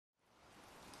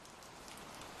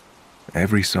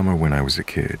Every summer when I was a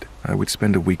kid, I would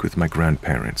spend a week with my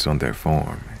grandparents on their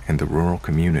farm in the rural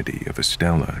community of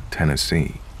Estella,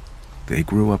 Tennessee. They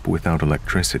grew up without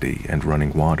electricity and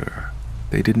running water.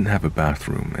 They didn't have a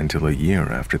bathroom until a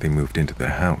year after they moved into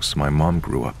the house my mom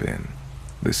grew up in,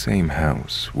 the same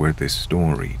house where this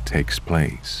story takes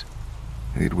place.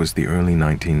 It was the early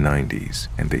 1990s,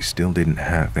 and they still didn't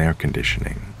have air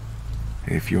conditioning.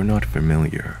 If you're not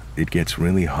familiar, it gets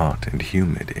really hot and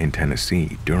humid in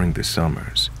Tennessee during the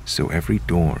summers, so every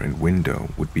door and window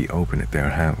would be open at their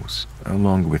house,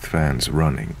 along with fans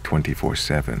running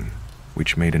 24/7,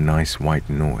 which made a nice white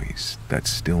noise that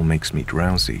still makes me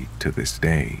drowsy to this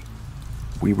day.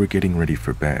 We were getting ready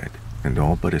for bed, and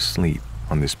all but asleep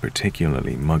on this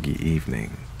particularly muggy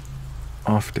evening.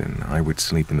 Often, I would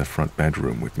sleep in the front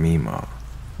bedroom with Mima,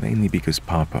 mainly because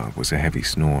Papa was a heavy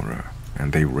snorer,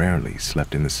 and they rarely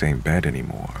slept in the same bed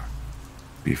anymore.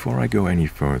 Before I go any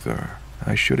further,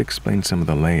 I should explain some of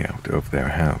the layout of their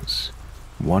house.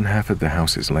 One half of the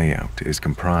house's layout is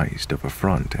comprised of a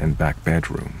front and back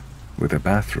bedroom, with a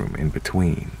bathroom in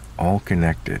between, all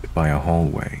connected by a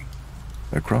hallway.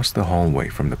 Across the hallway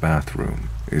from the bathroom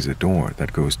is a door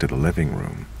that goes to the living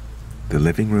room. The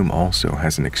living room also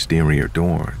has an exterior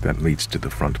door that leads to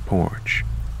the front porch.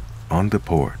 On the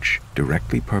porch,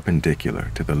 directly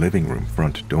perpendicular to the living room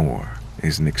front door,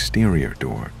 is an exterior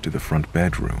door to the front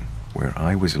bedroom where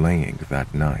I was laying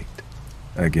that night.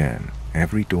 Again,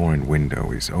 every door and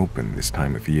window is open this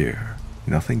time of year.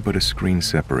 Nothing but a screen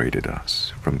separated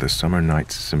us from the summer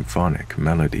night's symphonic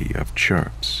melody of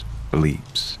chirps,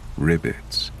 bleeps,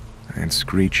 ribbits, and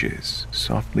screeches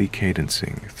softly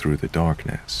cadencing through the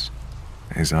darkness.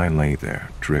 As I lay there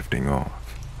drifting off,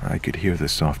 I could hear the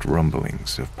soft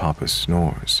rumblings of Papa's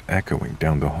snores echoing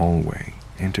down the hallway,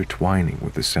 intertwining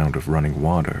with the sound of running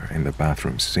water in the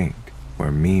bathroom sink,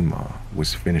 where Mima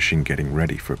was finishing getting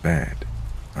ready for bed.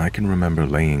 I can remember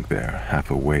laying there half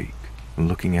awake,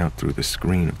 looking out through the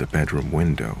screen of the bedroom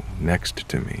window next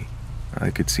to me.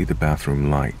 I could see the bathroom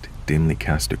light dimly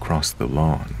cast across the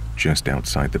lawn just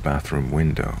outside the bathroom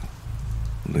window.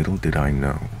 Little did I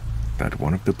know that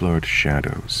one of the blurred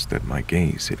shadows that my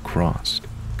gaze had crossed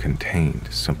contained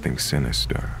something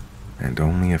sinister, and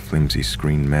only a flimsy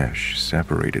screen mesh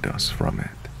separated us from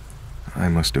it. I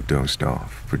must have dozed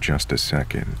off for just a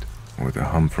second, or the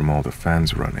hum from all the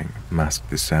fans running masked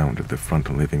the sound of the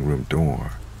front living room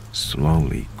door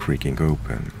slowly creaking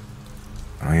open.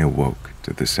 I awoke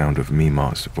to the sound of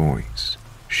Mima's voice.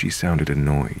 She sounded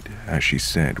annoyed as she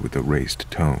said with a raised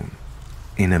tone,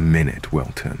 "In a minute,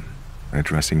 Welton,"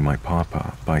 addressing my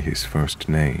Papa by his first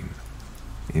name.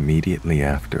 Immediately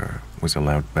after was a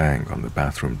loud bang on the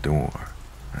bathroom door,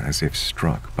 as if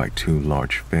struck by two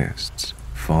large fists,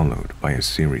 followed by a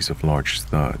series of large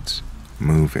thuds,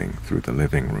 moving through the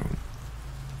living room.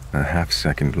 A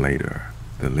half-second later,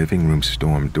 the living room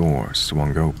storm door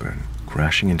swung open,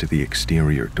 crashing into the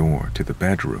exterior door to the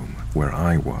bedroom where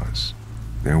I was.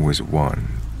 There was one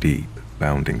deep,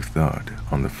 bounding thud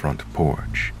on the front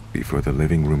porch before the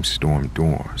living room storm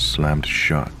door slammed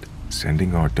shut,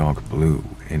 sending our dog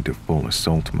Blue into full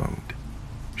assault mode.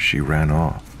 She ran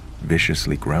off,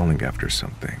 viciously growling after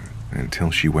something, until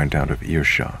she went out of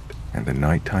earshot, and the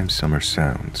nighttime summer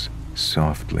sounds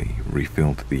softly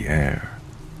refilled the air.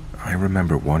 I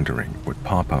remember wondering what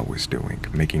Papa was doing,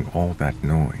 making all that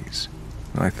noise.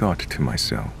 I thought to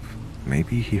myself,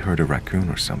 maybe he heard a raccoon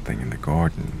or something in the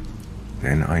garden.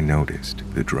 Then I noticed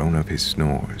the drone of his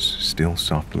snores still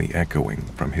softly echoing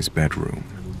from his bedroom.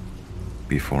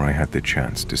 Before I had the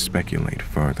chance to speculate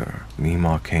further,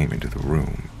 Mima came into the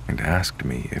room and asked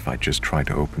me if I'd just tried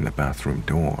to open the bathroom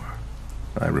door.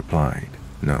 I replied,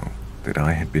 no, that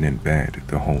I had been in bed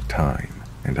the whole time,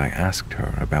 and I asked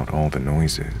her about all the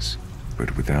noises,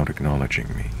 but without acknowledging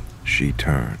me, she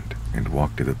turned and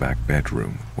walked to the back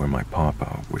bedroom where my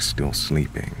Papa was still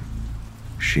sleeping.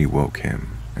 She woke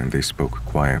him, and they spoke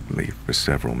quietly for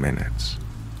several minutes.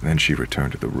 Then she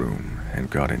returned to the room and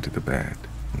got into the bed,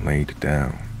 laid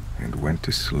down, and went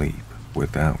to sleep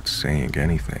without saying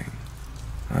anything.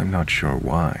 I'm not sure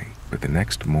why, but the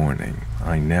next morning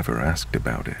I never asked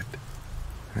about it.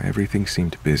 Everything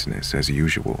seemed business as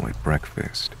usual at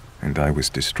breakfast, and I was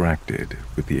distracted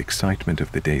with the excitement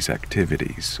of the day's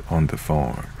activities on the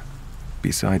farm.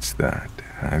 Besides that,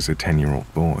 as a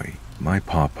 10-year-old boy, my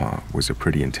Papa was a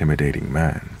pretty intimidating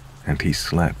man, and he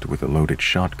slept with a loaded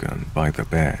shotgun by the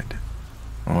bed.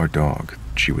 Our dog,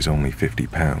 she was only 50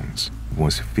 pounds,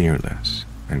 was fearless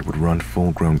and would run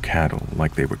full-grown cattle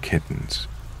like they were kittens.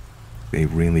 They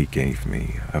really gave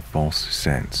me a false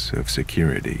sense of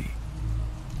security.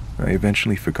 I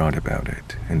eventually forgot about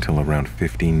it until around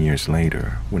 15 years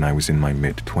later when I was in my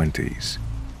mid-20s.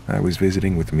 I was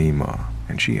visiting with Mima,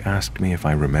 and she asked me if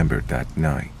I remembered that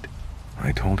night.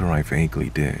 I told her I vaguely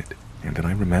did, and that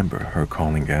I remember her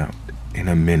calling out, "In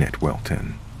a minute,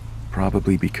 Welton,"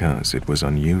 probably because it was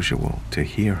unusual to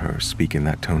hear her speak in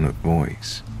that tone of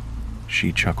voice.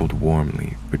 She chuckled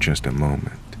warmly for just a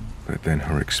moment, but then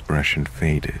her expression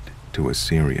faded to a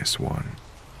serious one.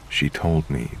 She told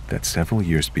me that several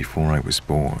years before I was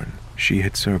born, she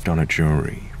had served on a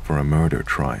jury for a murder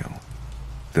trial.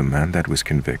 The man that was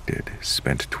convicted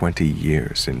spent 20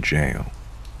 years in jail.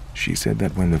 She said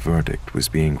that when the verdict was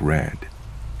being read,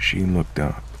 she looked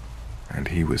up, and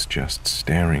he was just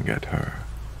staring at her.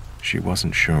 She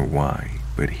wasn't sure why,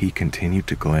 but he continued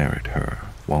to glare at her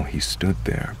while he stood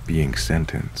there being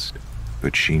sentenced,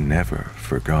 but she never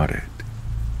forgot it.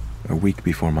 A week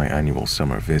before my annual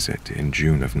summer visit in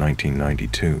June of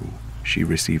 1992, she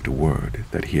received word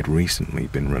that he had recently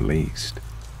been released.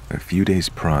 A few days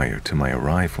prior to my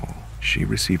arrival, she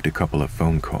received a couple of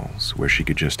phone calls where she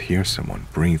could just hear someone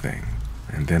breathing,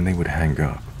 and then they would hang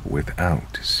up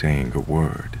without saying a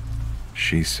word.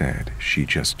 She said she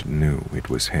just knew it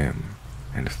was him,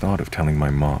 and thought of telling my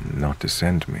mom not to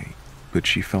send me, but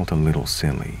she felt a little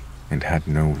silly and had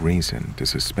no reason to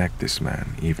suspect this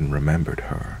man even remembered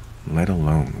her, let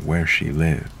alone where she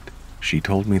lived. She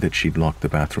told me that she'd locked the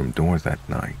bathroom door that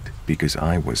night because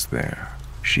I was there.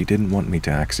 She didn't want me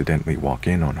to accidentally walk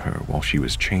in on her while she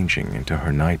was changing into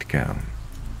her nightgown.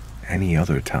 Any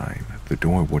other time, the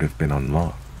door would have been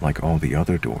unlocked like all the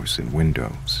other doors and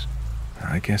windows.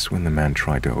 I guess when the man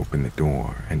tried to open the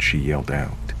door and she yelled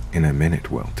out, "In a minute,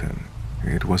 Welton,"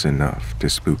 it was enough to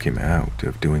spook him out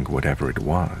of doing whatever it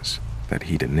was that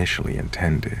he'd initially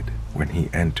intended when he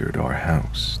entered our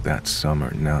house that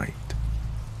summer night.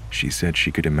 She said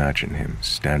she could imagine him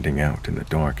standing out in the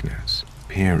darkness,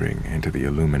 peering into the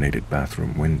illuminated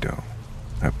bathroom window,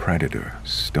 a predator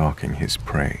stalking his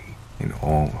prey in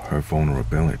all her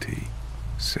vulnerability,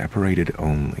 separated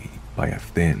only by a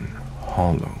thin,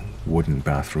 hollow wooden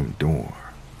bathroom door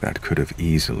that could have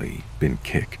easily been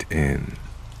kicked in.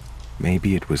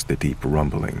 Maybe it was the deep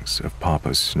rumblings of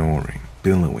Papa's snoring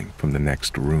billowing from the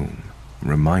next room,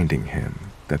 reminding him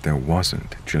that there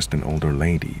wasn't just an older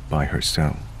lady by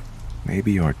herself.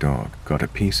 Maybe our dog got a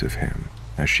piece of him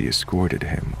as she escorted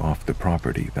him off the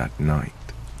property that night.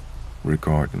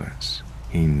 Regardless,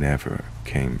 he never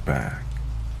came back,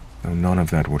 though none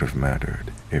of that would have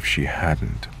mattered if she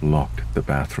hadn't locked the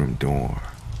bathroom door.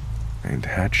 And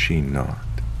had she not,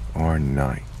 our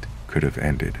night could have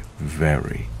ended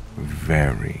very,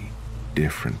 very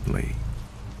differently.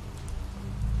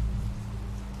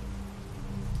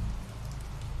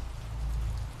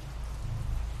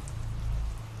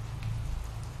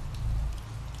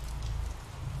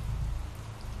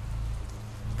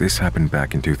 This happened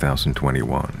back in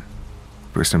 2021.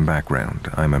 For some background,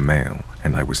 I'm a male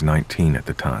and I was 19 at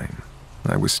the time.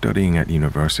 I was studying at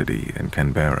university in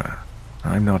Canberra.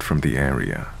 I'm not from the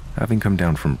area, having come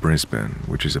down from Brisbane,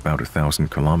 which is about 1,000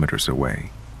 kilometers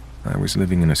away. I was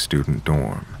living in a student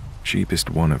dorm, cheapest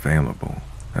one available,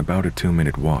 about a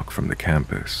 2-minute walk from the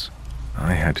campus.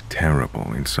 I had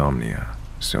terrible insomnia,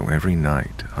 so every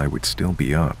night I would still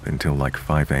be up until like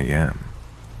 5 a.m.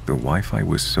 The Wi-Fi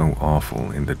was so awful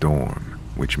in the dorm,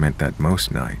 which meant that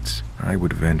most nights I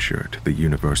would venture to the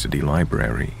university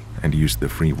library and use the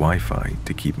free Wi-Fi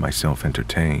to keep myself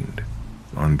entertained.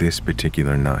 On this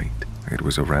particular night, it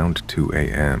was around 2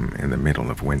 a.m. in the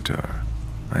middle of winter.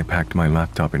 I packed my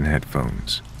laptop and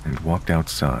headphones and walked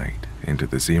outside into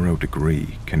the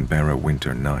 0-degree Canberra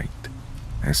winter night.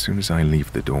 As soon as I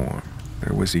leave the dorm,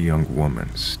 there was a young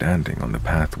woman standing on the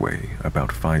pathway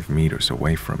about 5 meters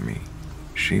away from me.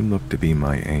 She looked to be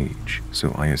my age,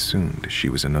 so I assumed she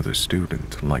was another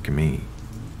student like me.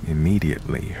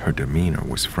 Immediately, her demeanor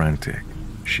was frantic.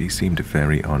 She seemed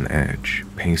very on edge,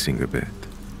 pacing a bit.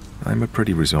 I'm a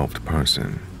pretty resolved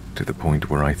person, to the point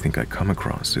where I think I come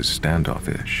across as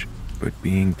standoffish, but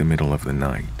being the middle of the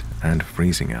night and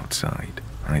freezing outside,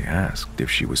 I asked if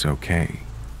she was okay.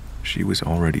 She was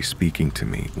already speaking to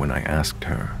me when I asked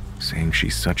her, saying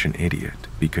she's such an idiot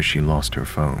because she lost her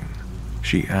phone.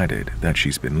 She added that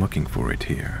she's been looking for it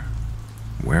here.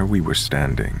 Where we were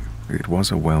standing, it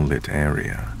was a well-lit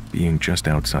area, being just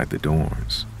outside the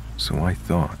dorms, so I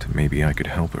thought maybe I could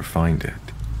help her find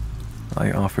it.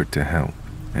 I offered to help,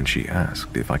 and she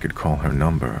asked if I could call her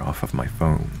number off of my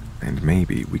phone, and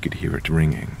maybe we could hear it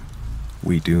ringing.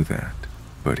 We do that,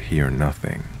 but hear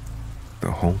nothing.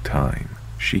 The whole time,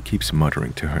 she keeps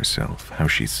muttering to herself how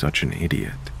she's such an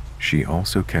idiot. She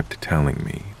also kept telling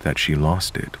me that she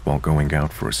lost it while going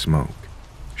out for a smoke.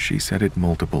 She said it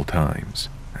multiple times,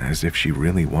 as if she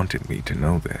really wanted me to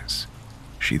know this.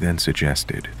 She then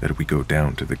suggested that we go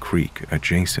down to the creek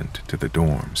adjacent to the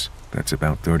dorms that's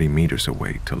about 30 meters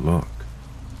away to look.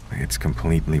 It's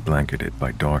completely blanketed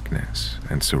by darkness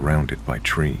and surrounded by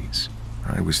trees.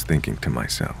 I was thinking to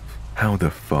myself, how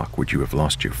the fuck would you have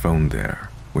lost your phone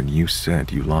there when you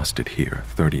said you lost it here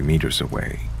 30 meters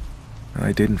away?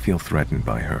 I didn't feel threatened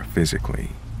by her physically,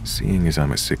 seeing as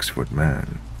I'm a 6-foot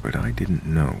man, but I didn't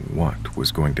know what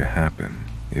was going to happen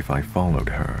if I followed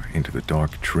her into the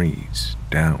dark trees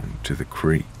down to the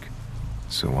creek.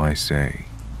 So I say,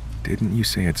 "Didn't you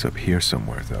say it's up here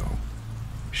somewhere though?"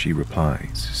 She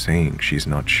replies, saying she's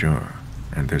not sure,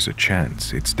 and there's a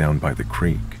chance it's down by the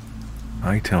creek.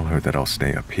 I tell her that I'll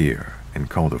stay up here and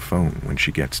call the phone when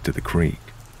she gets to the creek.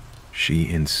 She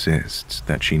insists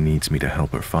that she needs me to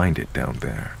help her find it down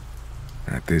there.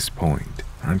 At this point,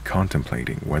 I'm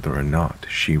contemplating whether or not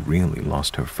she really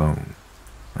lost her phone.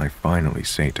 I finally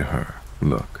say to her,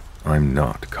 "Look, I'm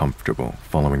not comfortable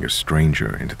following a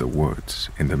stranger into the woods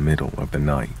in the middle of the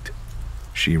night."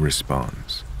 She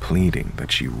responds, pleading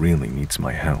that she really needs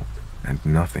my help and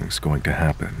nothing's going to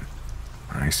happen.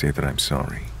 I say that I'm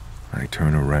sorry. I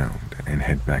turn around and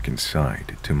head back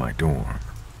inside to my dorm.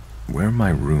 Where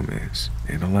my room is,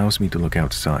 it allows me to look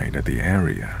outside at the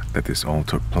area that this all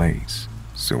took place.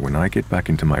 So when I get back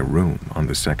into my room on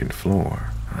the 2nd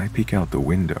floor, I peek out the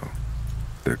window.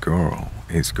 The girl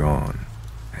is gone.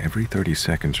 Every 30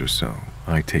 seconds or so,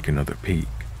 I take another peek.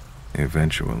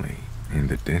 Eventually, in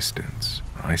the distance,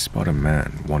 I spot a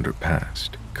man wander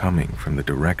past, coming from the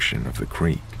direction of the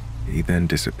creek. He then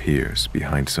disappears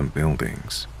behind some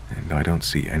buildings, and I don't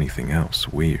see anything else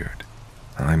weird.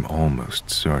 I'm almost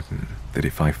certain that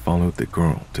if I followed the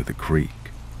girl to the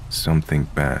creek, something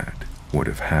bad would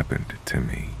have happened to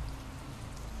me.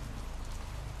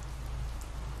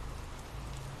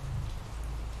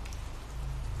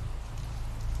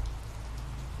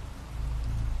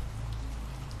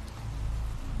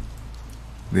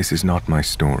 This is not my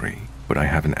story, but I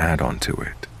have an add-on to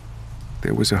it.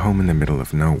 There was a home in the middle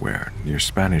of nowhere near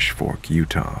Spanish Fork,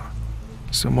 Utah.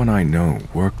 Someone I know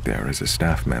worked there as a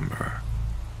staff member.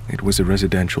 It was a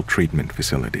residential treatment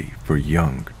facility for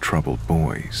young, troubled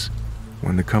boys.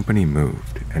 When the company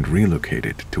moved and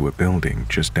relocated to a building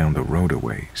just down the road a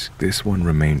ways, this one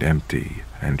remained empty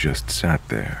and just sat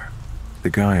there. The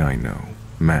guy I know,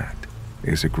 Matt,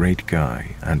 is a great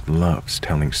guy and loves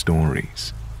telling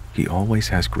stories. He always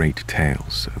has great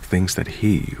tales of things that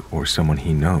he or someone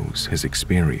he knows has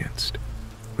experienced.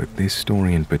 But this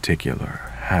story in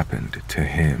particular happened to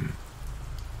him.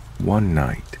 One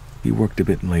night, he worked a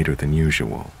bit later than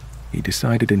usual. He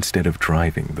decided instead of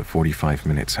driving the 45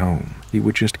 minutes home, he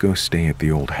would just go stay at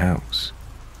the old house.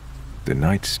 The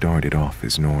night started off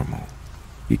as normal.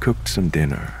 He cooked some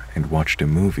dinner and watched a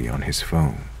movie on his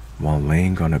phone while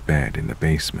laying on a bed in the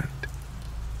basement.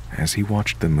 As he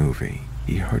watched the movie,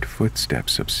 he heard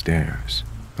footsteps upstairs,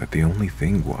 but the only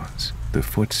thing was, the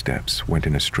footsteps went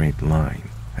in a straight line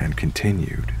and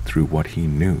continued through what he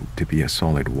knew to be a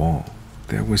solid wall.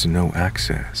 There was no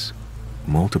access,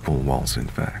 multiple walls in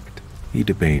fact. He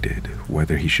debated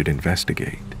whether he should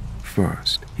investigate.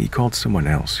 First, he called someone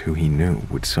else who he knew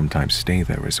would sometimes stay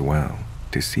there as well,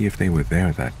 to see if they were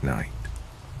there that night.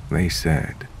 They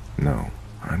said, "No,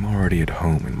 I'm already at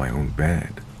home in my own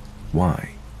bed."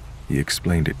 Why? He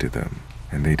explained it to them,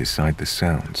 and they decide the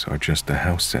sounds are just the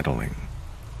house settling.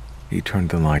 He turned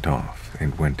the light off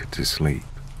and went to sleep.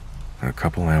 A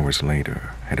couple hours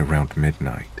later, at around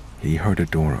midnight, he heard a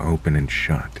door open and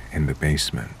shut in the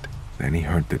basement. Then he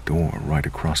heard the door right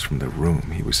across from the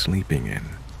room he was sleeping in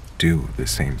do the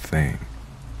same thing.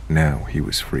 Now he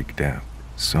was freaked out.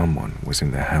 Someone was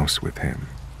in the house with him.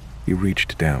 He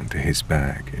reached down to his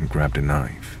bag and grabbed a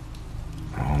knife.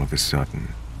 All of a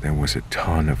sudden, there was a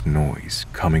ton of noise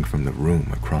coming from the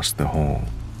room across the hall,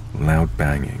 loud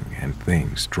banging and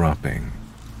things dropping.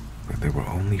 But there were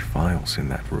only files in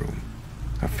that room,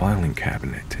 a filing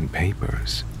cabinet and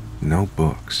papers, no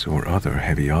books or other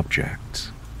heavy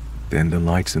objects. Then the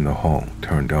lights in the hall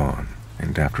turned on,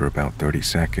 and after about 30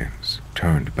 seconds,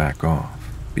 turned back off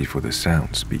before the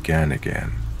sounds began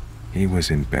again. He was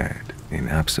in bed, in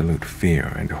absolute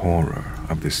fear and horror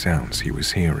of the sounds he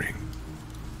was hearing.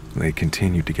 They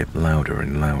continued to get louder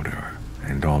and louder,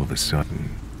 and all of a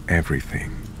sudden,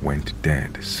 everything went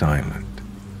dead silent.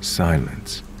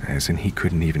 Silence, as in he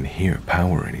couldn't even hear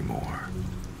power anymore.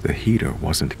 The heater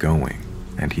wasn't going,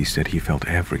 and he said he felt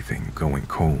everything going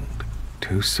cold,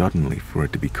 too suddenly for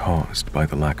it to be caused by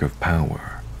the lack of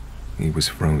power. He was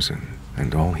frozen,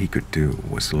 and all he could do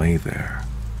was lay there,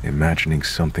 imagining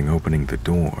something opening the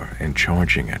door and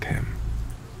charging at him.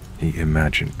 He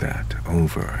imagined that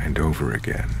over and over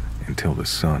again until the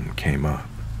sun came up.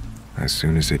 As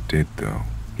soon as it did, though,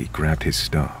 he grabbed his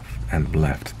stuff and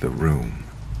left the room.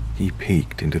 He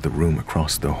peeked into the room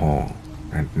across the hall,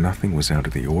 and nothing was out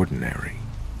of the ordinary.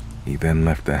 He then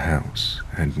left the house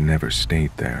and never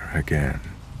stayed there again.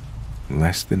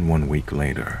 Less than 1 week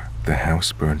later, the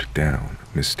house burned down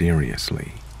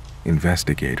mysteriously.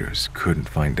 Investigators couldn't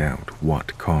find out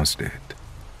what caused it.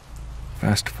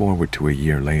 Fast forward to a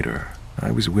year later, I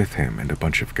was with him and a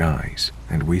bunch of guys,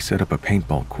 and we set up a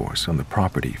paintball course on the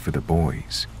property for the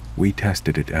boys. We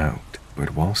tested it out,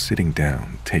 but while sitting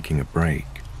down taking a break,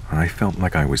 I felt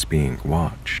like I was being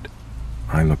watched.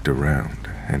 I looked around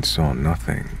and saw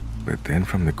nothing, but then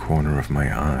from the corner of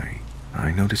my eye,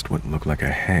 I noticed what looked like a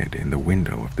head in the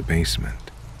window of the basement.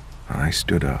 I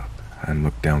stood up and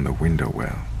looked down the window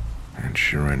well, and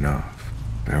sure enough,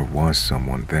 there was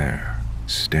someone there,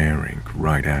 staring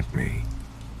right at me.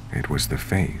 It was the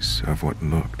face of what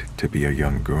looked to be a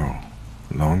young girl.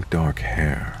 Long dark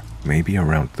hair, maybe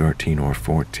around 13 or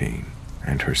 14,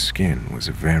 and her skin was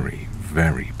very,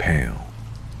 very pale.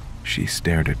 She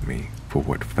stared at me for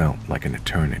what felt like an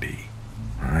eternity.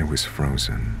 I was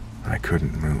frozen. I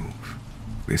couldn't move.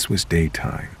 This was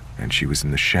daytime, and she was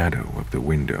in the shadow of the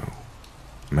window.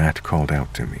 Matt called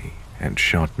out to me and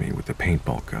shot me with a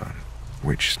paintball gun,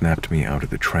 which snapped me out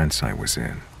of the trance I was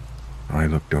in. I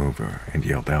looked over and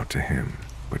yelled out to him,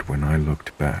 but when I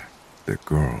looked back, the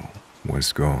girl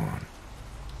was gone.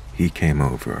 He came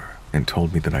over and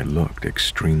told me that I looked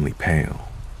extremely pale.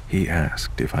 He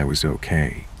asked if I was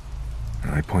okay.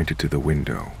 I pointed to the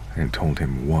window and told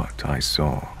him what I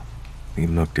saw. He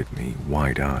looked at me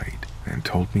wide-eyed and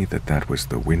told me that that was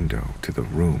the window to the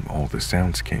room all the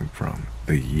sounds came from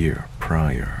the year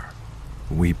prior.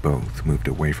 We both moved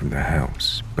away from the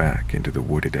house back into the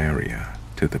wooded area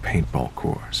to the paintball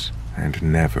course and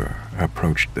never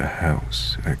approached the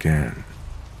house again.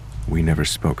 We never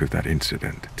spoke of that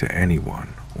incident to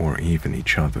anyone or even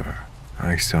each other.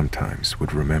 I sometimes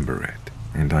would remember it,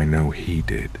 and I know he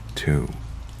did too.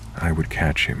 I would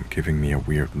catch him giving me a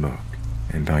weird look,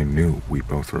 and I knew we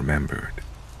both remembered,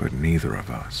 but neither of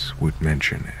us would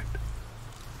mention it.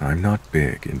 I'm not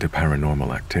big into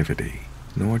paranormal activity,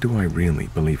 nor do I really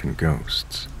believe in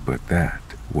ghosts, but that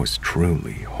was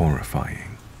truly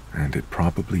horrifying, and it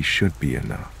probably should be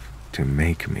enough to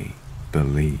make me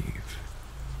believe.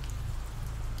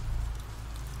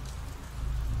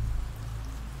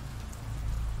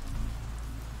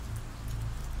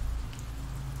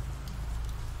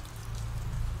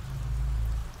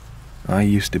 I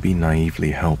used to be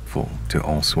naively helpful to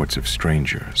all sorts of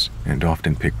strangers and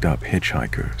often picked up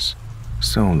hitchhikers,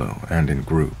 solo and in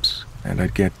groups, and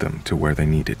I'd get them to where they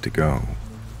needed to go.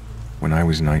 When I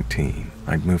was 19,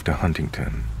 I'd moved to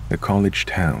Huntington, a college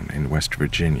town in West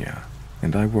Virginia,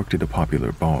 and I worked at a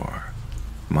popular bar.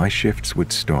 My shifts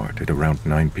would start at around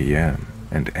 9 p.m.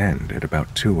 and end at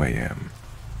about 2 a.m.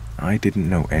 I didn't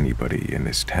know anybody in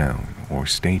this town or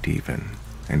state even,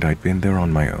 and I'd been there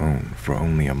on my own for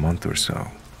only a month or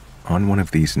so. On one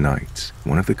of these nights,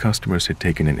 one of the customers had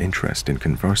taken an interest in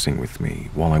conversing with me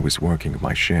while I was working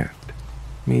my shift.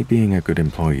 Me being a good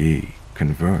employee,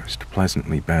 conversed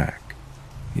pleasantly back.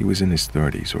 He was in his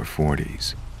 30s or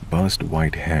 40s, buzzed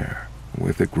white hair,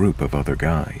 with a group of other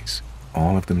guys,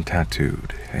 all of them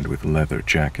tattooed and with leather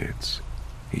jackets.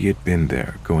 He had been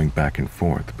there going back and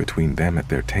forth between them at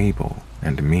their table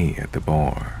and me at the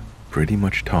bar, pretty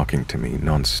much talking to me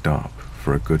non-stop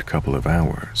for a good couple of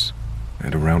hours.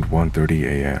 At around 1:30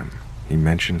 a.m., he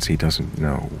mentions he doesn't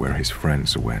know where his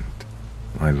friends went.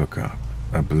 I look up,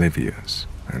 oblivious,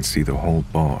 and see the whole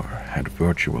bar had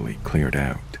virtually cleared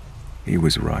out. He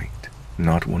was right.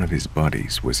 Not one of his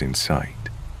buddies was in sight.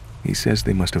 He says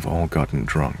they must have all gotten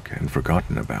drunk and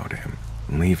forgotten about him,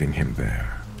 leaving him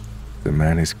there. The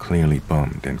man is clearly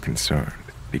bummed and concerned,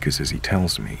 because as he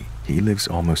tells me, he lives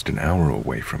almost an hour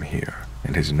away from here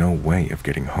and has no way of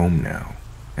getting home now,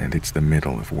 and it's the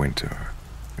middle of winter.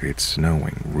 It's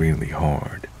snowing really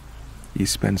hard. He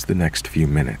spends the next few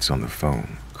minutes on the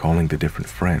phone, calling the different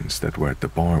friends that were at the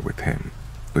bar with him,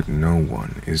 but no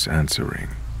one is answering.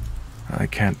 I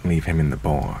can't leave him in the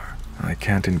bar. I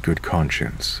can't in good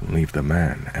conscience leave the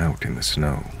man out in the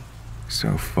snow.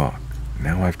 So fuck,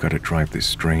 now I've got to drive this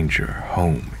stranger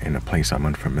home in a place I'm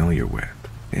unfamiliar with,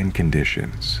 in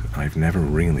conditions I've never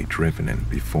really driven in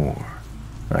before.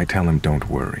 I tell him don't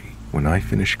worry, when I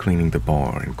finish cleaning the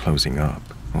bar and closing up,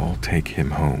 I'll take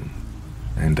him home.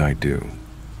 And I do.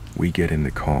 We get in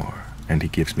the car, and he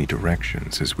gives me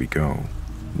directions as we go.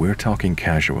 We're talking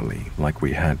casually like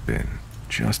we had been,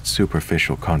 just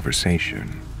superficial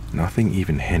conversation, Nothing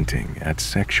even hinting at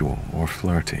sexual or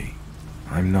flirty.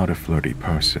 I'm not a flirty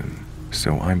person,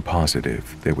 so I'm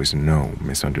positive there was no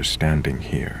misunderstanding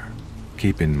here.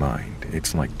 Keep in mind,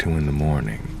 it's like 2 in the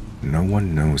morning. No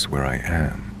one knows where I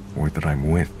am or that I'm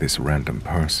with this random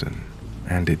person,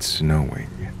 and it's snowing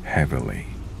heavily.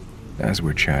 As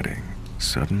we're chatting,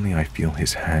 suddenly I feel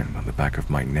his hand on the back of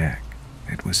my neck.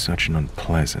 It was such an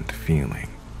unpleasant feeling.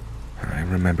 I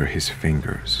remember his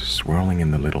fingers swirling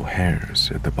in the little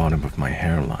hairs at the bottom of my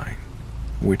hairline,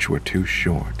 which were too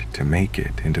short to make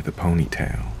it into the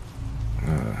ponytail.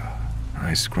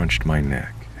 I scrunched my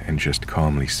neck and just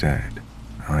calmly said,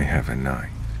 "I have a knife,"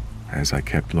 as I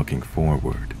kept looking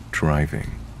forward,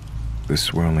 driving. The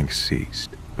swirling ceased,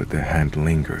 but the hand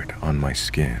lingered on my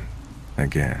skin.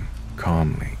 Again,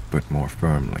 calmly but more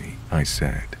firmly, I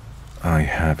said, "I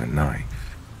have a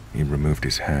knife." He removed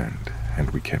his hand, and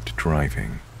we kept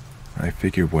driving. I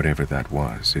figure whatever that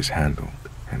was is handled,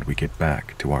 and we get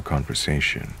back to our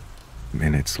conversation.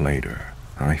 Minutes later,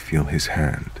 I feel his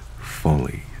hand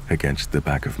fully against the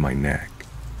back of my neck,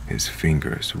 his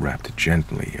fingers wrapped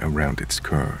gently around its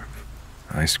curve.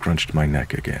 I scrunched my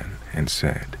neck again and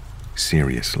said,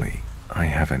 "Seriously, I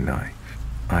have a knife.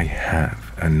 I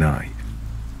have a knife."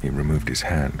 He removed his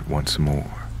hand once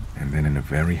more, and then in a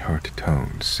very hurt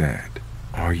tone said,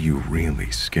 "Are you really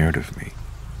scared of me?"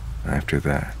 After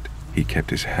that, he kept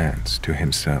his hands to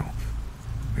himself.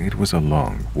 It was a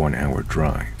long 1-hour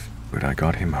drive, but I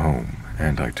got him home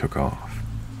and I took off.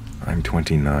 I'm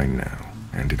 29 now,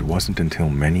 and it wasn't until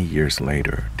many years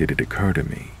later did it occur to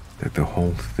me that the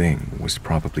whole thing was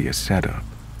probably a setup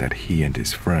that he and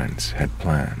his friends had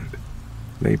planned.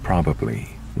 They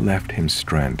probably left him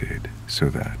stranded so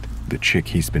that the chick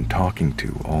he's been talking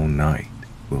to all night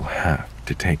will have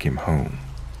to take him home.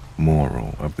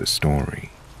 Moral of the story: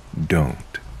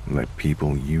 don't let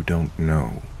people you don't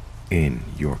know in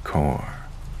your car,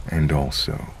 and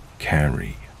also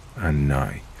carry a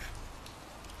knife.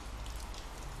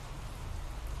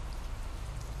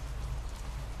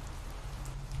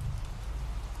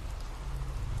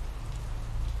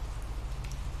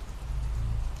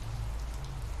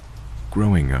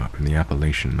 Growing up in the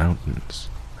Appalachian Mountains,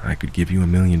 I could give you a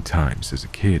million times as a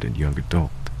kid and young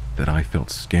adult that I felt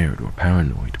scared or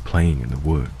paranoid playing in the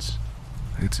woods.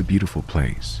 It's a beautiful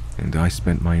place, and I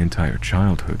spent my entire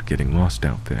childhood getting lost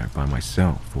out there by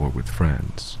myself or with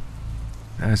friends.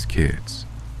 As kids,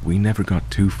 we never got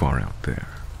too far out there,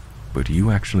 but you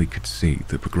actually could see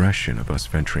the progression of us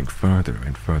venturing further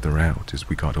and further out as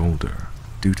we got older,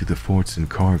 due to the forts and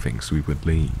carvings we would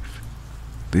leave.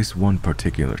 This one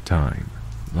particular time,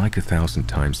 like 1,000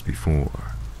 times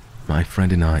before, my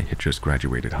friend and I had just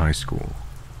graduated high school.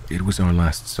 It was our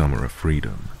last summer of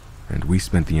freedom, and we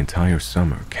spent the entire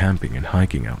summer camping and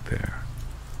hiking out there.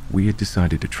 We had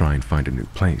decided to try and find a new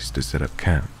place to set up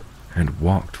camp, and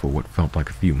walked for what felt like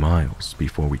a few miles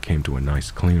before we came to a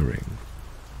nice clearing.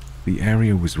 The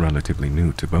area was relatively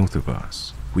new to both of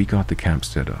us. We got the camp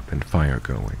set up and fire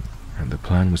going, and the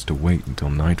plan was to wait until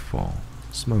nightfall,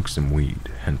 smoke some weed,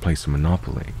 and play some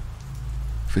Monopoly.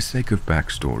 For sake of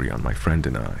backstory on my friend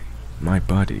and I, my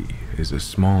buddy is a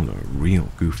smaller, real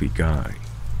goofy guy,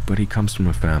 but he comes from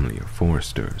a family of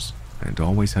foresters and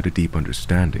always had a deep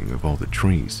understanding of all the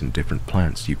trees and different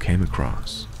plants you came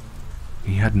across.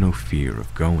 He had no fear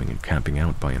of going and camping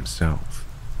out by himself.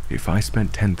 If I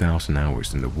spent 10,000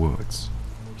 hours in the woods,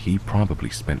 he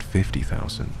probably spent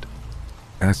 50,000.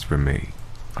 As for me,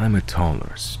 I'm a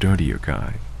taller, sturdier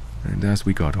guy, and as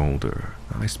we got older,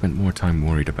 I spent more time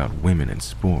worried about women and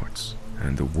sports,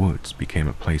 and the woods became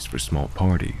a place for small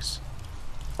parties.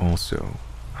 Also,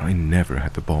 I never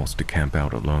had the balls to camp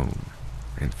out alone.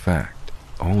 In fact,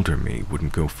 older me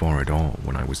wouldn't go far at all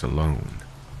when I was alone,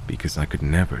 because I could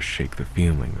never shake the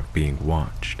feeling of being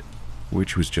watched,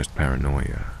 which was just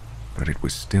paranoia, but it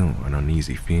was still an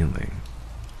uneasy feeling.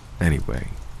 Anyway,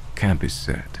 camp is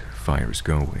set, fire's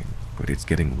going, but it's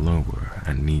getting lower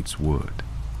and needs wood.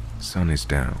 Sun is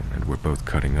down and we're both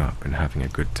cutting up and having a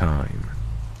good time.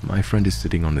 My friend is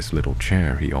sitting on this little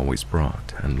chair he always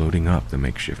brought and loading up the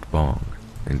makeshift bong,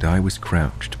 and I was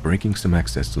crouched breaking some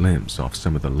excess limbs off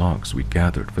some of the logs we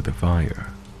gathered for the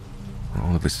fire.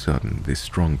 All of a sudden, this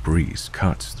strong breeze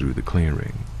cuts through the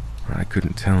clearing. I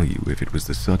couldn't tell you if it was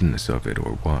the suddenness of it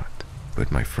or what,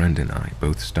 but my friend and I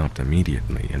both stopped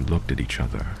immediately and looked at each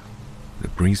other. The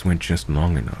breeze went just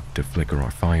long enough to flicker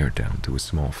our fire down to a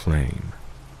small flame.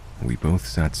 We both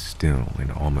sat still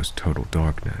in almost total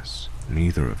darkness.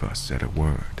 Neither of us said a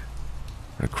word.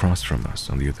 Across from us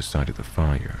on the other side of the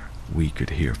fire, we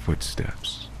could hear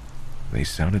footsteps. They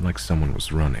sounded like someone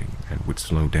was running and would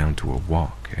slow down to a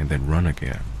walk and then run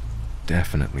again.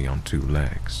 definitely on two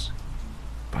legs.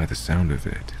 By the sound of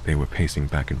it, they were pacing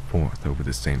back and forth over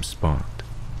the same spot.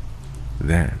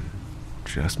 Then,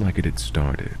 just like it had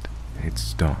started, it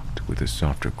stopped with a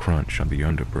softer crunch on the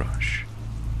underbrush.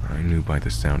 I knew by the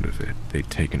sound of it they'd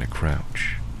taken a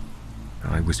crouch.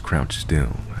 I was crouched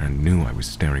still and knew I was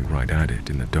staring right at it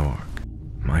in the dark.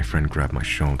 My friend grabbed my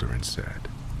shoulder and said,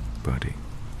 "Buddy."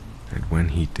 And when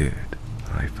he did,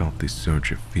 I felt this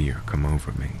surge of fear come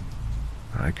over me.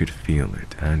 I could feel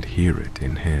it and hear it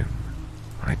in him.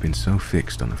 I'd been so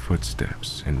fixed on the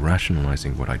footsteps and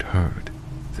rationalizing what I'd heard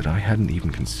that I hadn't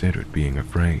even considered being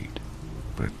afraid.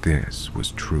 But this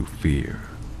was true fear.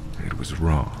 It was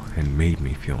raw and made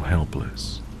me feel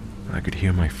helpless. I could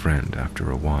hear my friend after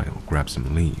a while grab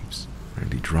some leaves,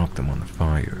 and he dropped them on the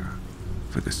fire.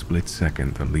 For the split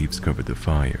second the leaves covered the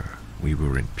fire, we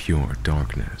were in pure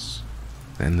darkness.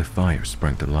 Then the fire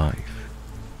sprang to life.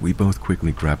 We both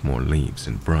quickly grabbed more leaves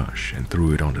and brush and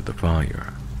threw it onto the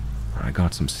fire. I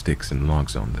got some sticks and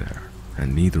logs on there,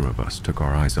 and neither of us took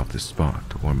our eyes off the spot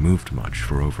or moved much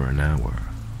for over an hour.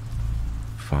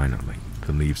 Finally,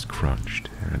 the leaves crunched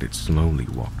and it slowly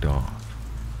walked off.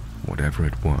 Whatever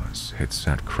it was had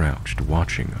sat crouched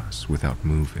watching us without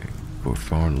moving for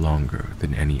far longer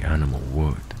than any animal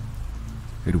would.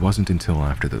 It wasn't until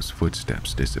after those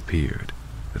footsteps disappeared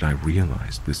that I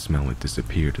realized the smell had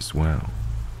disappeared as well.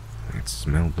 It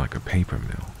smelled like a paper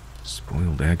mill,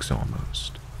 spoiled eggs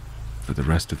almost. For the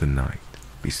rest of the night,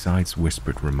 besides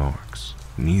whispered remarks,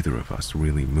 neither of us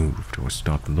really moved or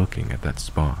stopped looking at that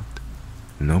spot.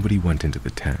 Nobody went into the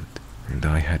tent, and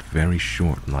I had very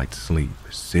short light sleep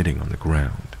sitting on the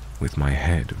ground with my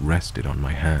head rested on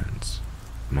my hands.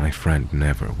 My friend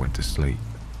never went to sleep.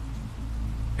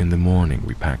 In the morning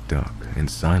we packed up and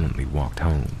silently walked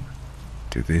home.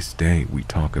 To this day we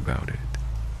talk about it.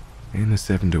 In the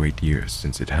 7 to 8 years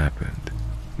since it happened,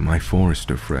 my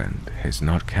forester friend has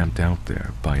not camped out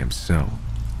there by himself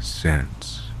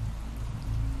since.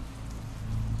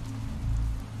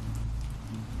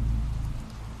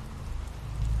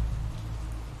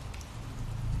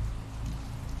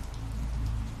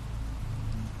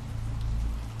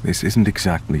 This isn't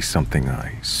exactly something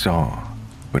I saw,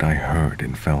 but I heard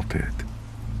and felt it.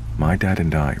 My dad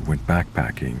and I went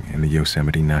backpacking in the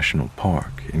Yosemite National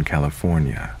Park in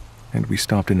California, and we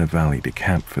stopped in a valley to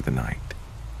camp for the night.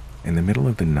 In the middle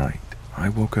of the night, I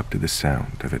woke up to the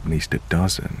sound of at least a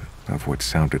dozen of what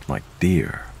sounded like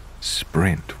deer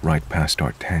sprint right past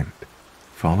our tent,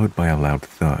 followed by a loud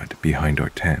thud behind our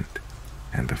tent,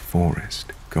 and the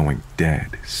forest going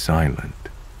dead silent.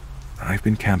 I've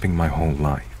been camping my whole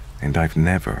life, and I've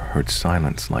never heard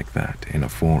silence like that in a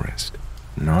forest.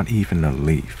 Not even a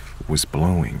leaf was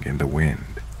blowing in the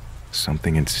wind.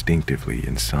 Something instinctively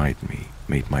inside me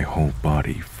made my whole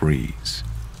body freeze.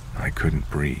 I couldn't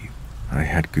breathe. I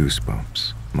had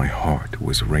goosebumps. My heart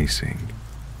was racing.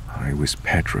 I was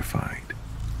petrified.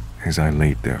 As I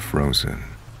laid there frozen,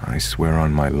 I swear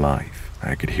on my life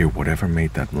I could hear whatever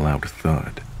made that loud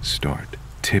thud start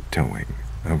tiptoeing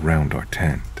around our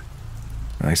tent.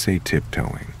 I say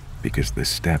tiptoeing because the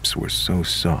steps were so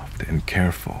soft and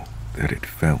careful that it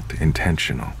felt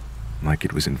intentional, like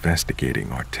it was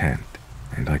investigating our tent,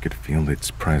 and I could feel its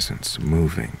presence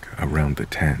moving around the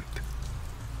tent.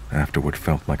 After what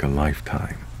felt like a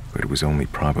lifetime, but it was only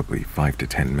probably 5 to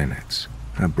 10 minutes,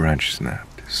 a branch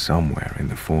snapped somewhere in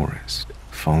the forest,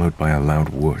 followed by a loud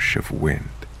whoosh of wind,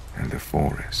 and the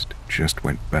forest just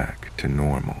went back to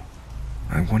normal.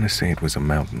 I want to say it was a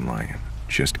mountain lion,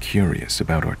 just curious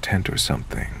about our tent or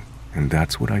something, and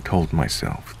that's what I told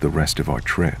myself the rest of our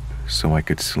trip so I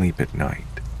could sleep at night.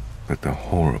 But the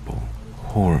horrible,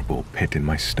 horrible pit in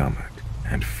my stomach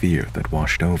and fear that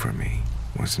washed over me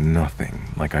was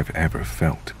nothing like I've ever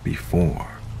felt before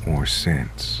or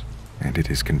since, and it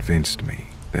has convinced me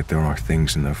that there are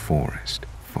things in the forest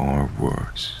far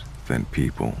worse than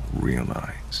people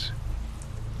realize.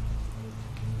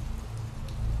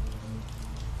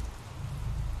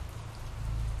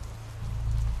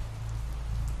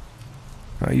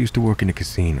 I used to work in a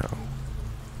casino.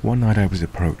 One night I was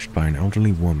approached by an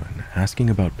elderly woman asking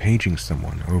about paging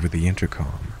someone over the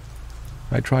intercom.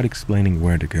 I tried explaining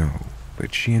where to go,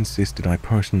 but she insisted I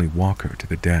personally walk her to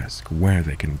the desk where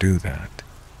they can do that.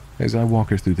 As I walked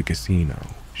her through the casino,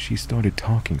 she started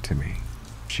talking to me.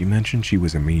 She mentioned she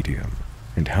was a medium,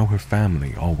 and how her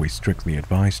family always strictly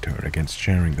advised her against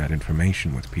sharing that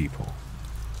information with people.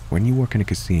 When you work in a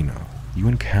casino, you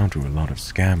encounter a lot of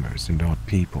scammers and odd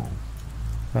people.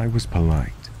 I was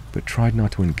polite, but tried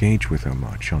not to engage with her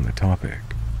much on the topic.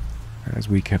 As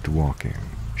we kept walking,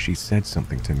 she said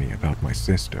something to me about my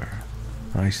sister.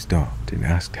 I stopped and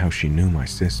asked how she knew my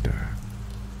sister.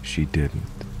 She didn't,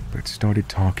 but started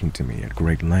talking to me at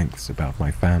great lengths about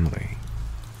my family.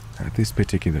 At this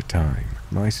particular time,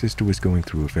 my sister was going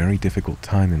through a very difficult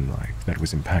time in life that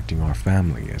was impacting our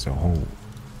family as a whole.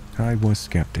 I was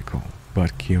skeptical,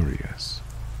 but curious.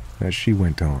 As she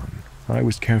went on, I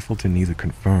was careful to neither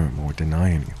confirm or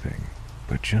deny anything,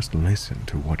 but just listen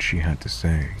to what she had to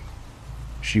say.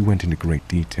 She went into great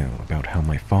detail about how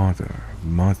my father,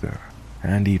 mother,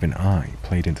 and even I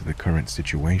played into the current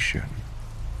situation.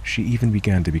 She even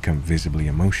began to become visibly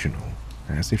emotional,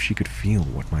 as if she could feel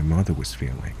what my mother was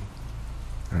feeling.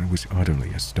 I was utterly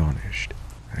astonished,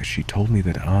 as she told me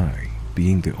that I,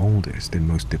 being the oldest and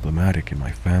most diplomatic in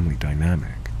my family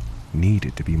dynamic,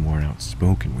 needed to be more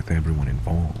outspoken with everyone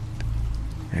involved.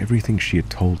 Everything she had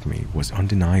told me was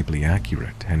undeniably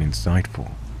accurate and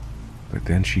insightful, but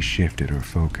then she shifted her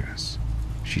focus.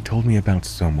 She told me about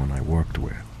someone I worked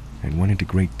with, and went into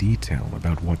great detail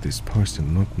about what this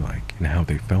person looked like and how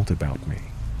they felt about me.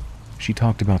 She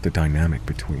talked about the dynamic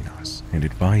between us and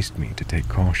advised me to take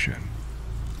caution.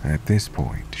 At this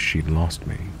point, she'd lost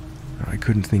me. I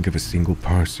couldn't think of a single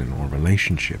person or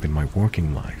relationship in my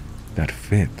working life that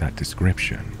fit that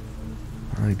description.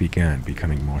 I began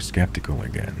becoming more skeptical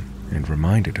again and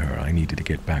reminded her I needed to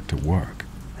get back to work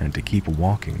and to keep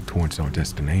walking towards our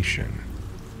destination.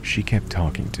 She kept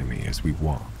talking to me as we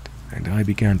walked, and I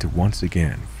began to once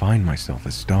again find myself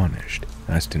astonished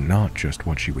as to not just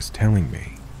what she was telling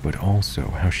me, but also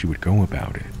how she would go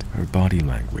about it, her body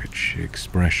language,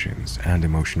 expressions, and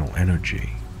emotional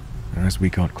energy. As we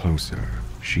got closer,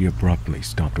 she abruptly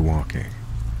stopped walking.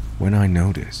 When I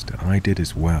noticed, I did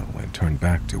as well and turned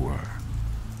back to her.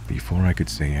 Before I could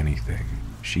say anything,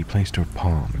 she placed her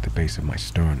palm at the base of my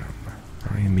sternum.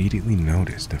 I immediately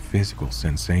noticed a physical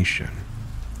sensation.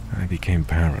 I became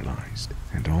paralyzed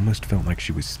and almost felt like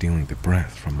she was stealing the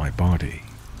breath from my body.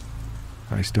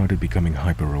 I started becoming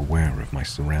hyper-aware of my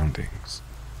surroundings,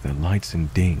 the lights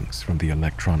and dings from the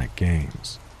electronic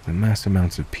games, the mass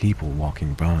amounts of people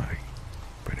walking by,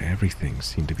 but everything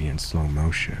seemed to be in slow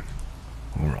motion,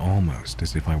 or almost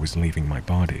as if I was leaving my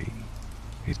body.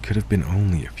 It could have been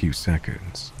only a few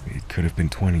seconds, it could have been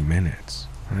 20 minutes,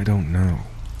 I don't know,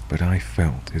 but I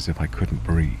felt as if I couldn't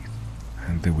breathe,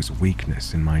 and there was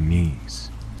weakness in my knees.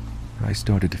 I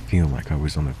started to feel like I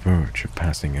was on the verge of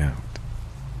passing out.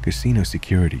 Casino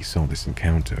security saw this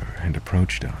encounter and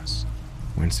approached us.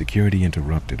 When security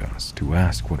interrupted us to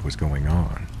ask what was going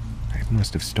on, it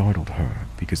must have startled her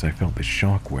because I felt the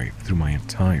shockwave through my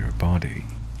entire body.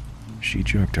 She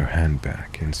jerked her hand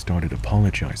back and started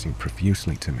apologizing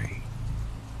profusely to me.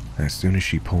 As soon as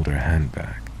she pulled her hand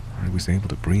back, I was able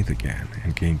to breathe again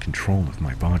and gain control of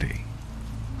my body.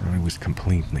 I was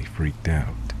completely freaked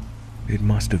out. It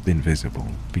must have been visible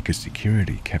because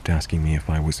security kept asking me if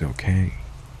I was okay.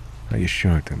 I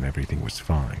assured them everything was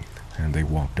fine, and they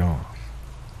walked off.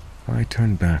 I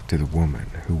turned back to the woman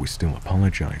who was still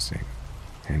apologizing,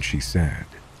 and she said,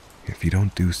 "If you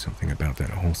don't do something about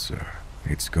that ulcer,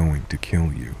 it's going to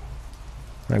kill you."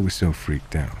 I was so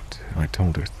freaked out, I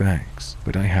told her thanks,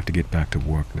 but I have to get back to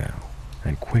work now,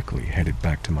 and quickly headed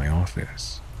back to my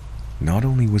office. Not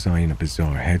only was I in a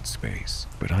bizarre headspace,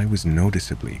 but I was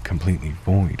noticeably completely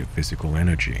void of physical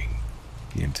energy.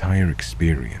 The entire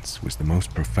experience was the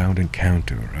most profound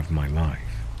encounter of my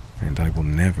life, and I will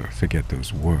never forget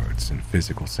those words and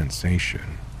physical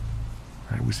sensation.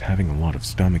 I was having a lot of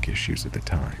stomach issues at the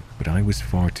time, but I was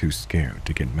far too scared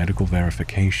to get medical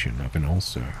verification of an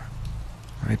ulcer.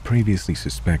 I previously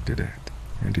suspected it,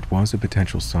 and it was a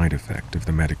potential side effect of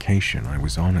the medication I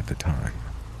was on at the time.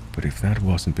 But if that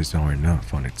wasn't bizarre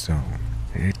enough on its own,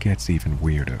 it gets even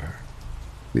weirder.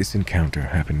 This encounter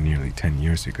happened nearly 10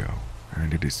 years ago,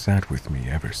 and it has sat with me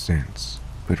ever since.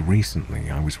 But recently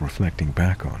I was reflecting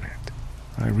back on it.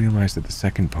 I realized that the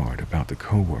second part about the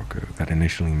coworker that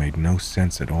initially made no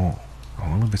sense at all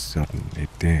of a sudden it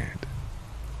did.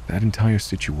 That entire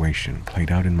situation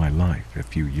played out in my life a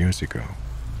few years ago.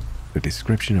 The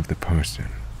description of the person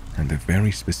and the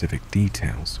very specific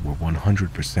details were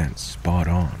 100% spot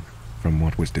on from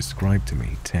what was described to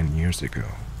me 10 years ago.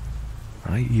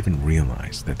 I even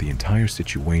realized that the entire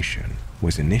situation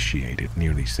was initiated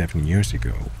nearly 7 years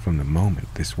ago from the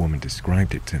moment this woman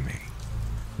described it to me.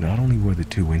 Not only were the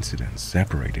two incidents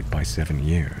separated by 7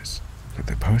 years, but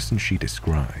the person she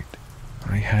described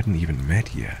I hadn't even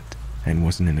met yet and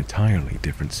was in an entirely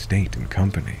different state and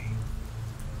company.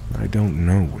 I don't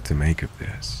know what to make of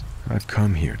this. I've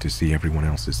come here to see everyone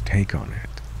else's take on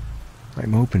it.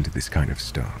 I'm open to this kind of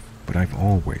stuff, but I've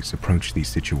always approached these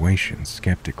situations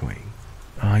skeptically.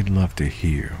 I'd love to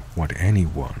hear what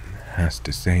anyone has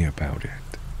to say about it.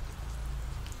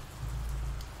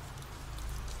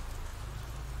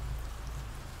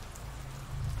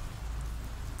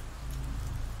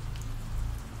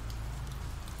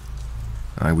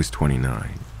 I was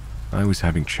 29. I was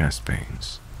having chest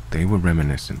pains. They were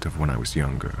reminiscent of when I was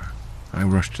younger. I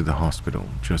rushed to the hospital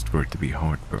just for it to be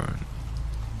heartburn.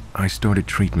 I started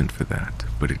treatment for that,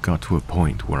 but it got to a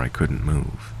point where I couldn't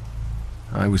move.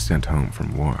 I was sent home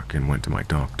from work and went to my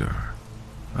doctor.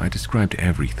 I described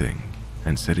everything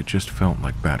and said it just felt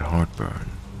like bad heartburn.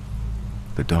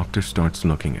 The doctor starts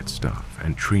looking at stuff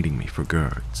and treating me for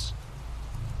GERDs.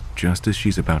 Just as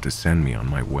she's about to send me on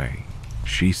my way,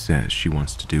 she says she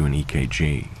wants to do an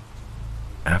EKG.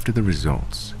 After the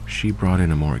results, she brought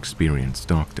in a more experienced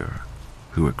doctor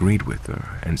who agreed with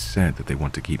her and said that they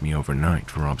want to keep me overnight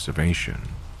for observation.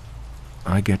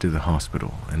 I get to the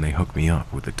hospital and they hook me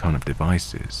up with a ton of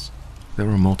devices. There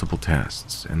are multiple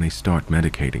tests and they start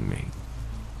medicating me.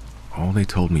 All they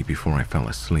told me before I fell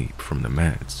asleep from the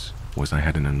meds was I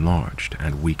had an enlarged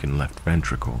and weakened left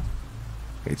ventricle.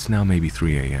 It's now maybe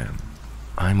 3 a.m.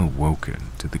 I'm awoken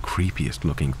to the creepiest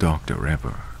looking doctor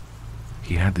ever.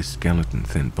 He had this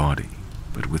skeleton-thin body,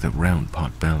 but with a round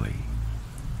pot belly.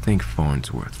 Think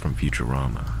Farnsworth from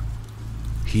Futurama.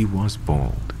 He was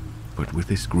bald, but with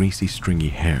this greasy stringy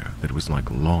hair that was like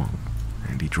long,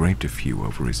 and he draped a few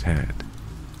over his head.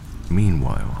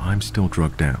 Meanwhile, I'm still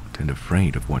drugged out and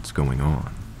afraid of what's going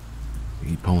on.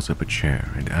 He pulls up a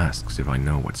chair and asks if I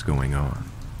know what's going on.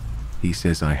 He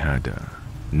says I had a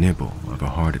nibble of a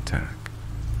heart attack,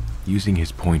 using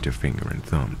his pointer finger and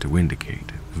thumb to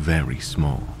indicate very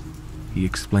small. He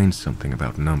explains something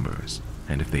about numbers,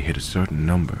 and if they hit a certain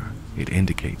number, it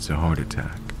indicates a heart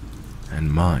attack,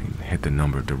 and mine hit the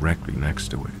number directly next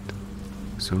to it.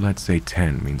 So let's say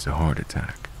 10 means a heart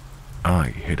attack. I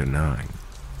hit a 9.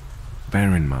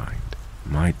 Bear in mind,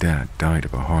 my dad died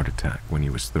of a heart attack when he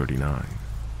was 39.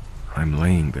 I'm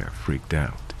laying there freaked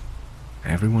out.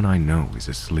 Everyone I know is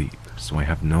asleep, so I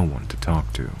have no one to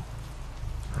talk to.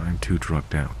 I'm too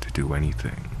drugged out to do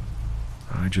anything.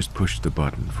 I just pushed the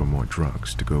button for more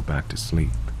drugs to go back to sleep.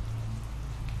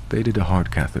 They did a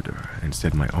heart catheter and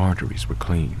said my arteries were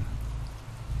clean.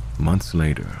 Months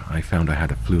later, I found I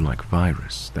had a flu-like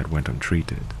virus that went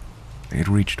untreated. It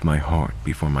reached my heart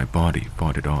before my body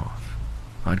fought it off.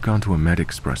 I'd gone to a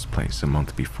MedExpress place a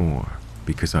month before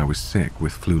because I was sick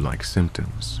with flu-like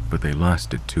symptoms, but they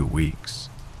lasted 2 weeks.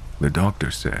 The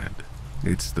doctor said,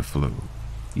 "It's the flu.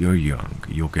 You're young,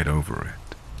 you'll get over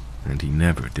it." And he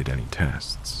never did any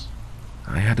tests.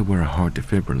 I had to wear a heart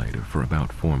defibrillator for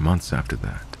about 4 months after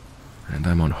that, and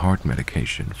I'm on heart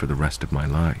medication for the rest of my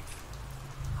life.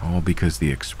 All because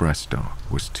the express doc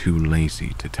was too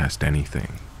lazy to test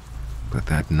anything. But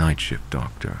that night shift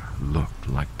doctor looked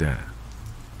like death,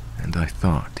 and I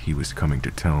thought he was coming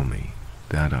to tell me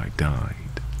that I died.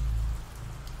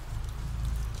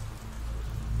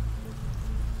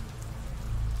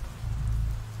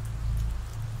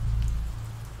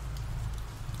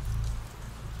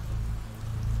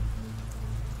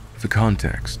 For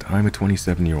context, I'm a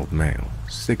 27-year-old male,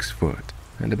 6 foot,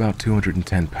 and about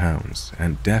 210 pounds,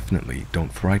 and definitely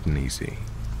don't frighten easy.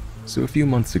 So a few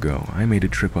months ago, I made a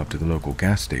trip up to the local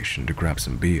gas station to grab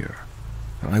some beer.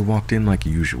 I walked in like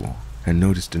usual, and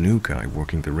noticed a new guy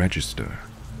working the register.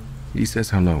 He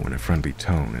says hello in a friendly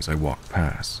tone as I walk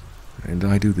past, and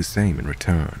I do the same in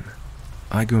return.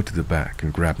 I go to the back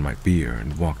and grab my beer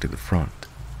and walk to the front.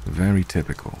 Very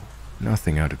typical,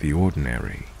 nothing out of the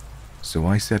ordinary. So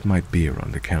I set my beer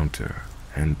on the counter,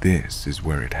 and this is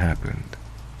where it happened.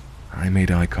 I made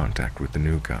eye contact with the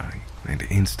new guy, and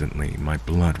instantly my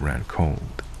blood ran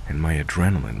cold, and my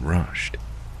adrenaline rushed.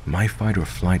 My fight or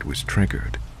flight was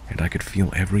triggered, and I could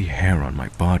feel every hair on my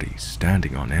body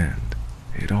standing on end.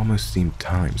 It almost seemed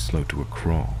time slowed to a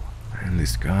crawl, and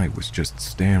this guy was just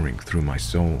staring through my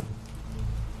soul.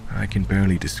 I can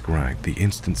barely describe the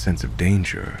instant sense of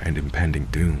danger and impending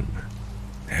doom.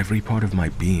 Every part of my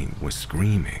being was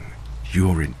screaming,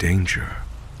 "You're in danger.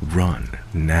 Run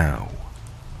now."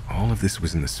 All of this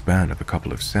was in the span of a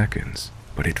couple of seconds,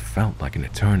 but it felt like an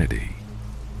eternity.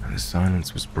 The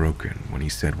silence was broken when he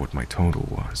said what my total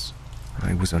was.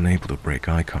 I was unable to break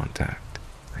eye contact.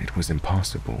 It was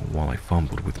impossible while I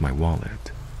fumbled with my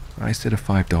wallet. I set a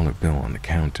 $5 bill on the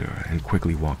counter and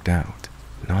quickly walked out,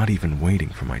 not even waiting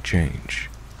for my change.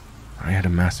 I had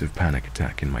a massive panic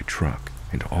attack in my truck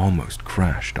and almost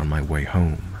crashed on my way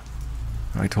home.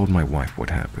 I told my wife what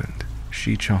happened.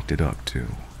 She chalked it up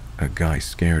to, "A guy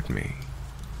scared me."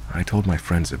 I told my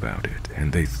friends about it,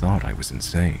 and they thought I was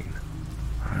insane.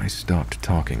 I stopped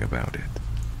talking about it,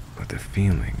 but the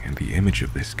feeling and the image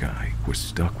of this guy was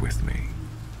stuck with me.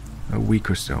 A week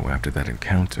or so after that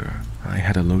encounter, I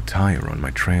had a low tire on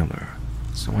my trailer,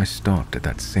 so I stopped at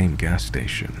that same gas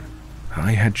station.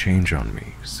 I had change on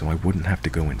me, so I wouldn't have to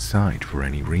go inside for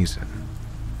any reason.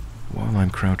 While I'm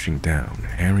crouching down,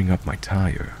 airing up my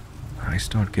tire, I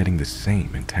start getting the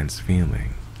same intense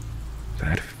feeling.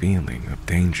 That feeling of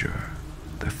danger,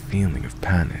 the feeling of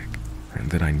panic, and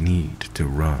that I need to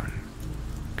run.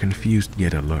 Confused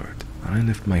yet alert, I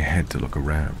lift my head to look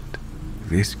around.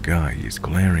 This guy is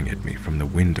glaring at me from the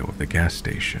window of the gas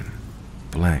station.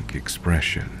 Blank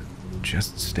expression,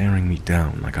 just staring me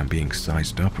down like I'm being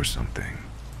sized up or something.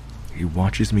 He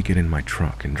watches me get in my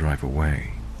truck and drive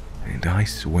away, and I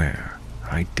swear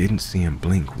I didn't see him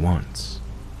blink once.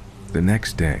 The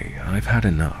next day, I've had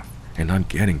enough, and I'm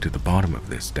getting to the bottom of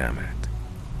this, damn it.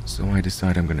 So I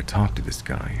decide I'm gonna talk to this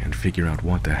guy and figure out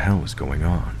what the hell is going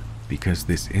on, because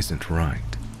this isn't right.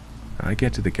 I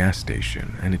get to the gas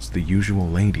station, and it's the usual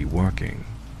lady working.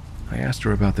 I asked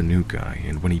her about the new guy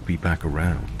and when he'd be back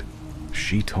around.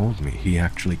 She told me he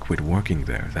actually quit working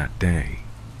there that day.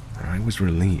 I was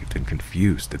relieved and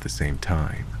confused at the same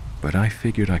time, but I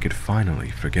figured I could finally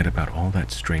forget about all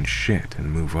that strange shit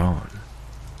and move on.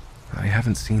 I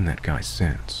haven't seen that guy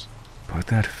since, but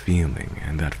that feeling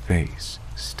and that face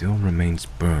still remains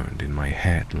burned in my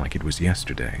head like it was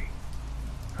yesterday.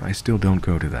 I still don't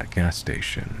go to that gas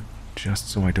station, just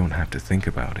so I don't have to think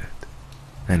about it.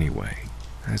 Anyway,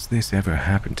 has this ever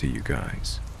happened to you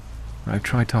guys? I've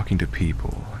tried talking to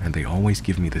people, and they always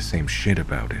give me the same shit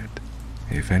about it.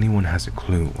 If anyone has a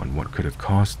clue on what could have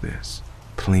caused this,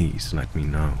 please let me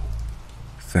know.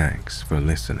 Thanks for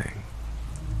listening.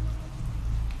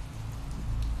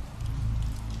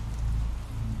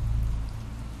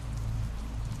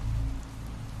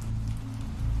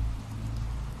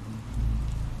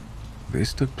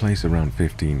 This took place around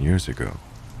 15 years ago.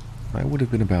 I would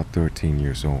have been about 13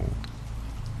 years old.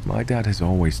 My dad has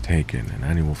always taken an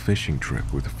annual fishing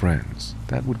trip with friends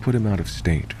that would put him out of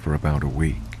state for about a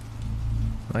week.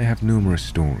 I have numerous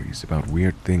stories about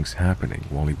weird things happening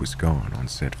while he was gone on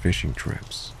said fishing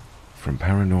trips, from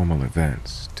paranormal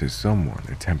events to someone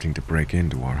attempting to break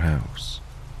into our house.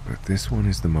 But this one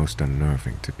is the most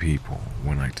unnerving to people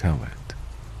when I tell it.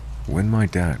 When my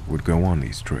dad would go on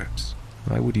these trips,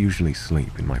 I would usually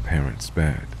sleep in my parents'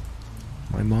 bed.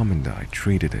 My mom and I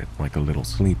treated it like a little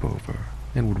sleepover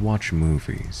and would watch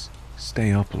movies,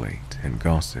 stay up late, and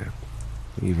gossip,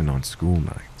 even on school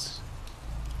nights.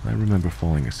 I remember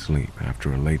falling asleep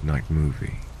after a late-night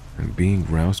movie and being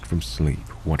roused from sleep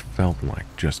what felt like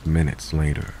just minutes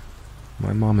later.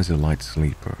 My mom is a light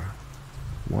sleeper,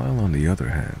 while on the other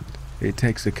hand, it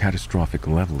takes a catastrophic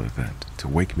level event to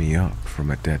wake me up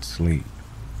from a dead sleep.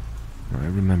 I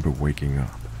remember waking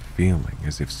up, feeling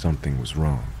as if something was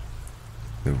wrong.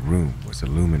 The room was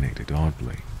illuminated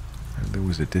oddly, and there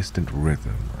was a distant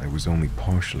rhythm I was only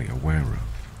partially aware of.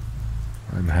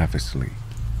 I'm half asleep,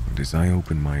 and as I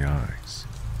open my eyes,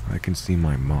 I can see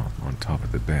my mom on top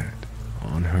of the bed,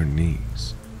 on her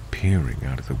knees, peering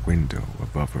out of the window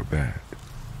above her bed.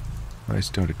 I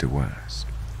started to ask,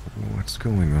 "What's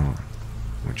going on?"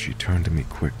 when she turned to me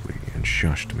quickly and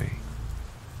shushed me.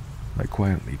 I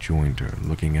quietly joined her,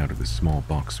 looking out of the small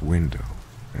box window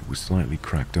that was slightly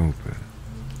cracked open,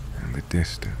 and the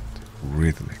distant,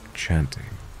 rhythmic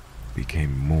chanting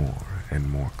became more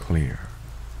and more clear.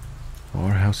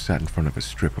 Our house sat in front of a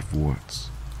strip of woods.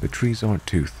 The trees aren't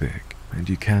too thick, and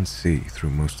you can see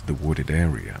through most of the wooded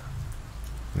area.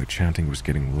 The chanting was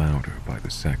getting louder by the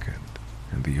second,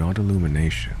 and the odd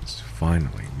illuminations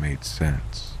finally made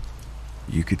sense.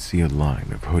 You could see a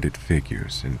line of hooded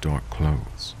figures in dark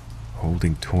clothes,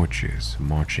 holding torches,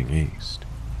 marching east,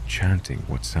 chanting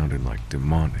what sounded like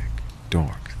demonic,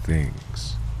 dark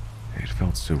things. It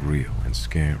felt surreal and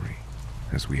scary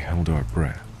as we held our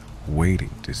breath, waiting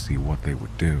to see what they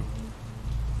would do.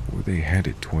 Were they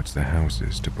headed towards the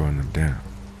houses to burn them down?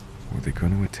 Were they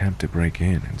going to attempt to break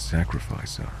in and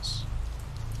sacrifice us?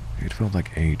 It felt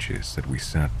like ages that we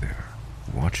sat there,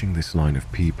 watching this line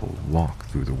of people walk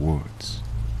through the woods,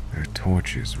 their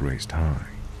torches raised high,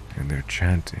 and their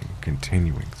chanting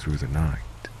continuing through the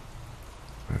night.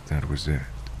 But that was it.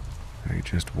 They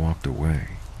just walked away.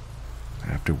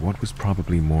 After what was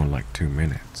probably more like 2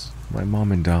 minutes, my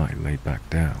mom and I laid back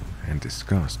down and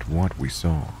discussed what we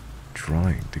saw,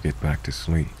 trying to get back to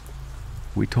sleep.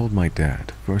 We told my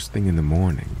dad first thing in the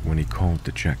morning when he called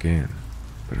to check in,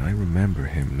 but I remember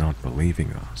him not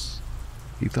believing us.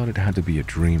 He thought it had to be a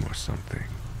dream or something.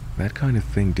 That kind of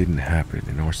thing didn't happen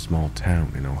in our small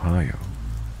town in Ohio.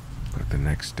 But the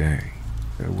next day,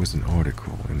 there was an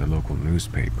article in the local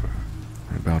newspaper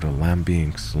about a lamb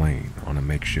being slain on a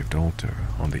makeshift altar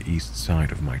on the east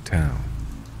side of my town.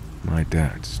 My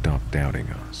dad stopped doubting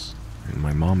us, and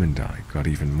my mom and I got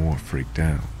even more freaked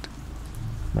out.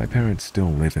 My parents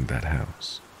still live in that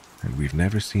house, and we've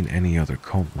never seen any other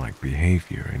cult-like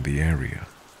behavior in the area.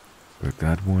 But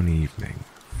that one evening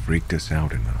freaked us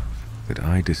out enough that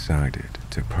I decided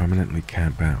to permanently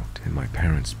camp out in my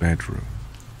parents' bedroom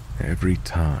every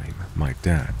time my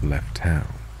dad left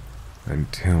town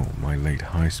until my late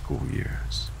high school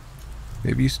years.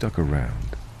 If you stuck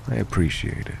around, I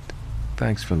appreciate it.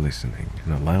 Thanks for listening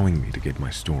and allowing me to get my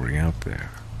story out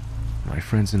there. My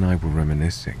friends and I were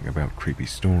reminiscing about creepy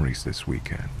stories this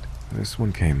weekend. This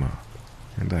one came up,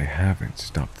 and I haven't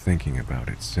stopped thinking about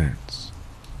it since,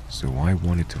 so I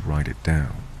wanted to write it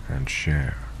down and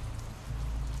share.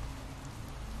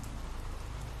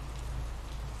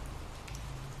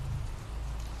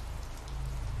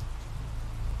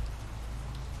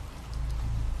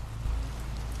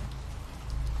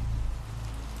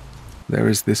 There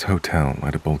is this hotel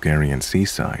at a Bulgarian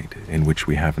seaside in which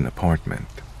we have an apartment.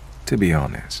 To be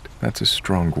honest, that's a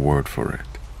strong word for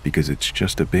it, because it's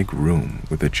just a big room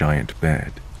with a giant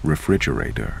bed,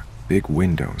 refrigerator, big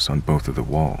windows on both of the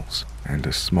walls, and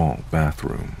a small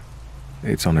bathroom.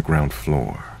 It's on the ground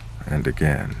floor, and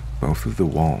again, both of the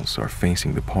walls are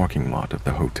facing the parking lot of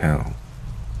the hotel.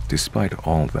 Despite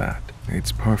all that,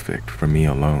 it's perfect for me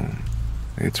alone.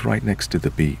 It's right next to the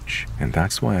beach, and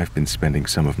that's why I've been spending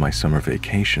some of my summer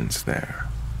vacations there.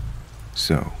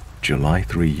 So, July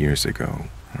 3 years ago,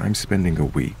 I'm spending a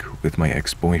week with my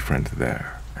ex-boyfriend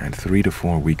there, and 3 to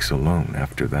 4 weeks alone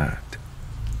after that.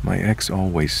 My ex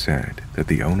always said that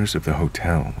the owners of the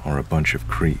hotel are a bunch of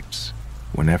creeps.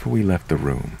 Whenever we left the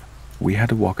room, we had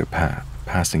to walk a path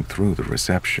passing through the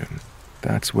reception.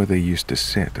 That's where they used to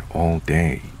sit all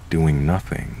day, doing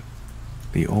nothing.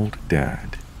 The old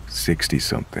dad,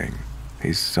 60-something,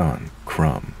 his son,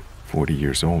 Crumb, 40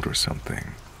 years old or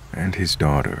something, and his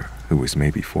daughter, who was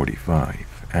maybe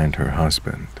 45, and her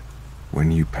husband.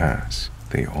 When you pass,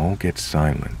 they all get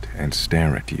silent and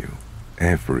stare at you,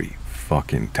 every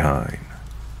fucking time.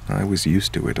 I was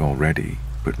used to it already,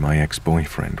 but my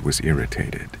ex-boyfriend was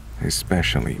irritated,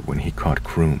 especially when he caught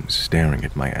Crooms staring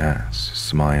at my ass,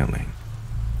 smiling.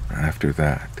 After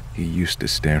that, he used to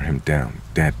stare him down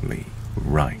deadly,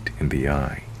 right in the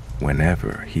eye,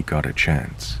 whenever he got a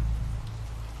chance.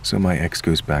 So my ex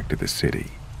goes back to the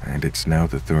city, and it's now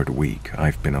the 3rd week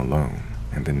I've been alone,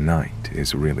 and the night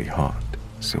is really hot.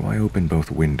 So I open both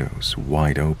windows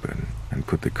wide open and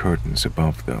put the curtains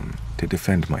above them to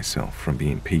defend myself from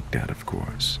being peeked at, of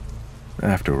course.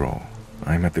 After all,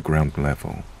 I'm at the ground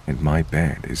level, and my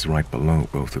bed is right below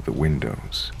both of the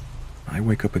windows. I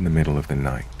wake up in the middle of the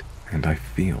night, and I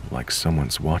feel like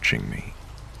someone's watching me.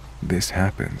 This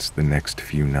happens the next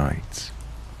few nights.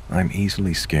 I'm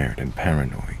easily scared and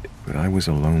paranoid, but I was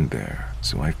alone there,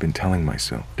 so I've been telling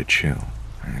myself to chill,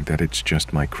 and that it's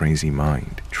just my crazy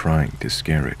mind trying to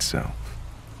scare itself.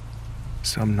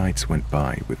 Some nights went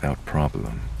by without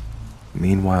problem.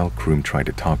 Meanwhile, Kroom tried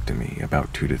to talk to me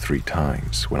about 2 to 3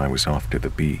 times when I was off to the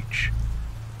beach.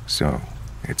 So,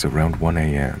 it's around 1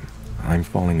 a.m. I'm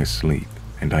falling asleep,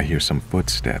 and I hear some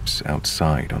footsteps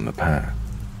outside on the path.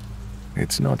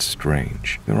 It's not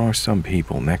strange. There are some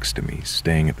people next to me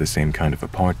staying at the same kind of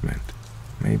apartment.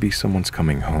 Maybe someone's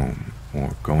coming home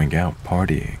or going out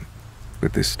partying.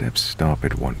 But the steps stop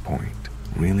at one point,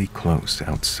 really close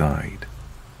outside.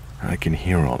 I can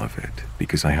hear all of it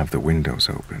because I have the windows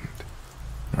opened.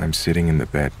 I'm sitting in the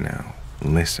bed now,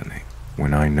 listening,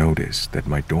 when I notice that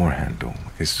my door handle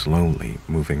is slowly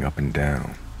moving up and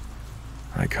down.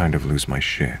 I kind of lose my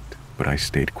shit, but I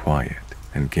stayed quiet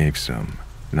and gave some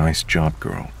 "nice job,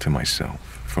 girl" to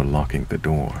myself for locking the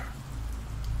door.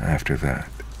 After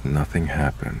that, nothing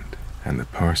happened, and the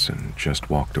person just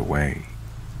walked away.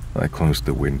 I closed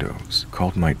the windows,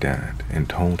 called my dad, and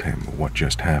told him what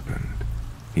just happened.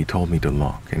 He told me to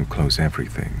lock and close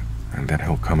everything, and that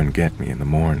he'll come and get me in the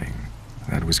morning.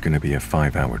 That was going to be a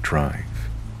 5-hour drive.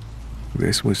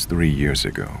 This was 3 years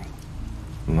ago.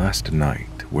 Last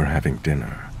night, we're having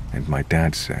dinner, and my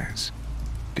dad says,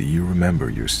 "Do you remember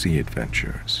your sea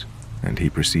adventures?" And he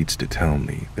proceeds to tell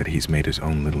me that he's made his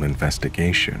own little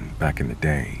investigation back in the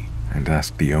day and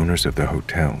asked the owners of the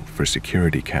hotel for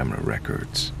security camera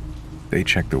records. They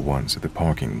check the ones at the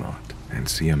parking lot and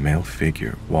see a male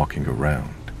figure walking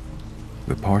around.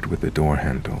 The part with the door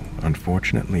handle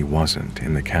unfortunately wasn't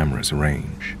in the camera's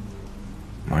range.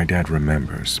 My dad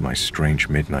remembers my strange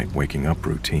midnight waking up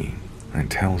routine and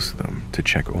tells them to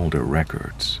check older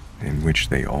records in which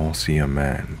they all see a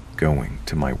man going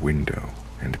to my window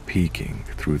and peeking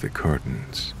through the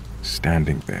curtains,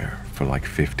 standing there for like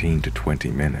 15 to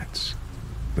 20 minutes.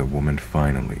 The woman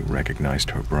finally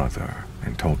recognized her brother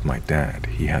and told my dad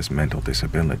he has mental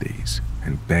disabilities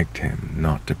and begged him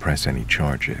not to press any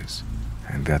charges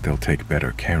and that they'll take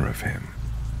better care of him.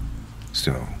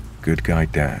 So, Good guy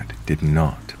dad did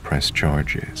not press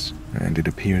charges, and it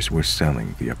appears we're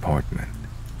selling the apartment.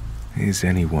 Is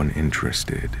anyone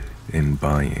interested in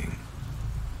buying?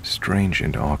 Strange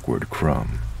and awkward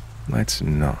crumb. Let's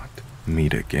not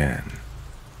meet again.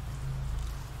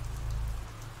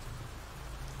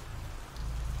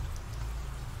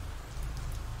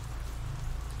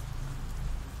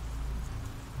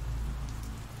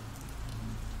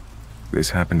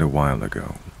 This happened a while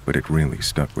ago, but it really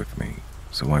stuck with me,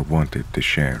 so I wanted to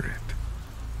share it.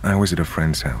 I was at a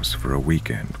friend's house for a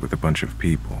weekend with a bunch of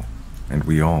people, and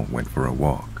we all went for a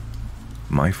walk.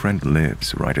 My friend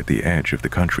lives right at the edge of the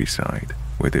countryside,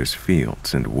 where there's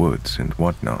fields and woods and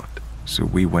whatnot, so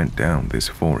we went down this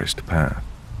forest path.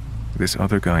 This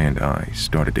other guy and I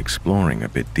started exploring a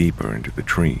bit deeper into the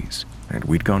trees, and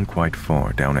we'd gone quite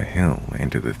far down a hill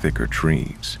into the thicker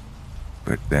trees.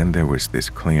 But then there was this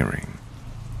clearing.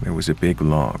 There was a big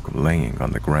log laying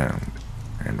on the ground,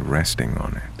 and resting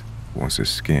on it was a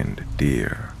skinned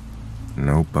deer.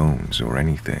 No bones or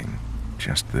anything,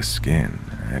 just the skin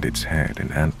and its head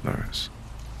and antlers.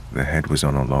 The head was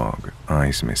on a log,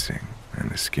 eyes missing,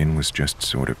 and the skin was just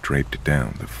sort of draped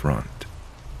down the front.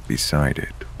 Beside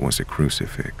it was a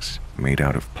crucifix made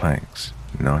out of planks,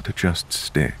 not just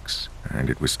sticks, and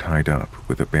it was tied up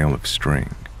with a bale of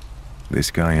string.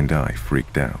 This guy and I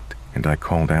freaked out, and I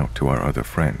called out to our other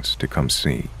friends to come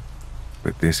see.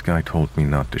 But this guy told me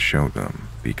not to show them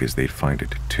because they'd find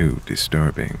it too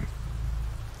disturbing.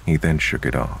 He then shook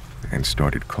it off and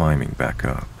started climbing back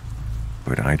up,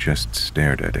 but I just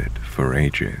stared at it for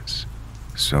ages.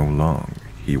 So long,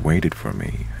 he waited for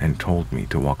me and told me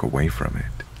to walk away from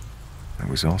it. There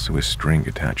was also a string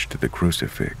attached to the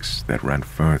crucifix that ran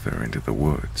further into the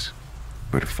woods,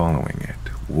 but following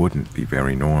it wouldn't be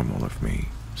very normal of me,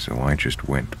 so I just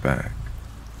went back.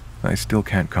 I still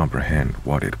can't comprehend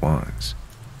what it was.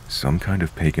 Some kind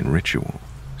of pagan ritual,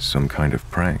 some kind of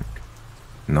prank.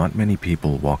 Not many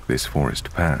people walk this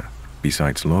forest path,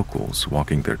 besides locals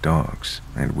walking their dogs,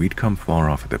 and we'd come far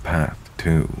off the path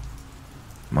too.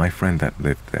 My friend that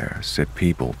lived there said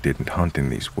people didn't hunt in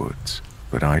these woods,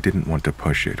 but I didn't want to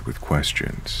push it with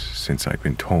questions since I'd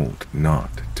been told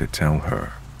not to tell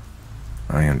her.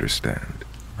 I understand.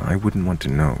 I wouldn't want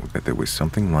to know that there was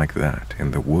something like that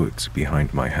in the woods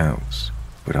behind my house,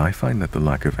 but I find that the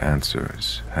lack of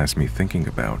answers has me thinking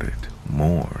about it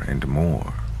more and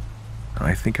more.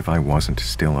 I think if I wasn't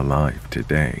still alive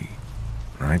today,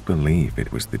 I believe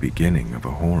it was the beginning of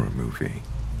a horror movie,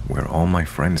 where all my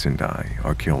friends and I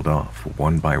are killed off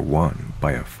one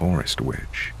by a forest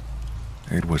witch.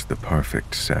 It was the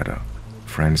perfect setup.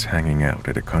 Friends hanging out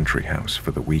at a country house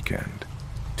for the weekend.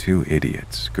 Two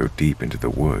idiots go deep into the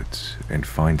woods and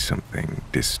find something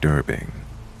disturbing.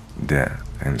 Death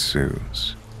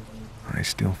ensues. I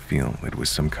still feel it was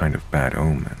some kind of bad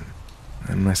omen,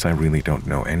 unless I really don't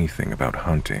know anything about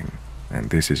hunting, and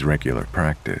this is regular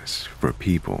practice for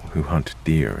people who hunt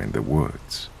deer in the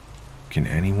woods. Can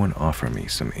anyone offer me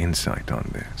some insight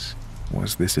on this?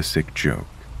 Was this a sick joke?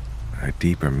 A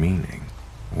deeper meaning?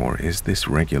 Or is this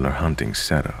regular hunting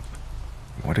setup?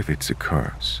 What if it's a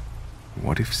curse?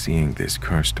 What if seeing this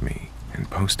cursed me and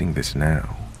posting this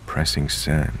now, pressing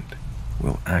send,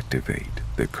 will activate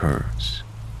the curse?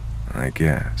 I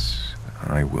guess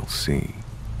I will see.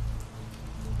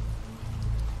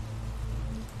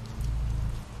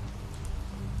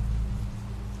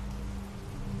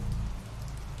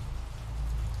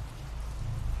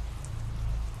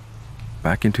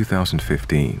 Back in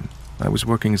 2015, I was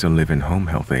working as a live-in home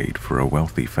health aide for a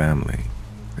wealthy family.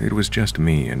 It was just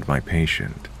me and my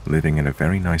patient, living in a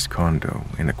very nice condo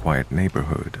in a quiet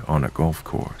neighborhood on a golf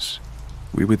course.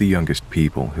 We were the youngest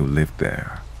people who lived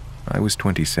there. I was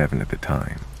 27 at the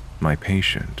time. My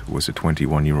patient was a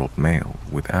 21-year-old male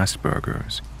with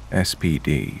Asperger's,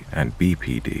 SPD, and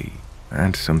BPD,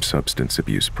 and some substance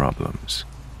abuse problems.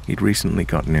 He'd recently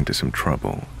gotten into some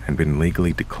trouble and been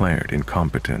legally declared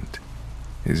incompetent.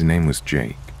 His name was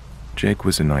Jake. Jake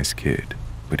was a nice kid,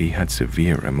 but he had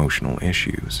severe emotional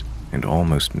issues and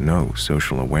almost no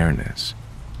social awareness,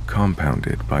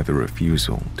 compounded by the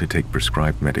refusal to take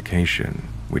prescribed medication,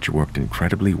 which worked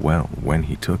incredibly well when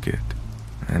he took it,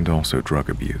 and also drug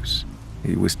abuse.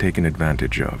 He was taken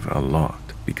advantage of a lot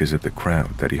because of the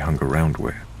crowd that he hung around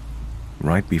with.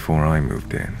 Right before I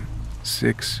moved in,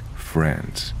 6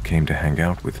 friends came to hang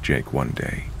out with Jake one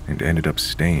day and ended up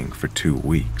staying for 2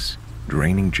 weeks,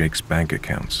 draining Jake's bank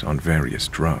accounts on various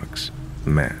drugs,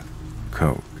 meth,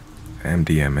 coke,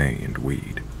 MDMA, and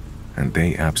weed, and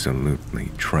they absolutely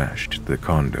trashed the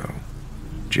condo.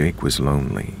 Jake was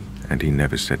lonely, and he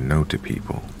never said no to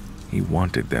people. He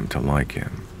wanted them to like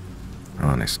him.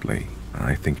 Honestly,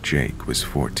 I think Jake was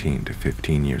 14 to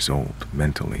 15 years old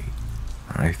mentally.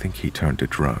 I think he turned to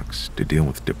drugs to deal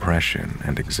with depression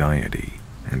and anxiety,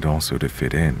 and also to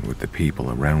fit in with the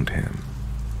people around him.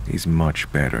 He's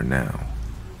much better now.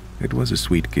 It was a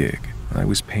sweet gig. I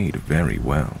was paid very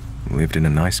well, lived in a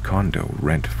nice condo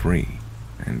rent-free,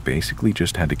 and basically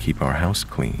just had to keep our house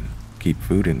clean, keep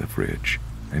food in the fridge,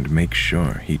 and make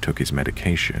sure he took his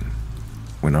medication.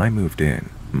 When I moved in,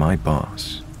 my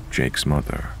boss, Jake's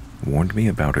mother, warned me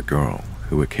about a girl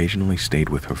who occasionally stayed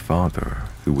with her father,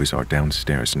 who was our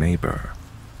downstairs neighbor.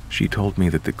 She told me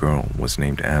that the girl was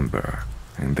named Amber,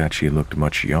 and that she looked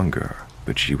much younger,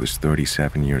 but she was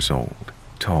 37 years old,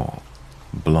 tall,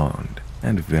 blonde,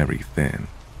 and very thin.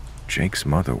 Jake's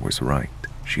mother was right.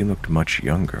 She looked much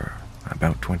younger,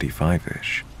 about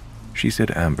 25-ish. She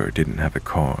said Amber didn't have a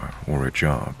car or a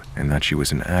job, and that she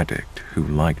was an addict who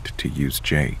liked to use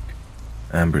Jake.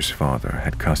 Amber's father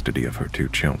had custody of her 2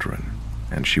 children,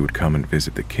 and she would come and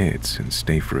visit the kids and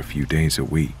stay for a few days a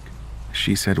week.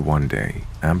 She said one day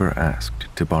Amber asked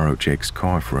to borrow Jake's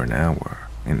car for an hour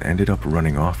and ended up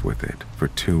running off with it for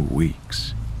 2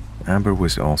 weeks. Amber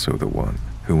was also the one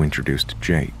who introduced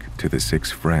Jake to the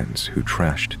 6 friends who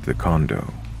trashed the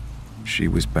condo. She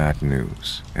was bad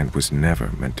news and was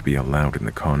never meant to be allowed in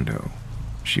the condo.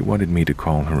 She wanted me to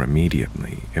call her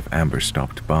immediately if Amber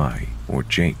stopped by or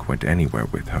Jake went anywhere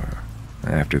with her.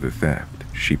 After the theft,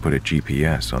 she put a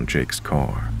GPS on Jake's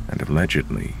car, and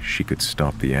allegedly she could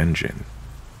stop the engine.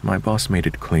 My boss made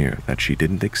it clear that she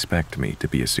didn't expect me to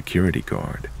be a security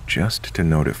guard, just to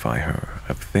notify her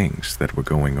of things that were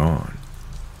going on.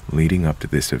 Leading up to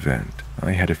this event,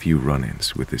 I had a few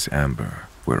run-ins with this Amber,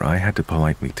 where I had to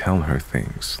politely tell her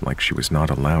things like she was not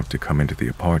allowed to come into the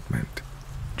apartment.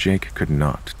 Jake could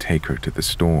not take her to the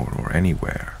store or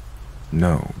anywhere.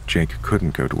 No, Jake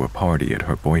couldn't go to a party at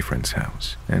her boyfriend's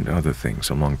house, and other things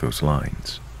along those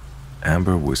lines.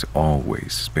 Amber was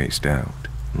always spaced out,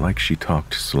 like she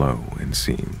talked slow and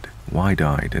seemed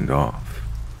wide-eyed and off.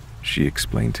 She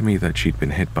explained to me that she'd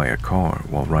been hit by a car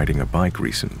while riding a bike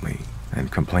recently,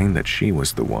 and complained that she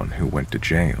was the one who went to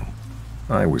jail.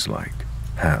 I was like,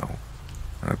 how?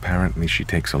 Apparently she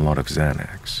takes a lot of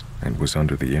Xanax and was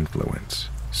under the influence,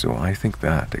 so I think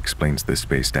that explains the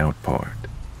spaced out part.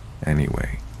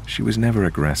 Anyway, she was never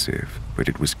aggressive, but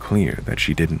it was clear that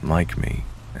she didn't like me,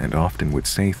 and often would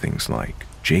say things like,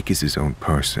 Jake is his own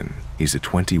person, he's a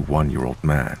 21-year-old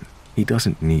man, he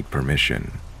doesn't need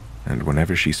permission. And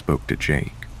whenever she spoke to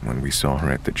Jake, when we saw her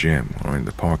at the gym or in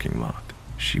the parking lot,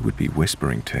 she would be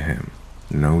whispering to him,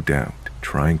 no doubt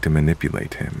trying to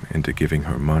manipulate him into giving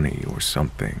her money or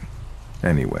something.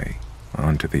 Anyway,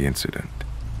 on to the incident.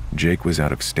 Jake was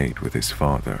out of state with his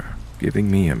father, giving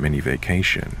me a mini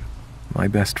vacation. My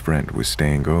best friend was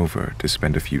staying over to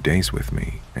spend a few days with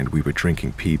me, and we were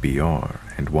drinking PBR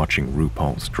and watching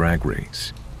RuPaul's Drag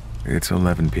Race. It's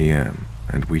 11 p.m.,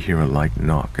 and we hear a light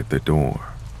knock at the door.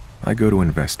 I go to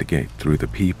investigate through the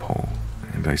peephole,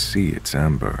 and I see it's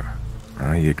Amber.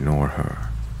 I ignore her.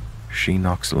 She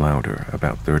knocks louder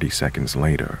about 30 seconds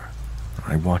later.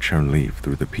 I watch her leave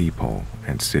through the peephole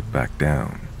and sit back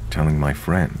down, telling my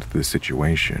friend the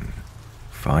situation.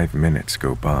 5 minutes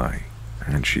go by,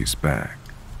 and she's back.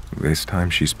 This time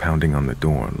she's pounding on the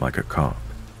door like a cop.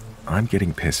 I'm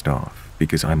getting pissed off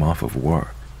because I'm off of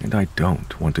work, and I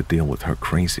don't want to deal with her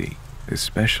crazy,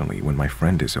 especially when my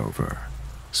friend is over.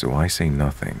 So I say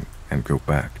nothing and go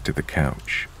back to the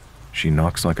couch. She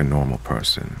knocks like a normal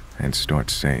person and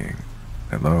starts saying,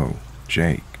 "Hello,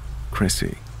 Jake,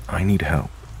 Chrissy, I need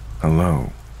help.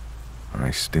 Hello."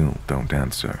 I still don't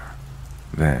answer.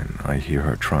 Then I hear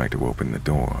her try to open the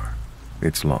door.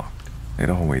 It's locked. It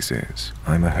always is.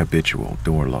 I'm a habitual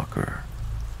door locker.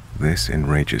 This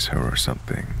enrages her or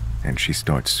something, and she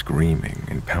starts screaming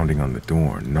and pounding on the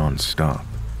door non-stop.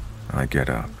 I get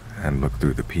up and look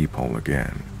through the peephole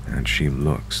again, and she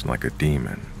looks like a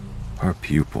demon. Her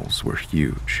pupils were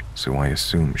huge, so I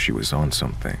assumed she was on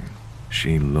something.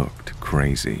 She looked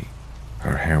crazy.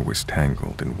 Her hair was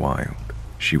tangled and wild.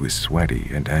 She was sweaty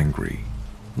and angry.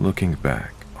 Looking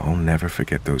back, I'll never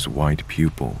forget those wide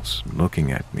pupils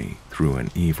looking at me through an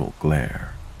evil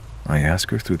glare. I ask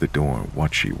her through the door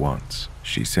what she wants.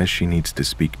 She says she needs to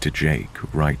speak to Jake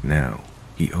right now.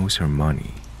 He owes her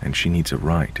money, and she needs a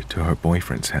ride to her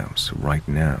boyfriend's house right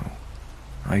now.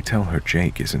 I tell her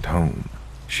Jake isn't home.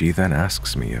 She then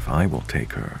asks me if I will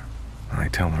take her. I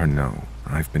tell her no,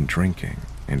 I've been drinking,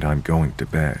 and I'm going to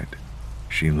bed.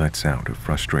 She lets out a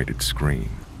frustrated scream,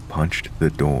 punched the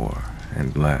door,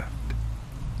 and left.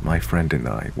 My friend and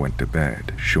I went to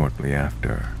bed shortly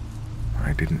after.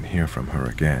 I didn't hear from her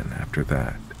again after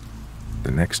that.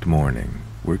 The next morning,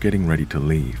 We're getting ready to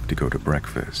leave to go to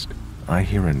breakfast. I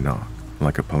hear a knock,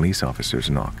 like a police officer's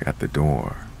knock at the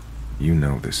door. You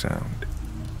know the sound.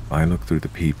 I look through the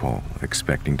people,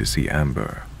 expecting to see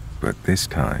Amber, but this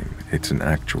time it's an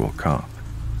actual cop.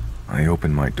 I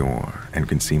open my door and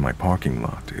can see my parking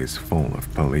lot is full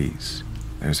of police.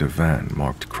 There's a van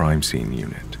marked crime scene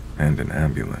unit and an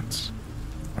ambulance.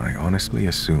 I honestly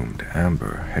assumed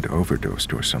Amber had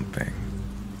overdosed or something.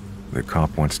 The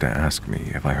cop wants to ask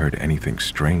me if I heard anything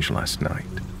strange last night.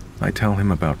 I tell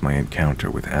him about my encounter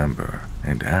with Amber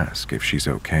and ask if she's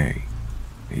okay.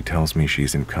 He tells me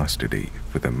she's in custody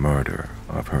for the murder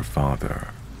of her father.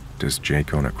 Does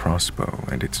Jake own a crossbow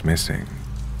and it's missing?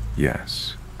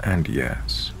 Yes, and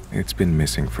yes, it's been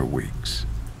missing for weeks.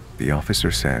 The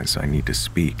officer says I need to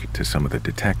speak to some of the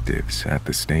detectives at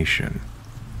the station.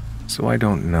 So I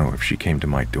don't know if she came to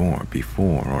my door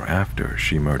before or after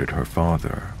she murdered her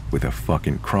father with a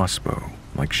fucking crossbow,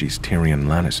 like she's Tyrion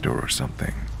Lannister or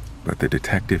something. But the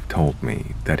detective told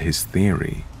me that his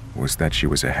theory was that she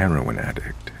was a heroin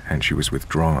addict and she was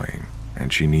withdrawing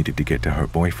and she needed to get to her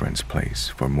boyfriend's place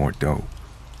for more dope.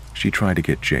 She tried to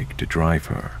get Jake to drive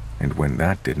her, and when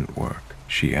that didn't work,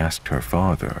 she asked her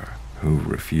father, who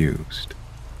refused.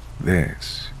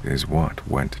 This is what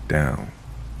went down.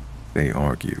 They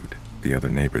argued. The other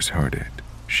neighbors heard it.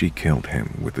 She killed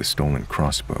him with the stolen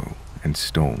crossbow and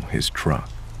stole his truck.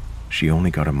 She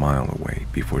only got a mile away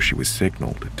before she was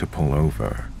signaled to pull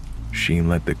over. She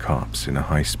led the cops in a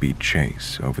high-speed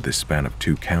chase over the span of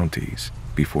 2 counties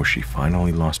before she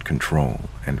finally lost control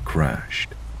and crashed.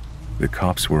 The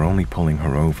cops were only pulling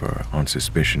her over on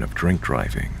suspicion of drink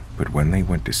driving, but when they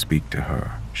went to speak to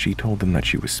her, she told them that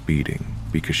she was speeding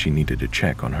because she needed to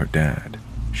check on her dad.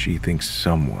 She thinks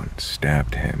someone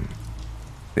stabbed him.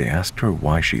 They asked her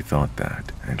why she thought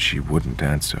that, and she wouldn't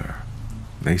answer.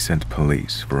 They sent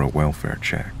police for a welfare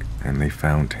check, and they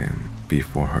found him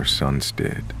before her sons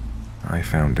did. I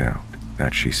found out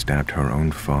that she stabbed her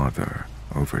own father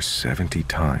over 70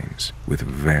 times with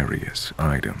various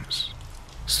items.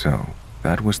 So,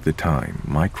 that was the time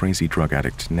my crazy drug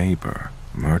addict neighbor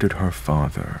murdered her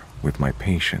father with my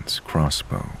patient's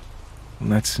crossbow.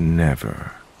 Let's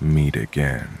never meet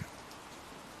again.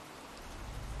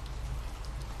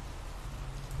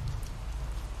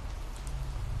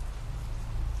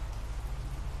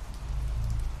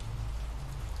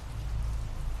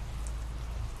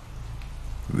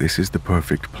 This is the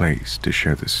perfect place to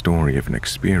share the story of an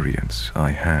experience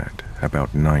I had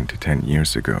about 9 to 10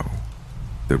 years ago.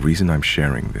 The reason I'm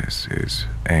sharing this is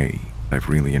A, I've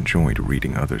really enjoyed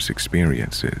reading others'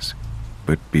 experiences,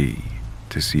 but B,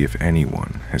 to see if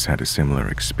anyone has had a similar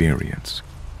experience,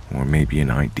 or maybe an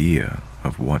idea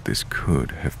of what this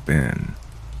could have been,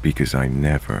 because I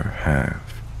never have.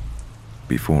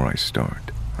 Before I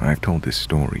start, I've told this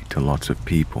story to lots of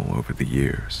people over the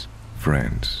years,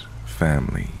 friends,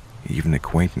 family, even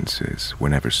acquaintances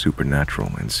whenever supernatural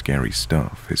and scary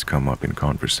stuff has come up in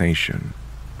conversation,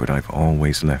 but I've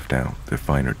always left out the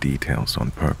finer details on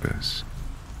purpose,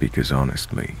 because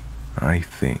honestly, I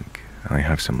think I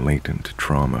have some latent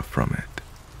trauma from it.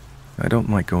 I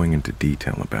don't like going into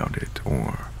detail about it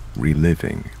or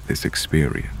reliving this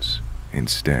experience.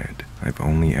 Instead, I've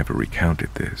only ever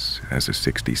recounted this as a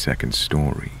 60-second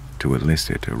story to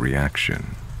elicit a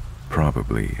reaction,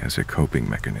 probably as a coping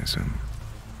mechanism.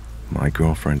 My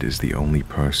girlfriend is the only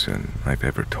person I've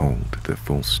ever told the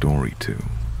full story to.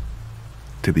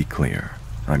 To be clear,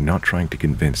 I'm not trying to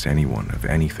convince anyone of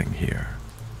anything here.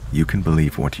 You can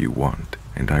believe what you want,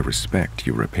 and I respect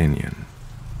your opinion.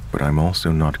 But I'm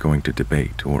also not going to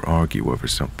debate or argue over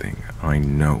something I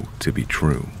know to be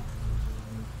true.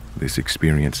 This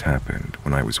experience happened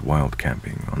when I was wild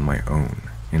camping on my own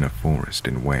in a forest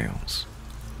in Wales.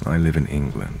 I live in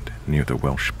England, near the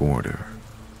Welsh border.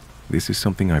 This is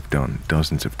something I've done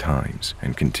dozens of times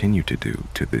and continue to do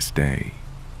to this day.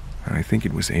 I think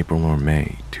it was April or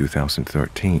May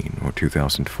 2013 or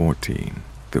 2014.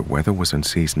 The weather was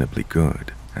unseasonably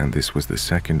good, and this was the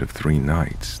second of 3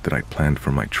 nights that I'd planned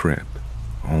for my trip,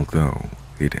 although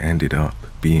it ended up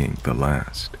being the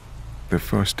last. The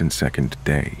first and second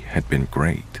day had been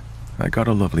great. I got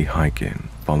a lovely hike in,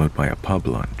 followed by a pub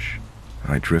lunch.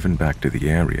 I'd driven back to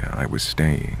the area I was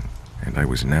staying, and I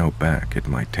was now back at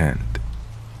my tent.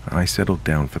 I settled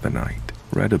down for the night,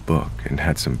 read a book and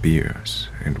had some beers,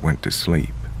 and went to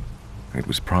sleep. It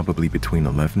was probably between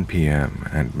 11 p.m.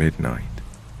 and midnight.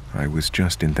 I was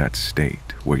just in that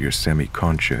state where you're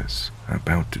semi-conscious,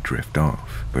 about to drift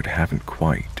off, but haven't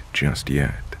quite just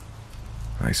yet.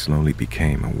 I slowly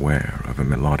became aware of a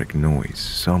melodic noise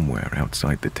somewhere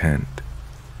outside the tent.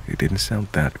 It didn't sound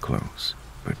that close,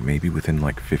 but maybe within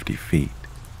like 50 feet.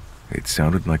 It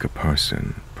sounded like a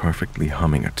person perfectly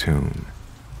humming a tune.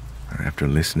 After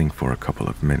listening for a couple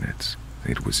of minutes,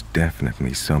 it was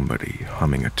definitely somebody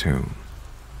humming a tune.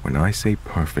 When I say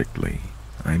perfectly,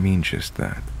 I mean just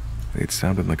that. It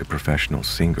sounded like a professional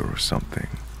singer or something,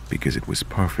 because it was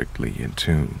perfectly in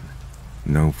tune.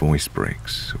 No voice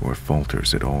breaks or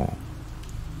falters at all.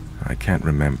 I can't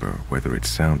remember whether it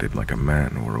sounded like a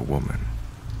man or a woman.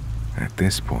 At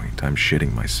this point, I'm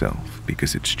shitting myself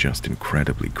because it's just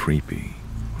incredibly creepy,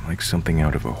 like something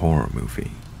out of a horror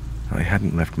movie. I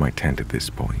hadn't left my tent at this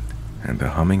point, and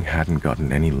the humming hadn't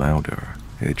gotten any louder.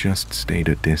 It just stayed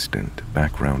a distant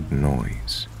background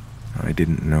noise. I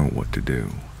didn't know what to do,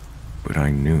 but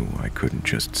I knew I couldn't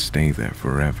just stay there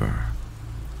forever.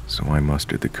 So I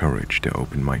mustered the courage to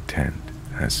open my tent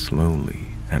as slowly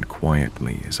and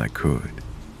quietly as I could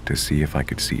to see if I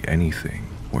could see anything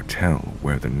or tell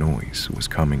where the noise was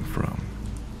coming from.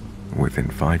 Within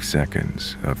 5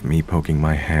 seconds of me poking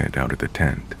my head out of the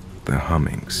tent, the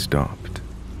humming stopped.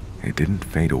 It didn't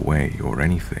fade away or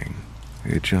anything.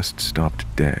 It just stopped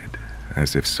dead,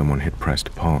 as if someone had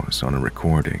pressed pause on a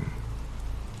recording.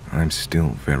 I'm still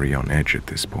very on edge at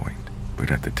this point,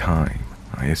 but at the time,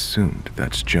 I assumed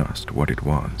that's just what it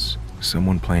was.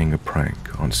 Someone playing a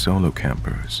prank on solo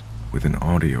campers with an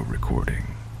audio recording.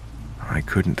 I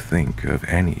couldn't think of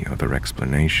any other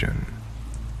explanation.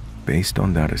 Based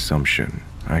on that assumption,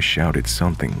 I shouted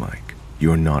something like,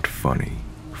 "You're not funny.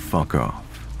 Fuck off."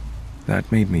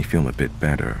 That made me feel a bit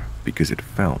better because it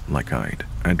felt like I'd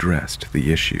addressed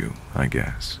the issue, I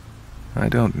guess. I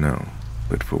don't know,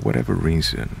 but for whatever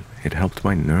reason, it helped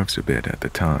my nerves a bit at the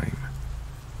time.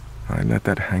 I let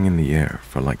that hang in the air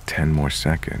for like 10 more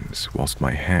seconds whilst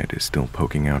my head is still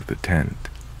poking out of the tent,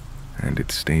 and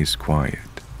it stays quiet.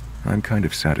 I'm kind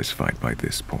of satisfied by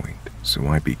this point, so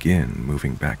I begin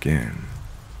moving back in.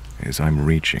 As I'm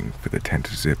reaching for the tent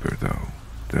zipper though,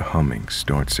 the humming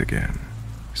starts again.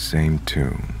 Same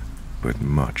tune, but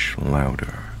much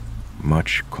louder,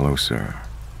 much closer,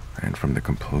 and from the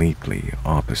completely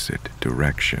opposite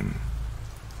direction.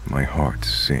 My heart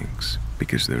sinks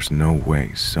because there's no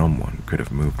way someone could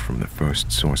have moved from the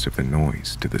first source of the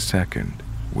noise to the second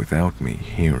without me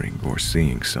hearing or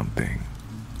seeing something.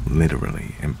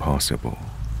 Literally impossible.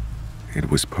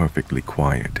 It was perfectly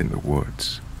quiet in the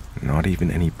woods, not even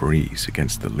any breeze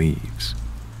against the leaves.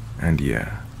 And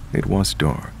yeah, it was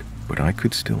dark, but I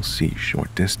could still see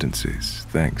short distances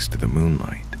thanks to the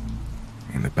moonlight.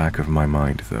 In the back of my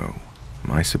mind though,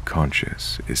 my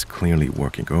subconscious is clearly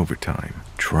working overtime,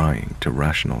 trying to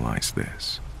rationalize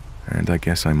this. And I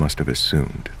guess I must have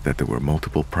assumed that there were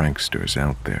multiple pranksters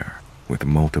out there with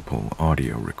multiple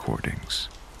audio recordings.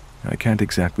 I can't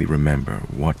exactly remember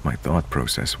what my thought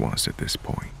process was at this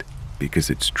point, because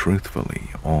it's truthfully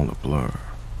all a blur.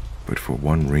 But for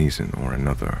one reason or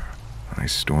another, I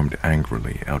stormed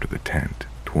angrily out of the tent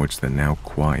towards the now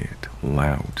quiet,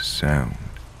 loud sound.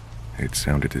 It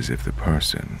sounded as if the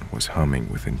person was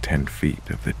humming within 10 feet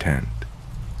of the tent.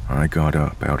 I got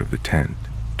up out of the tent,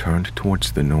 turned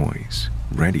towards the noise,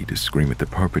 ready to scream at the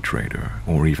perpetrator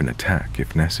or even attack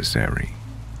if necessary.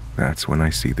 That's when I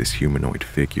see this humanoid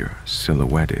figure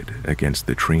silhouetted against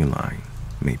the tree line,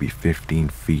 maybe 15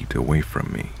 feet away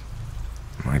from me.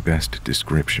 My best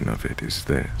description of it is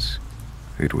this.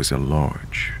 It was a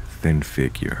large, thin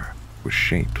figure, was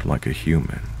shaped like a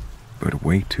human, but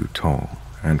way too tall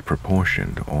and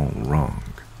proportioned all wrong.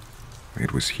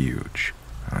 It was huge,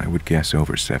 I would guess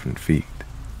over 7 feet.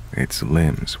 Its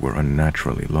limbs were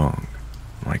unnaturally long,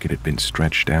 like it had been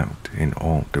stretched out in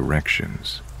all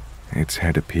directions. Its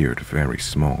head appeared very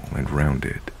small and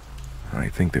rounded. I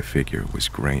think the figure was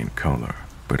gray in color,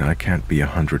 but I can't be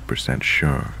 100%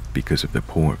 sure because of the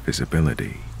poor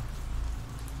visibility.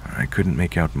 I couldn't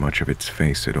make out much of its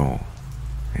face at all.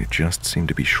 It just seemed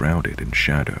to be shrouded in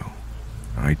shadow.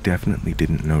 I definitely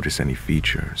didn't notice any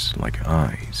features like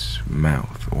eyes,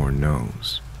 mouth, or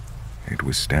nose. It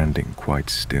was standing quite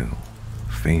still,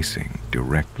 facing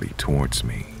directly towards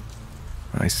me.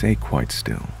 I say quite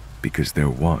still because there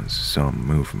was some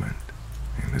movement,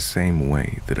 in the same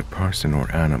way that a person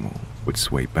or animal would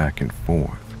sway back and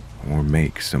forth or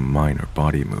make some minor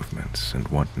body movements and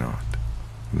whatnot.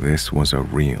 This was a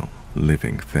real,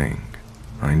 living thing.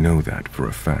 I know that for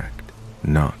a fact,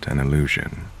 not an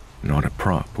illusion, not a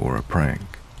prop or a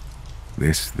prank.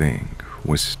 This thing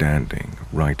was standing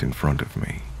right in front of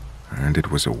me, and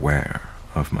it was aware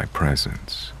of my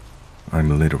presence.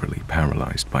 I'm literally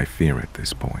paralyzed by fear at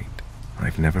this point.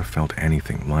 I've never felt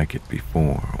anything like it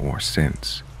before or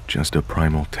since, just a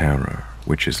primal terror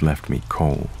which has left me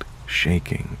cold,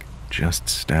 shaking, just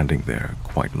standing there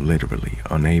quite literally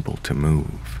unable to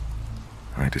move.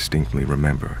 I distinctly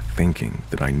remember thinking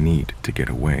that I need to get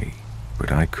away,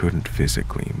 but I couldn't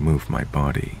physically move my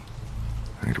body.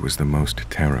 It was the most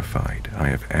terrified I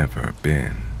have ever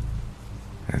been.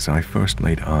 As I first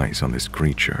laid eyes on this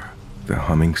creature, the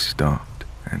humming stopped,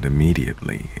 and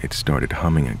immediately it started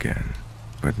humming again,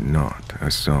 but not a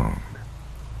song.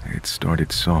 It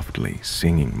started softly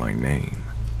singing my name,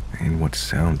 in what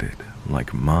sounded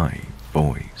like my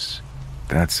voice.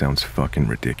 That sounds fucking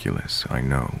ridiculous, I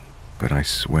know, but I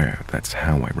swear that's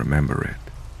how I remember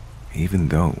it. Even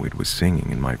though it was singing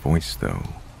in my voice though,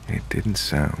 it didn't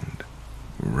sound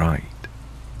right.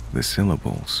 The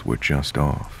syllables were just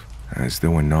off, as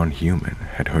though a non-human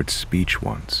had heard speech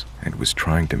once and was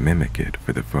trying to mimic it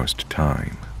for the first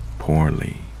time,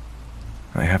 poorly.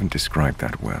 I haven't described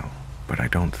that well, but I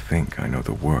don't think I know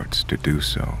the words to do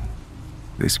so.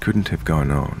 This couldn't have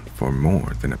gone on for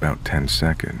more than about 10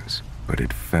 seconds, but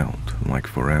it felt like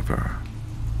forever.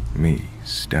 Me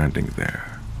standing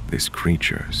there, this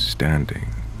creature standing,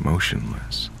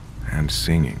 motionless, and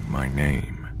singing my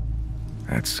name.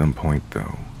 At some point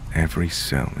though, every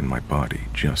cell in my body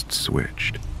just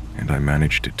switched, and I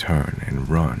managed to turn and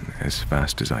run as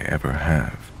fast as I ever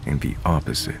have in the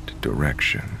opposite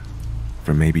direction.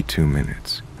 For maybe 2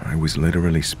 minutes, I was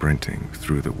literally sprinting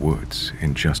through the woods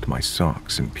in just my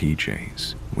socks and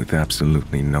PJs, with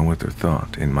absolutely no other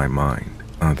thought in my mind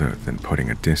other than putting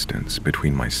a distance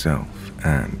between myself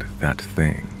and that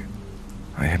thing.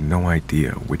 I had no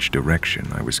idea which direction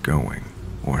I was going,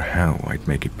 or how I'd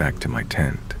make it back to my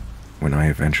tent. When I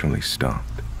eventually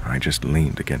stopped, I just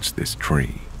leaned against this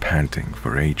tree, panting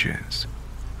for ages.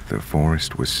 The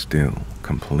forest was still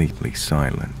completely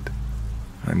silent.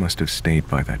 I must have stayed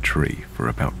by that tree for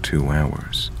about 2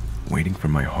 hours, waiting for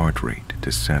my heart rate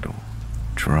to settle,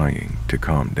 trying to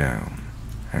calm down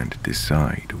and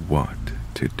decide what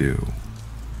to do.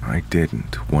 I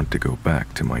didn't want to go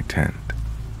back to my tent.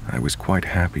 I was quite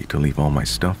happy to leave all my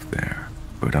stuff there,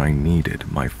 but I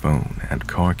needed my phone and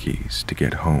car keys to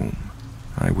get home.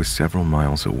 I was several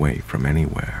miles away from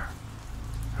anywhere.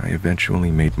 I eventually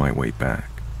made my way back.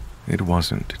 It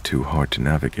wasn't too hard to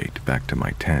navigate back to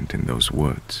my tent in those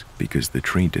woods because the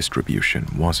tree distribution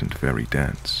wasn't very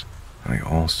dense. I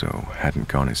also hadn't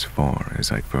gone as far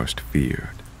as I first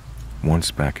feared.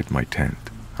 Once back at my tent,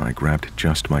 I grabbed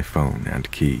just my phone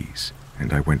and keys,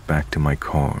 and I went back to my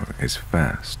car as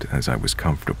fast as I was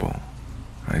comfortable.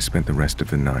 I spent the rest of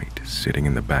the night sitting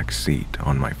in the back seat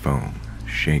on my phone,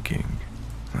 shaking.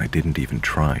 I didn't even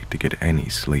try to get any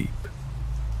sleep.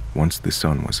 Once the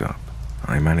sun was up,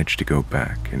 I managed to go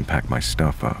back and pack my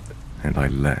stuff up, and I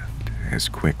left as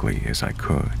quickly as I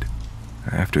could.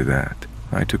 After that,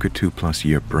 I took a 2+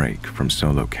 year break from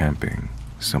solo camping,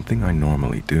 something I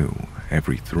normally do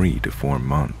every 3 to 4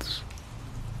 months.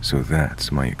 So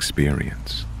that's my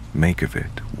experience. Make of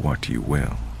it what you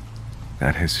will.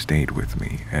 That has stayed with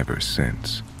me ever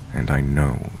since, and I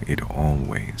know it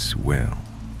always will.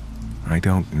 I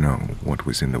don't know what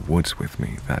was in the woods with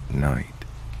me that night,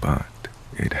 but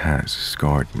it has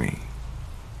scarred me.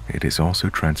 It has also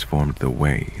transformed the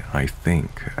way I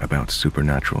think about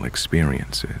supernatural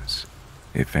experiences.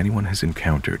 If anyone has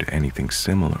encountered anything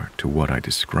similar to what I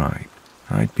described,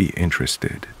 I'd be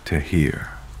interested to hear.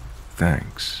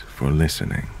 Thanks for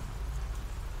listening.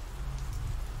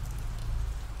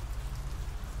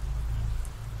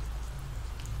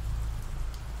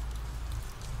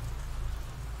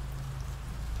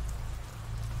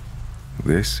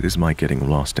 This is my getting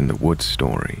lost in the woods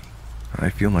story. I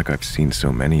feel like I've seen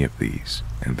so many of these,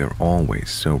 and they're always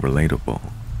so relatable.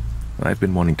 I've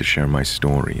been wanting to share my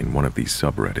story in one of these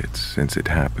subreddits since it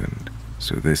happened,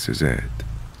 so this is it.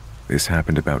 This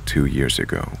happened about 2 years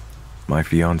ago. My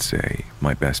fiancé,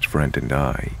 my best friend, and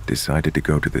I decided to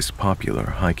go to this popular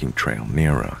hiking trail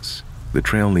near us. The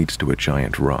trail leads to a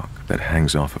giant rock that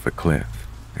hangs off of a cliff.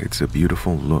 It's a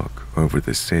beautiful look over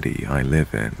the city I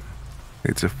live in.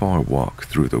 It's a far walk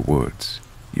through the woods.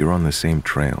 You're on the same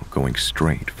trail going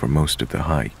straight for most of the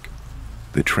hike.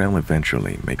 The trail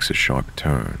eventually makes a sharp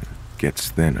turn,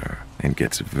 gets thinner, and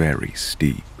gets very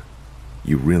steep.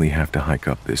 You really have to hike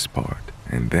up this part,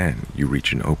 and then you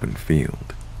reach an open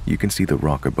field. You can see the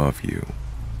rock above you.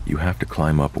 You have to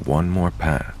climb up one more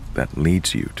path that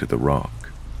leads you to the rock.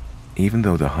 Even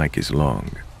though the hike is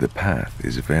long, the path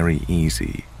is very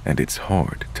easy, and it's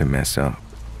hard to mess up.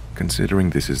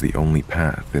 Considering this is the only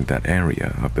path in that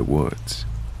area of the woods,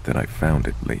 that I've found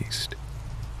at least.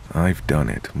 I've done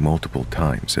it multiple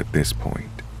times at this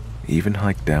point, even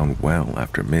hiked down well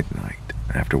after midnight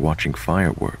after watching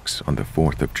fireworks on the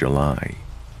 4th of July.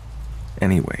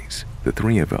 Anyways, the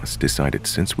 3 of us decided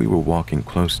since we were walking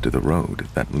close to the road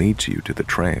that leads you to the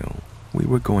trail, We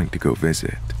were going to go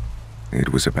visit.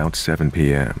 It was about 7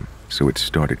 p.m., so it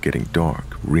started getting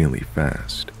dark really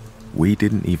fast. We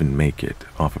didn't even make it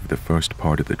off of the first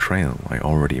part of the trail I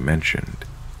already mentioned.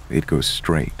 It goes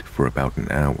straight for about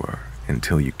an hour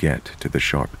until you get to the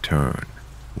sharp turn.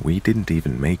 We didn't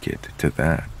even make it to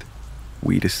that.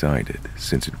 We decided,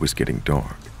 since it was getting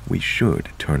dark, we should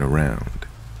turn around.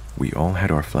 We all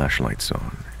had our flashlights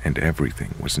on, and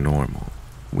everything was normal.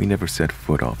 We never set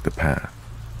foot off the path.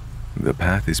 The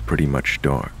path is pretty much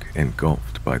dark,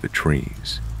 engulfed by the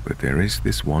trees, but there is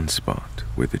this one spot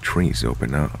where the trees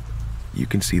open up. You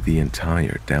can see the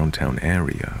entire downtown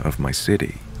area of my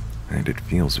city, and it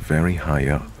feels very high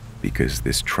up because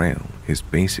this trail is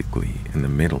basically in the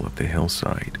middle of the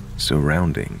hillside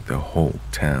surrounding the whole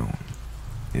town.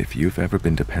 If you've ever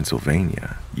been to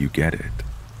Pennsylvania, you get it.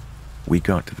 We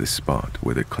got to the spot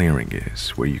where the clearing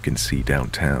is, where you can see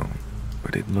downtown,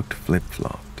 but it looked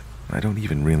flip-flopped. I don't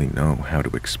even really know how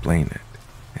to explain it.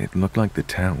 It looked like the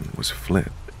town was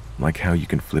flipped, like how you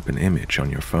can flip an image on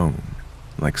your phone.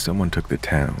 Like someone took the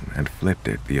town and flipped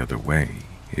it the other way,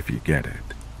 if you get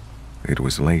it. It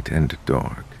was late and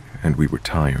dark, and we were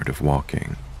tired of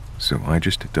walking, so I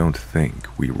just don't think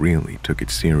we really took it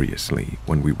seriously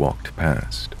when we walked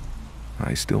past.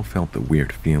 I still felt the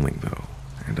weird feeling though,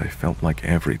 and I felt like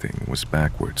everything was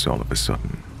backwards all of a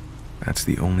sudden. That's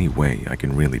the only way I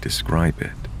can really describe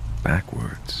it,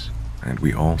 backwards. And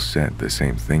we all said the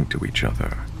same thing to each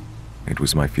other. It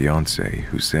was my fiancé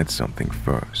who said something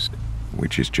first,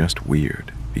 which is just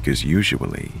weird because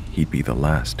usually he'd be the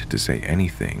last to say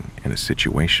anything in a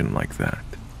situation like that.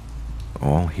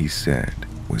 All he said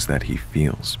was that he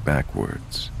feels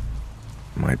backwards.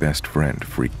 My best friend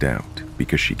freaked out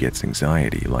because she gets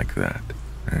anxiety like that,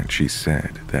 and she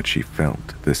said that she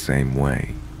felt the same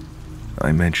way.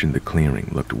 I mentioned the clearing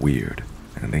looked weird,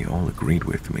 and they all agreed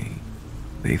with me.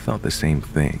 They thought the same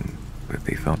thing, but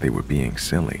they thought they were being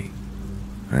silly.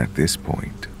 At this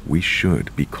point, we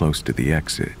should be close to the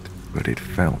exit, but it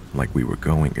felt like we were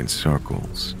going in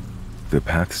circles. The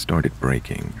path started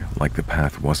breaking, like the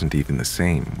path wasn't even the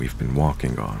same we've been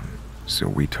walking on, so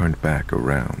we turned back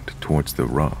around towards the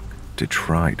rock to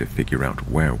try to figure out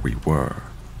where we were.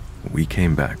 We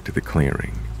came back to the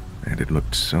clearing, and it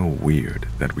looked so weird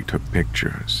that we took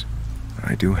pictures.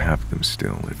 I do have them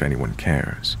still if anyone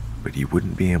cares, but you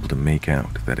wouldn't be able to make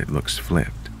out that it looks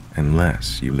flipped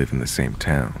unless you live in the same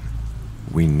town.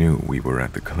 We knew we were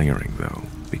at the clearing though,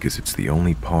 because it's the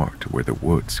only part where the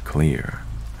woods clear,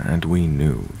 and we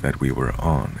knew that we were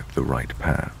on the right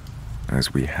path,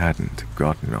 as we hadn't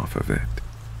gotten off of it.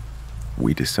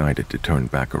 We decided to turn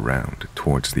back around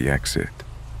towards the exit,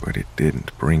 but it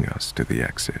didn't bring us to the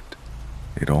exit.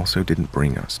 It also didn't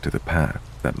bring us to the path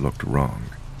that looked wrong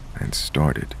and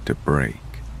started to break.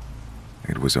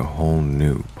 It was a whole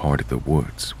new part of the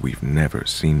woods we've never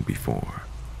seen before.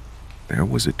 There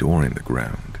was a door in the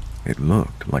ground. It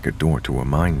looked like a door to a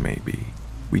mine maybe.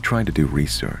 We tried to do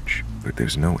research, but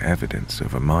there's no evidence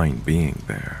of a mine being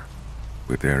there.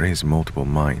 But there is multiple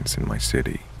mines in my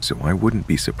city, so I wouldn't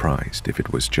be surprised if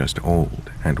it was just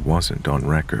old and wasn't on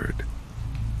record.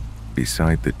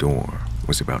 Beside the door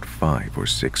was about 5 or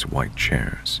 6 white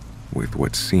chairs, with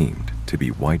what seemed to be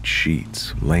white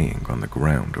sheets laying on the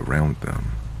ground around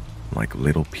them, like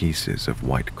little pieces of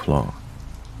white cloth.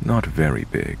 Not very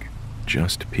big,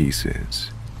 just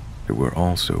pieces. There were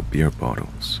also beer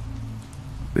bottles.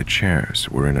 The chairs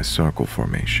were in a circle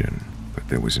formation, but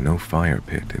there was no fire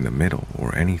pit in the middle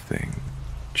or anything,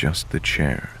 just the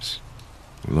chairs.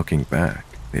 Looking back,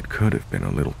 it could have been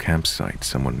a little campsite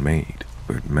someone made,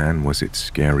 but man was it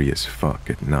scary as fuck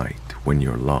at night when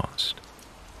you're lost.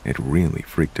 It really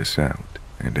freaked us out,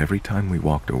 and every time we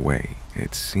walked away,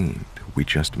 it seemed we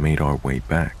just made our way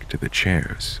back to the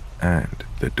chairs and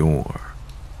the door.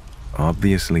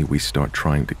 Obviously, we start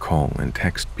trying to call and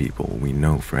text people we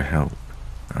know for help.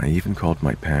 I even called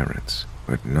my parents,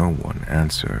 but no one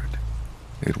answered.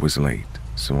 It was late,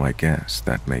 so I guess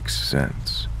that makes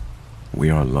sense. We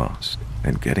are lost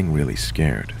and getting really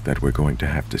scared that we're going to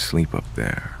have to sleep up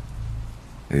there.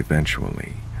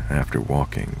 Eventually, after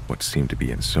walking what seemed to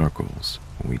be in circles,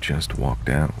 we just walked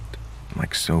out.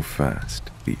 Like so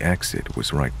fast, the exit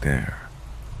was right there.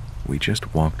 We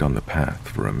just walked on the path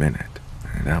for a minute,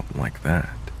 and out like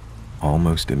that.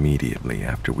 Almost immediately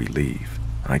after we leave,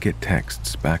 I get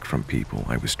texts back from people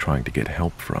I was trying to get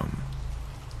help from.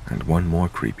 And one more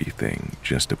creepy thing,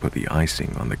 just to put the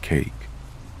icing on the cake.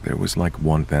 There was like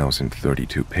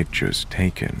 1,032 pictures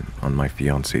taken on my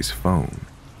fiance's phone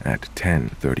at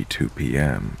 10:32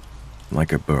 p.m.,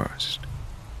 like a burst.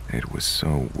 It was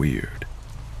so weird.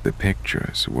 The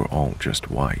pictures were all just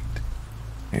white.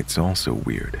 It's also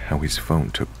weird how his phone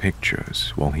took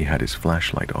pictures while he had his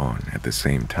flashlight on at the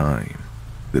same time.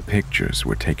 The pictures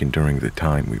were taken during the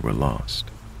time we were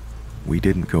lost. We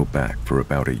didn't go back for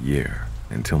about a year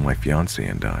until my fiancé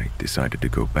and I decided to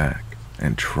go back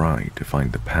and try to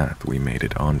find the path we made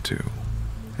it onto.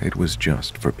 It was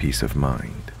just for peace of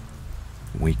mind.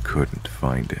 We couldn't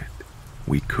find it.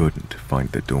 We couldn't find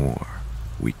the door.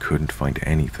 We couldn't find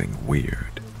anything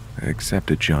weird,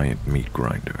 except a giant meat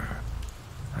grinder.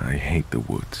 I hate the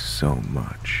woods so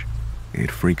much.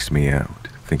 It freaks me out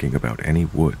thinking about any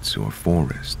woods or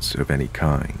forests of any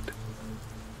kind.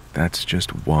 That's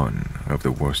just one of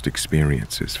the worst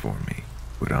experiences for me,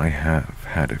 but I have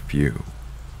had a few.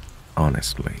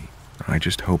 Honestly, I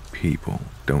just hope people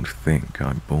don't think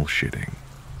I'm bullshitting.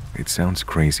 It sounds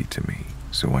crazy to me,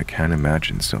 so I can't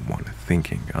imagine someone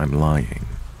thinking I'm lying,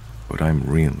 but I'm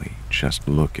really just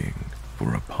looking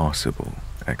for a possible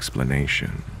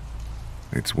explanation.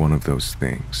 It's one of those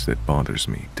things that bothers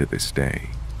me to this day,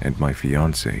 and my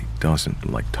fiancé doesn't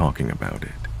like talking about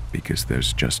it because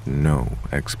there's just no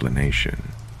explanation.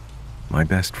 My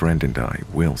best friend and I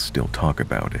will still talk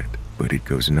about it, but it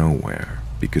goes nowhere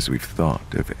because we've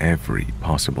thought of every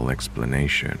possible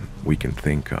explanation we can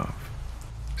think of.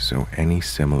 So any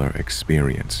similar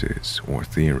experiences or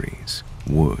theories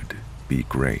would be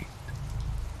great.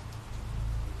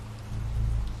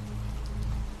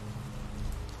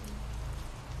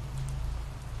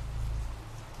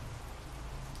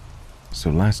 So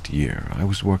last year, I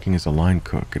was working as a line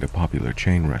cook at a popular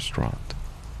chain restaurant.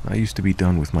 I used to be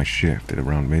done with my shift at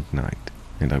around midnight,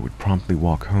 and I would promptly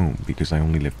walk home because I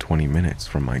only live 20 minutes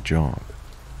from my job.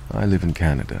 I live in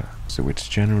Canada, so it's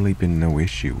generally been no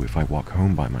issue if I walk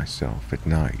home by myself at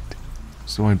night.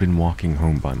 So I'd been walking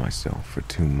home by myself for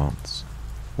 2 months,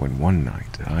 when one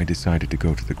night I decided to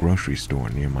go to the grocery store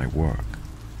near my work.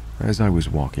 As I was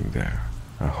walking there,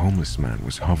 a homeless man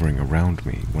was hovering around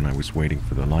me when I was waiting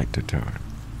for the light to turn.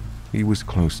 He was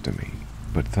close to me,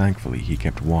 but thankfully he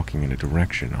kept walking in a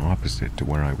direction opposite to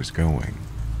where I was going.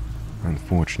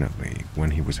 Unfortunately,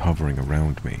 when he was hovering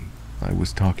around me, I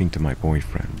was talking to my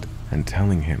boyfriend and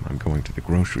telling him I'm going to the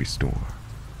grocery store.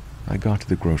 I got to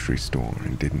the grocery store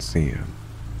and didn't see him.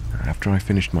 After I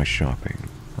finished my shopping,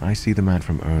 I see the man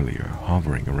from earlier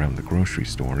hovering around the grocery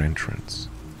store entrance.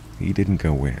 He didn't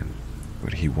go in,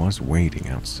 but he was waiting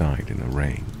outside in the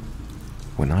rain.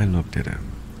 When I looked at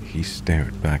him, he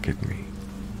stared back at me,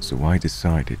 so I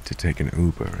decided to take an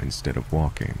Uber instead of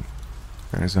walking.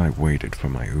 As I waited for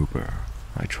my Uber,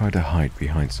 I tried to hide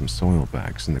behind some soil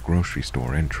bags in the grocery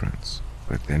store entrance,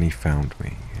 but then he found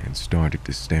me and started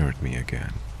to stare at me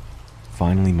again.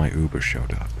 Finally, my Uber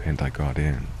showed up and I got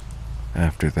in.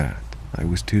 After that, I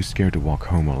was too scared to walk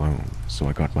home alone, so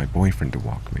I got my boyfriend to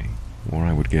walk me, or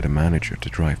I would get a manager to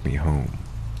drive me home.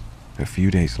 A few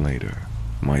days later,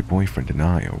 my boyfriend and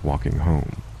I are walking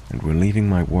home, and we're leaving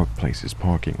my workplace's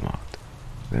parking lot.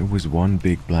 There was one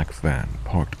big black van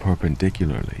parked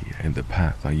perpendicularly in the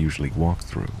path I usually walk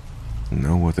through.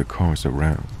 No other cars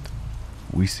around.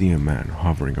 We see a man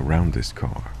hovering around this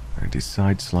car, and his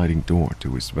side-sliding door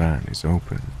to his van is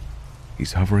open.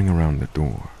 He's hovering around the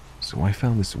door, so I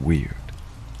found this weird.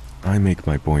 I make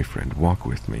my boyfriend walk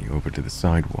with me over to the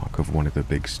sidewalk of one of the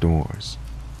big stores.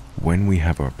 When we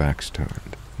have our backs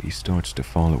turned, he starts to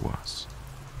follow us.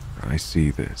 I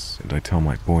see this, and I tell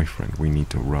my boyfriend we need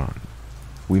to run.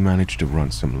 We managed to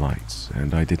run some lights,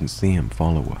 and I didn't see him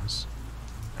follow us.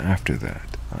 After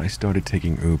that, I started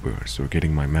taking Ubers or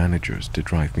getting my managers to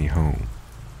drive me home.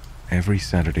 Every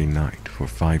Saturday night for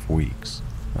 5 weeks,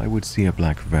 I would see a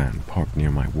black van parked near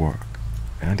my work,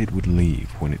 and it would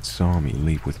leave when it saw me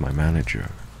leave with my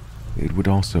manager. It would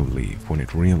also leave when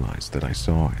it realized that I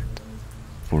saw it.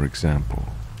 For example,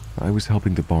 I was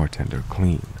helping the bartender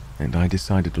clean, and I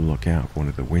decided to look out one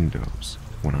of the windows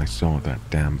when I saw that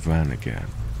damn van again.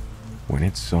 When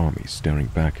it saw me staring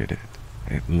back at it,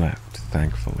 it left,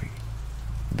 thankfully.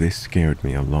 This scared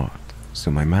me a lot,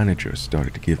 so my manager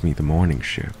started to give me the morning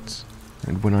shifts,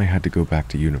 and when I had to go back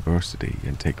to university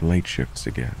and take late shifts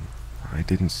again, I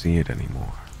didn't see it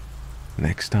anymore.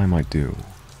 Next time I do,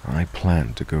 I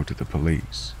plan to go to the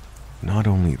police. Not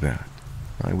only that,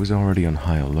 I was already on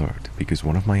high alert because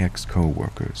one of my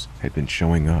ex-co-workers had been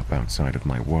showing up outside of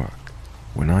my work.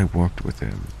 When I worked with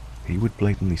him, he would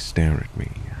blatantly stare at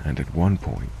me and at one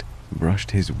point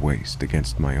brushed his waist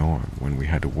against my arm when we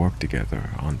had to work together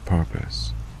on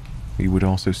purpose. He would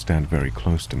also stand very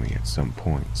close to me at some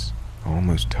points,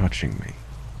 almost touching me.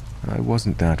 I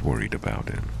wasn't that worried about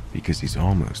him because he's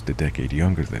almost a decade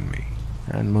younger than me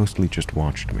and mostly just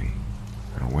watched me.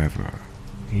 However,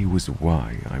 he was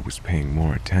why I was paying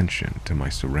more attention to my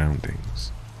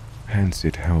surroundings. Hence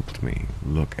it helped me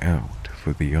look out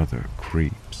for the other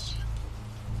creeps.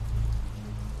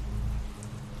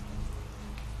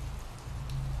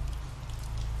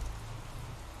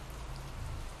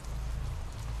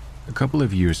 A couple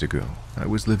of years ago, I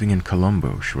was living in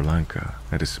Colombo, Sri Lanka,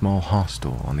 at a small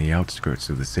hostel on the outskirts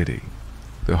of the city.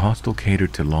 The hostel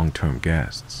catered to long-term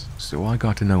guests, so I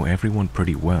got to know everyone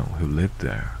pretty well who lived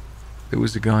there. There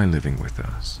was a guy living with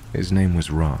us. His name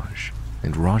was Raj,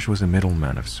 and Raj was a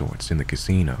middleman of sorts in the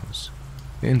casinos.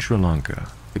 In Sri Lanka,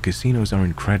 the casinos are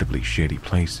incredibly shady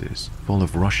places, full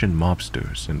of Russian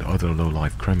mobsters and other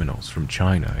low-life criminals from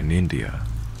China and India.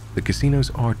 The casinos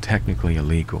are technically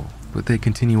illegal, but they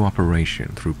continue operation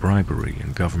through bribery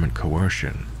and government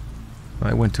coercion.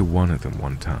 I went to one of them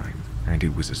one time, and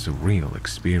it was a surreal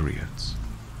experience.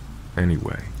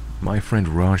 Anyway, my friend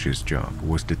Raj's job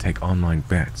was to take online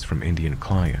bets from Indian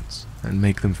clients and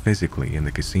make them physically in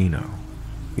the casino.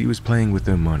 He was playing with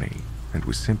their money and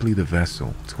was simply the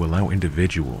vessel to allow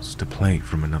individuals to play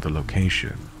from another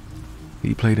location.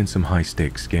 He played in some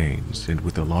high-stakes games and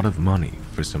with a lot of money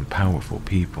for some powerful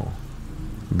people.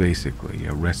 Basically,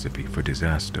 a recipe for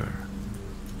disaster.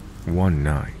 One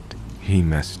night, he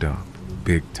messed up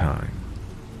big time.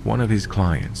 One of his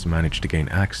clients managed to gain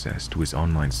access to his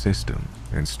online system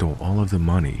and stole all of the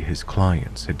money his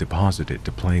clients had deposited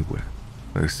to play with,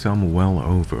 a sum well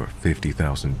over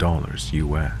 $50,000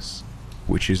 US,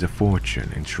 which is a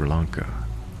fortune in Sri Lanka.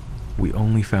 We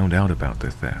only found out about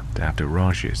the theft after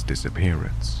Raj's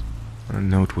disappearance. A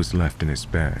note was left in his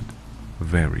bed,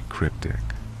 very cryptic.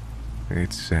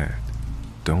 It said,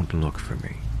 "Don't look for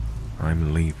me.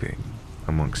 I'm leaving,"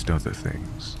 amongst other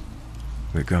things.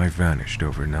 The guy vanished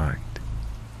overnight.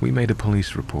 We made a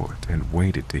police report and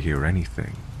waited to hear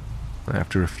anything.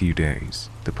 After a few days,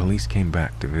 the police came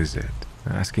back to visit,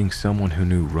 asking someone who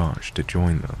knew Raj to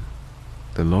join them.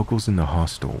 The locals in the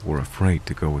hostel were afraid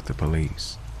to go with the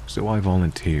police, so I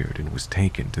volunteered and was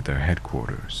taken to their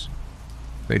headquarters.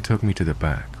 They took me to the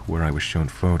back where I was shown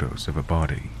photos of a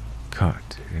body,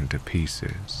 cut into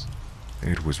pieces.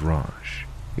 It was Raj.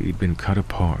 He'd been cut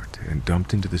apart and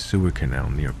dumped into the sewer canal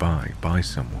nearby by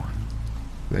someone.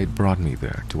 They'd brought me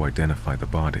there to identify the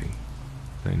body.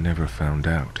 They never found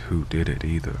out who did it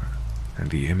either, and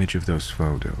the image of those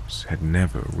photos had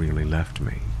never really left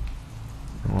me.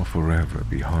 I'll forever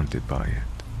be haunted by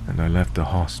it, and I left the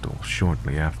hostel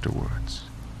shortly afterwards.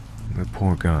 The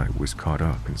poor guy was caught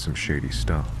up in some shady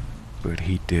stuff, but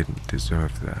he didn't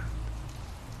deserve that.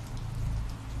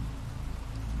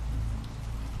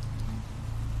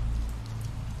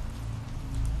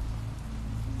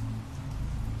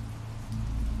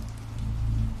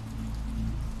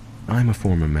 I'm a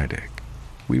former medic.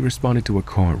 We responded to a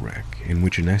car wreck in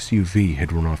which an SUV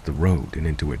had run off the road and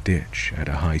into a ditch at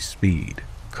a high speed,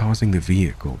 causing the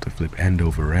vehicle to flip end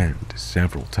over end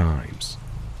several times.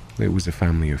 There was a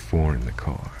family of 4 in the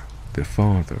car. The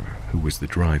father, who was the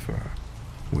driver,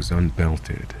 was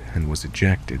unbelted and was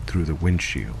ejected through the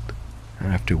windshield,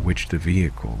 after which the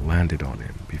vehicle landed on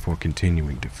him before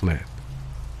continuing to flip.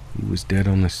 He was dead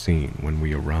on the scene when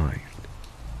we arrived.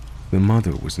 The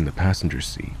mother was in the passenger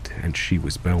seat and she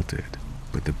was belted,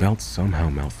 but the belt somehow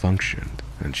malfunctioned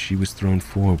and she was thrown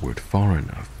forward far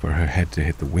enough for her head to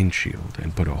hit the windshield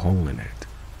and put a hole in it.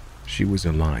 She was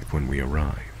alive when we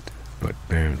arrived, but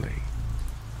barely.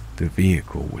 The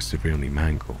vehicle was severely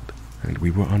mangled and we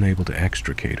were unable to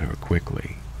extricate her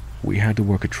quickly. We had to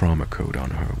work a trauma code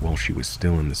on her while she was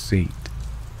still in the seat.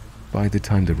 By the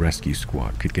time the rescue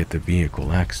squad could get the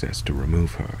vehicle access to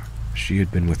remove her, she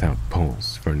had been without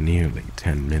pulse for nearly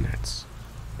 10 minutes.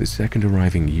 The second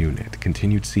arriving unit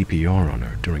continued CPR on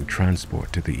her during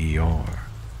transport to the ER,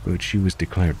 but she was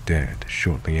declared dead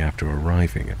shortly after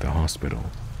arriving at the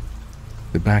hospital.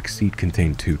 The back seat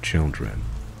contained 2 children.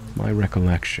 My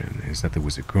recollection is that there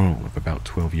was a girl of about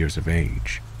 12 years of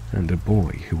age and a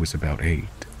boy who was about 8.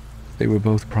 They were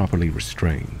both properly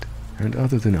restrained, and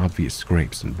other than obvious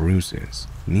scrapes and bruises,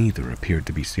 neither appeared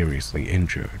to be seriously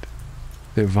injured.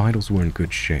 Their vitals were in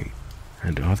good shape,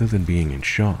 and other than being in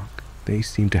shock, they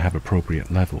seemed to have appropriate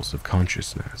levels of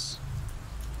consciousness.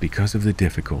 Because of the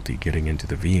difficulty getting into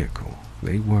the vehicle,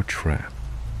 they were trapped,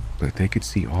 but they could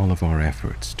see all of our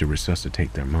efforts to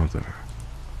resuscitate their mother.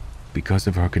 Because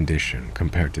of her condition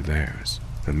compared to theirs,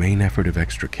 the main effort of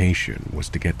extrication was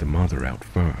to get the mother out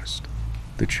first.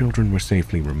 The children were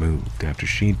safely removed after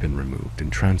she'd been removed and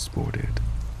transported.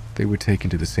 They were taken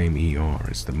to the same ER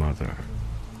as the mother.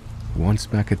 Once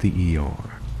back at the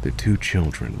ER, the 2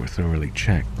 children were thoroughly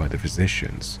checked by the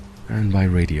physicians and by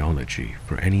radiology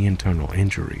for any internal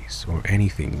injuries or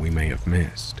anything we may have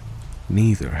missed.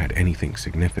 Neither had anything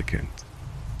significant.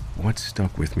 What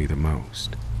stuck with me the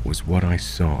most was what I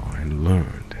saw and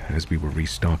learned as we were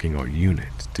restocking our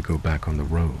unit to go back on the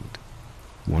road.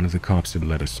 One of the cops had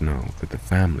let us know that the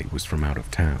family was from out of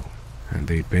town, and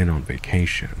they'd been on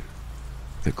vacation.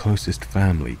 The closest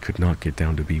family could not get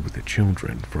down to be with the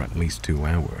children for at least 2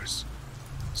 hours.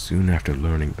 Soon after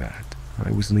learning that,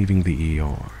 I was leaving the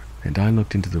ER, and I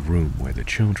looked into the room where the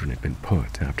children had been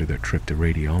put after their trip to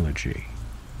radiology.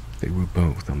 They were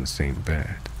both on the same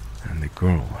bed, and the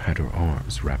girl had her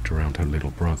arms wrapped around her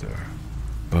little brother.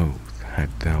 Both had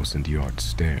 1,000-yard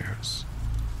stares.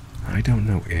 I don't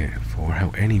know if or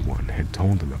how anyone had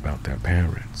told them about their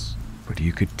parents, but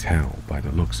you could tell by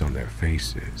the looks on their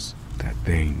faces that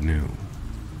they knew.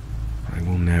 I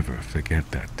will never forget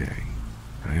that day.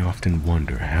 I often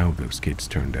wonder how those kids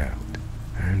turned out,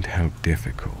 and how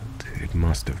difficult it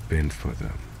must have been for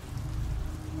them.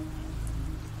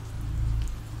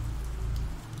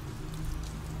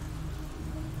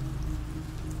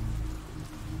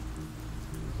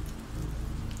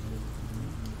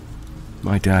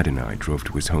 My dad and I drove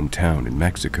to his hometown in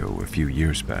Mexico a few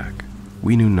years back.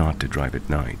 We knew not to drive at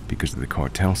night because of the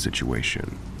cartel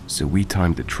situation, so we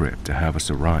timed the trip to have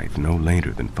us arrive no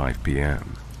later than 5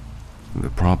 p.m. The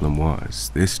problem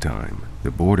was, this time,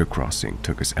 the border crossing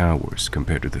took us hours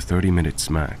compared to the 30 minutes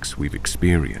max we've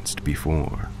experienced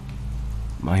before.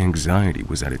 My anxiety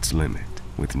was at its limit,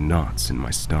 with knots in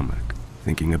my stomach,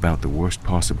 thinking about the worst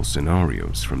possible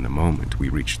scenarios from the moment we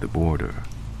reached the border.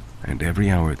 And every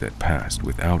hour that passed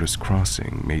without us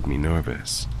crossing made me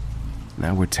nervous.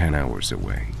 Now we're 10 hours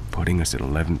away, putting us at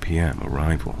 11 p.m.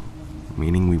 arrival,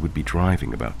 meaning we would be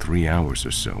driving about 3 hours or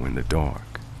so in the dark.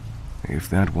 If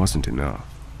that wasn't enough,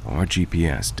 our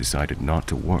GPS decided not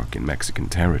to work in Mexican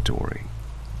territory.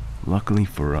 Luckily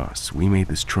for us, we made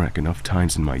this trek enough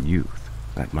times in my youth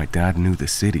that my dad knew the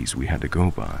cities we had to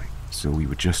go by, so we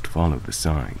would just follow the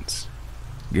signs.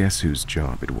 Guess whose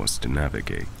job it was to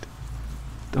navigate?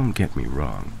 Don't get me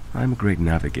wrong, I'm a great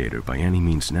navigator by any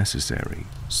means necessary,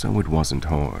 so it wasn't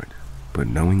hard. But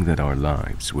knowing that our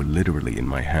lives were literally in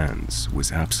my hands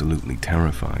was absolutely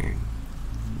terrifying.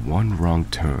 One wrong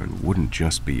turn wouldn't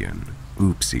just be an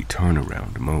oopsie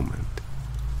turnaround moment.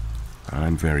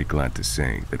 I'm very glad to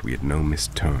say that we had no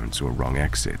missed turns or wrong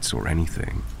exits or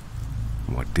anything.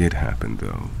 What did happen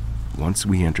though, once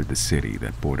we entered the city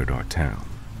that bordered our town,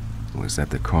 was that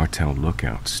the cartel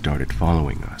lookouts started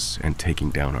following us and taking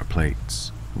down our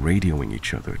plates, radioing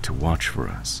each other to watch for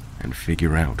us and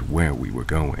figure out where we were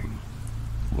going.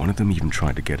 One of them even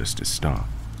tried to get us to stop,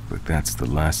 but that's the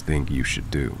last thing you should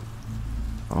do.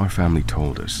 Our family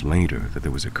told us later that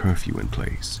there was a curfew in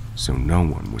place, so no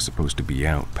one was supposed to be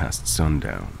out past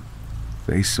sundown.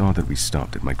 They saw that we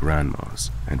stopped at my grandma's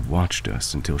and watched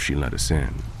us until she let us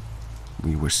in.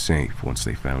 We were safe once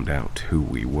they found out who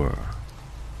we were.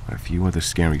 A few other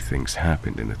scary things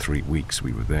happened in the 3 weeks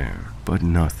we were there, but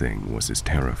nothing was as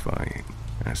terrifying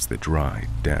as the drive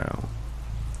down.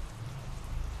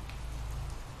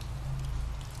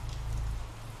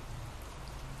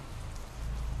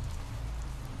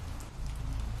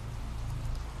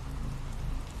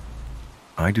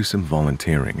 I do some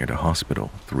volunteering at a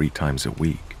hospital 3 times a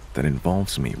week that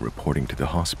involves me reporting to the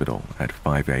hospital at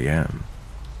 5 a.m.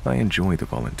 I enjoy the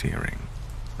volunteering.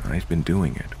 I've been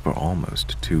doing it for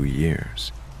almost 2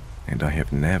 years, and I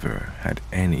have never had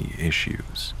any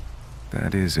issues.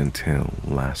 That is until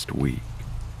last week.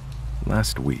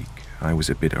 Last week, I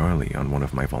was a bit early on one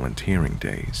of my volunteering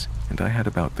days, and I had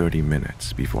about 30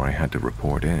 minutes before I had to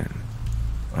report in.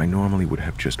 I normally would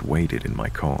have just waited in my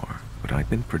car, but I'd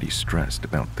been pretty stressed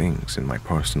about things in my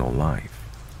personal life,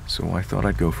 so I thought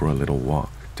I'd go for a little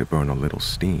walk to burn a little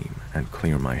steam and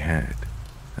clear my head.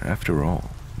 After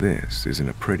all, this is in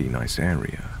a pretty nice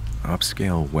area,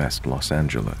 upscale West Los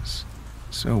Angeles.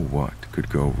 So what could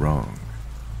go wrong?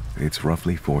 It's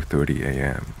roughly 4:30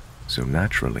 a.m., so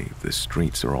naturally the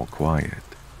streets are all quiet,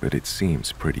 but it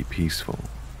seems pretty peaceful.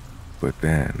 But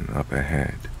then, up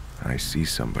ahead, I see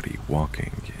somebody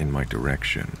walking in my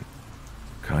direction.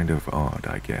 Kind of odd,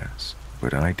 I guess,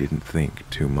 but I didn't think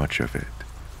too much of it.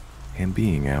 Him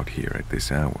being out here at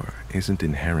this hour isn't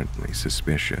inherently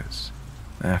suspicious.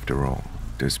 After all,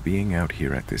 does being out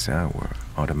here at this hour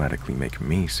automatically make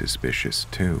me suspicious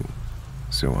too?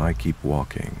 So I keep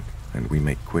walking, and we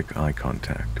make quick eye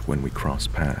contact when we cross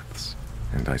paths,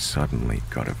 and I suddenly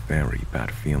got a very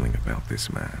bad feeling about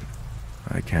this man.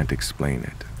 I can't explain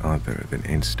it other than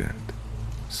instant.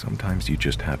 Sometimes you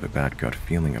just have a bad gut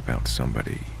feeling about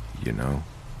somebody, you know?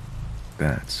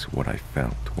 That's what I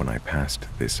felt when I passed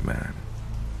this man,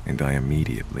 and I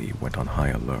immediately went on high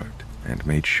alert and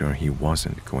made sure he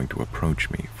wasn't going to approach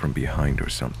me from behind or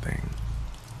something.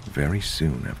 Very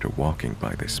soon after walking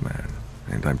by this man,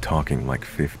 and I'm talking like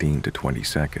 15 to 20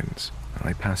 seconds,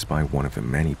 I pass by one of the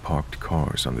many parked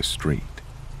cars on the street.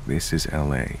 This is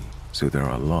LA, so there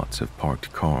are lots of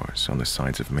parked cars on the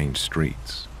sides of main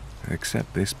streets.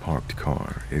 Except this parked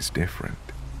car is different.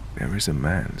 There is a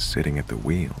man sitting at the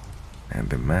wheel, and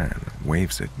the man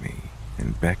waves at me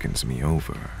and beckons me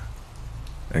over.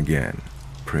 Again,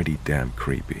 pretty damn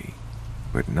creepy,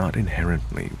 but not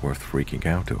inherently worth freaking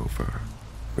out over.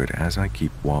 But as I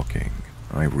keep walking,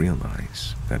 I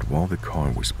realize that while the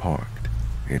car was parked,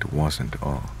 it wasn't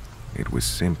off. It was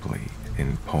simply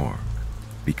in park.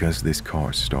 Because this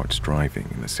car starts driving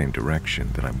in the same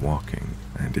direction that I'm walking,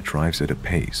 and it drives at a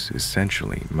pace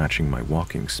essentially matching my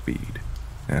walking speed.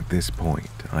 At this point,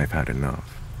 I've had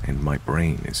enough, and my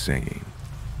brain is saying,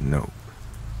 nope.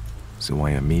 So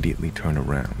I immediately turn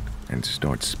around and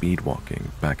start speed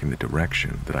walking back in the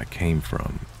direction that I came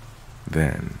from.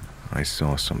 Then, I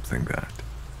saw something that,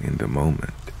 in the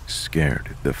moment,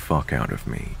 scared the fuck out of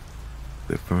me.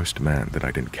 The first man that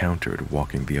I'd encountered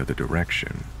walking the other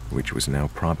direction, which was now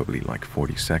probably like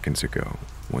 40 seconds ago,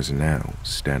 was now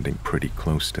standing pretty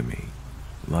close to me.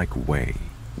 Like way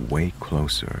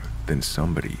closer than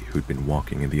somebody who'd been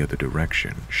walking in the other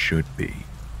direction should be.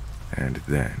 And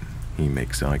then he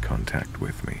makes eye contact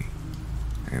with me.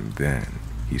 And then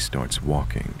he starts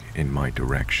walking in my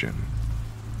direction.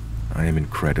 I am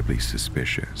incredibly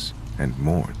suspicious and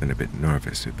more than a bit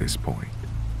nervous at this point.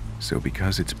 So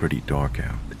because it's pretty dark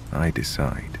out, I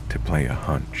decide to play a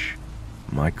hunch.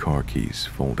 My car keys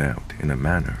fold out in a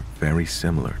manner very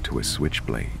similar to a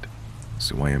switchblade.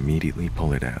 So I immediately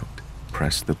pull it out,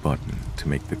 press the button to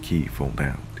make the key fold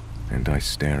out, and I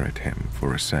stare at him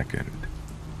for a second.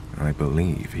 I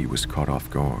believe he was caught off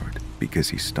guard because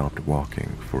he stopped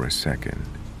walking for a second.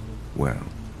 Well,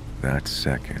 that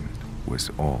second was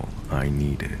all I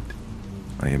needed.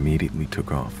 I immediately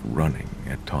took off running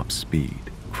at top speed,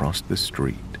 crossed the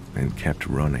street, and kept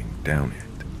running down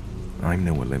it. I'm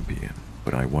no Olympian,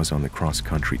 but I was on the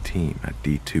cross-country team at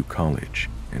D2 college,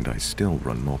 and I still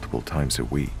run multiple times a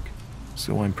week.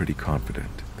 So I'm pretty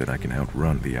confident that I can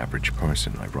outrun the average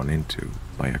person I run into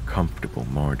by a comfortable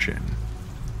margin.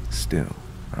 Still,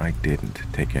 I didn't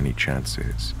take any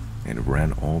chances and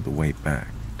ran all the way back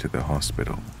to the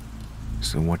hospital.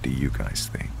 So what do you guys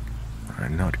think?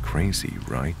 I'm not crazy,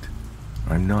 right?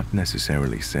 I'm not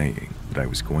necessarily saying that I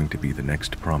was going to be the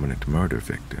next prominent murder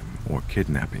victim or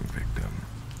kidnapping victim,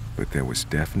 but there was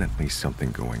definitely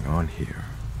something going on here,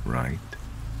 right?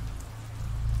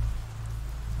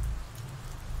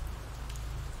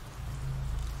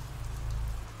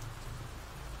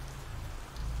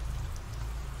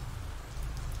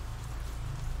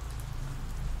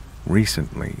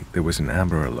 Recently, there was an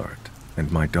Amber Alert,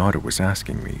 and my daughter was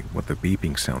asking me what the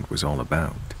beeping sound was all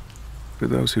about. For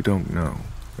those who don't know,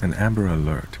 an Amber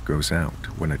Alert goes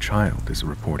out when a child is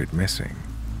reported missing.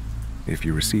 If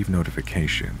you receive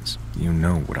notifications, you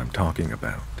know what I'm talking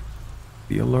about.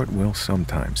 The alert will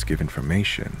sometimes give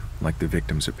information like the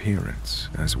victim's appearance,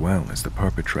 as well as the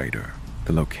perpetrator,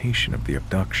 the location of the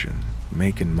abduction,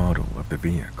 make and model of the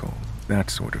vehicle, that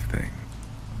sort of thing.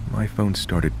 My phone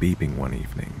started beeping one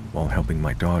evening while helping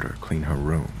my daughter clean her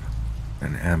room.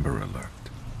 An Amber Alert.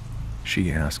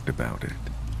 She asked about it.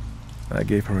 I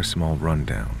gave her a small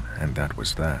rundown, and that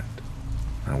was that.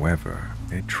 However,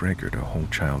 it triggered a whole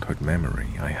childhood memory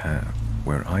I have,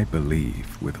 where I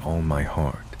believe with all my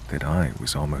heart that I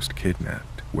was almost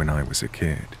kidnapped when I was a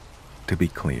kid. To be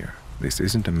clear, this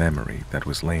isn't a memory that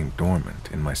was laying dormant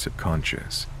in my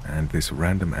subconscious, and this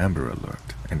random Amber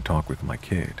Alert and talk with my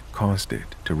kid caused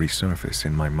it to resurface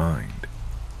in my mind.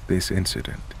 This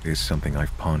incident is something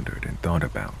I've pondered and thought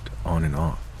about on and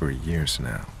off for years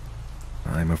now.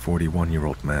 I'm a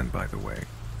 41-year-old man, by the way.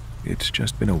 It's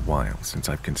just been a while since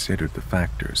I've considered the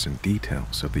factors and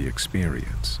details of the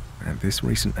experience, and this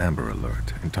recent Amber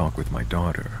Alert and talk with my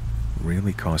daughter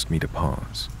really caused me to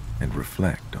pause and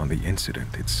reflect on the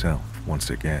incident itself once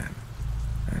again.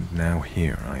 And now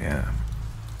here I am.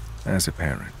 As a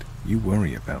parent, you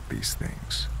worry about these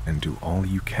things and do all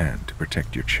you can to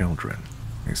protect your children,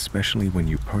 especially when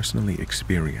you personally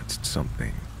experienced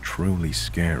something truly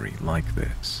scary like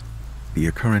this. The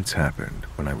occurrence happened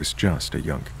when I was just a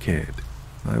young kid.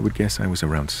 I would guess I was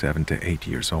around 7 to 8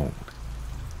 years old.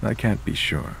 I can't be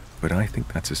sure, but I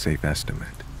think that's a safe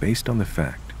estimate, based on the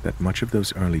fact that much of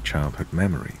those early childhood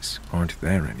memories aren't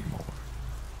there anymore.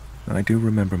 I do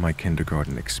remember my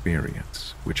kindergarten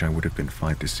experience, which I would have been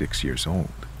 5 to 6 years old,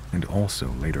 and also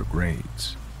later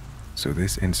grades. So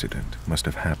this incident must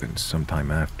have happened sometime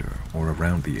after or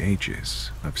around the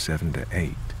ages of 7 to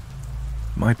 8.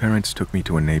 My parents took me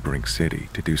to a neighboring city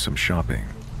to do some shopping.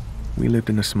 We lived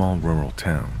in a small rural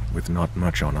town with not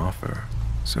much on offer,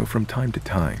 so from time to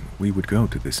time we would go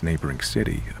to this neighboring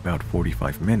city about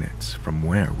 45 minutes from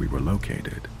where we were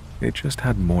located. It just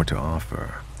had more to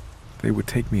offer. They would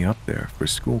take me up there for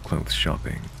school clothes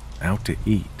shopping, out to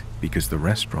eat because the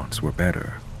restaurants were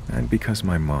better, and because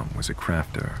my mom was a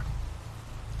crafter.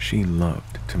 She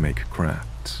loved to make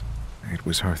crafts. It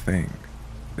was her thing.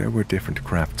 There were different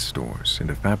craft stores and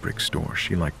a fabric store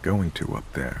she liked going to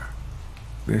up there.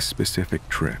 This specific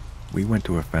trip, we went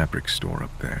to a fabric store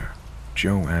up there,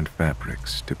 Jo-Ann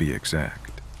Fabrics to be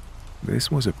exact. This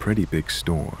was a pretty big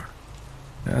store.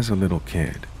 As a little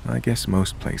kid, I guess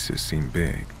most places seem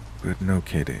big, but no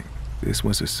kidding, this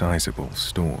was a sizable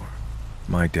store.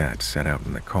 My dad sat out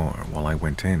in the car while I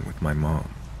went in with my mom.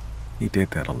 He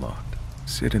did that a lot,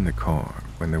 sit in the car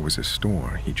when there was a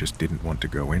store he just didn't want to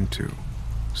go into,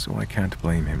 so I can't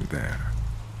blame him there.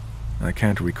 I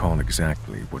can't recall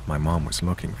exactly what my mom was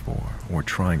looking for or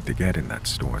trying to get in that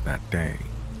store that day,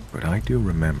 but I do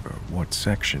remember what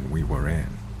section we were in,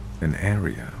 an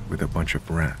area with a bunch of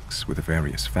racks with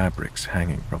various fabrics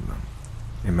hanging from them.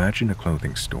 Imagine a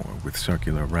clothing store with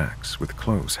circular racks with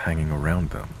clothes hanging around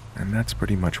them, and that's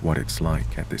pretty much what it's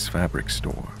like at this fabric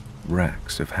store,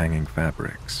 racks of hanging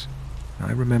fabrics.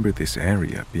 I remember this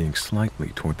area being slightly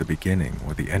toward the beginning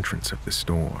or the entrance of the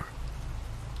store.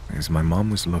 As my mom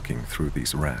was looking through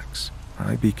these racks,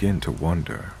 I began to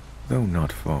wonder, though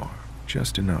not far,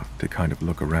 just enough to kind of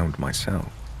look around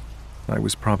myself. I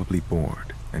was probably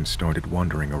bored and started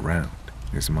wandering around,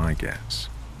 is my guess.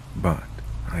 But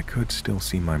I could still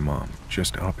see my mom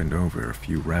just up and over a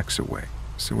few racks away,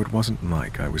 so it wasn't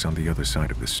like I was on the other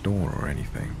side of the store or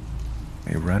anything.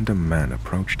 A random man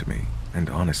approached me, and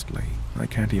honestly, I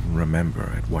can't even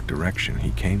remember at what direction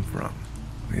he came from.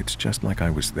 It's just like I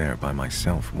was there by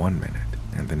myself one minute,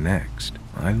 and the next,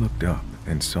 I looked up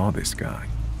and saw this guy.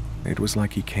 It was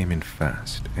like he came in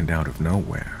fast and out of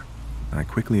nowhere. I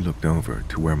quickly looked over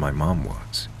to where my mom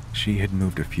was. She had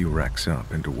moved a few racks up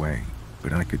and away,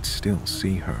 but I could still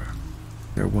see her.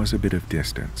 There was a bit of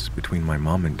distance between my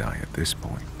mom and I at this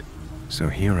point. So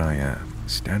here I am,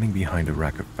 standing behind a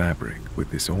rack of fabric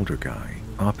with this older guy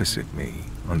opposite me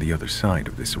on the other side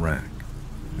of this rack.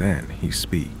 Then he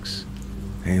speaks.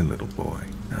 "Hey little boy,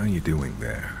 how you doing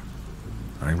there?"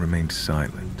 I remained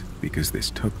silent because this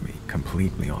took me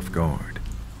completely off guard.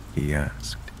 He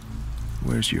asked,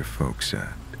 "Where's your folks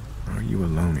at? Are you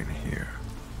alone in here?"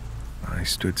 I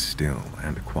stood still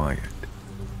and quiet.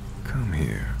 "Come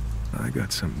here, I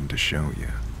got something to show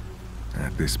you."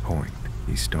 At this point,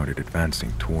 he started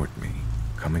advancing toward me,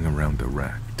 coming around the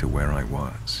rack to where I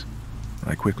was.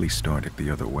 I quickly started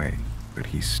the other way, but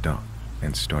he stopped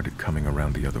and started coming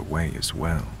around the other way as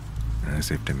well, as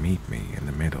if to meet me in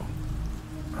the middle.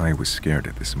 I was scared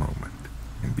at this moment,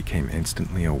 and became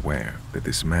instantly aware that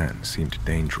this man seemed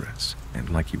dangerous and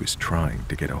like he was trying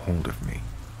to get a hold of me.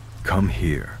 "Come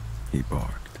here," he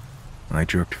barked. I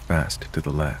jerked fast to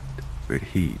the left, but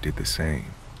he did the same.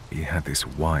 He had this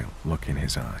wild look in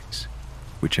his eyes.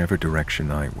 Whichever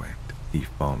direction I went, he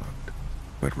followed.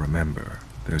 But remember,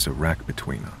 there's a rack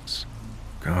between us.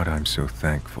 God, I'm so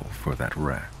thankful for that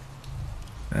rack.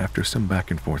 After some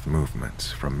back and forth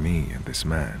movements from me and this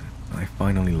man, I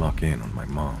finally lock in on my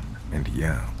mom and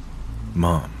yell,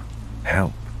 "Mom,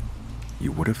 help!"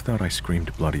 You would have thought I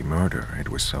screamed bloody murder, it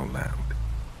was so loud.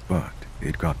 But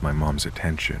it got my mom's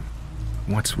attention.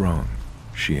 "What's wrong?"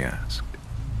 she asked.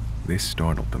 This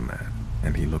startled the man,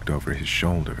 and he looked over his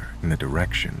shoulder in the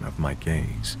direction of my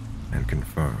gaze and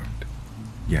confirmed,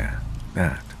 yeah,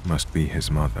 that must be his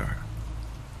mother.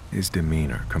 His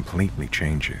demeanor completely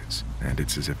changes, and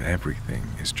it's as if everything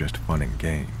is just fun and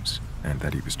games, and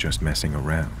that he was just messing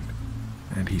around.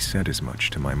 And he said as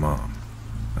much to my mom.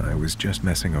 "I was just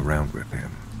messing around with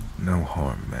him. No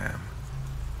harm, ma'am."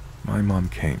 My mom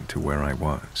came to where I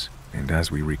was, and as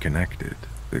we reconnected,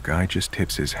 the guy just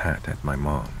tips his hat at my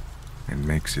mom and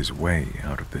makes his way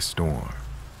out of the store.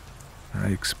 I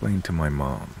explained to my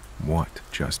mom what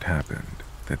just happened,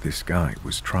 that this guy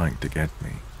was trying to get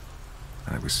me.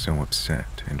 I was so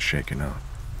upset and shaken up.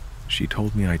 She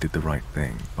told me I did the right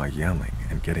thing by yelling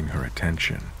and getting her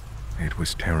attention. It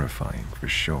was terrifying for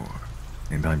sure,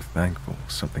 and I'm thankful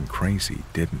something crazy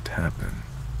didn't happen.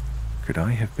 Could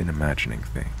I have been imagining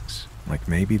things, like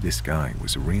maybe this guy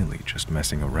was really just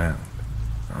messing around?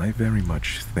 I very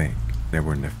much think there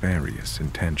were nefarious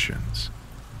intentions.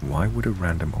 Why would a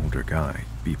random older guy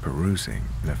be perusing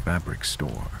in a fabric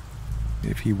store?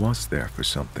 If he was there for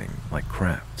something like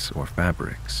crafts or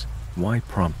fabrics, why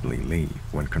promptly leave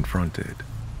when confronted?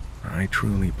 I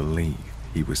truly believe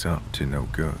he was up to no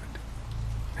good.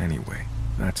 Anyway,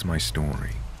 that's my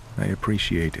story. I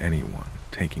appreciate anyone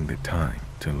taking the time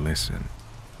to listen.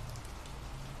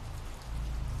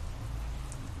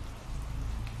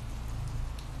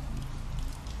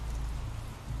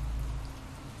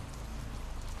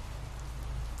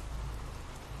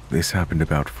 This happened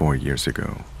about 4 years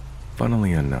ago.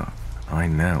 Funnily enough, I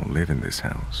now live in this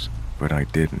house, but I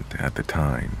didn't at the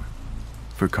time.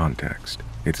 For context,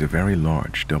 it's a very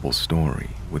large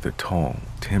double-story with a tall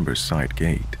timber side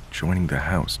gate joining the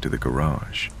house to the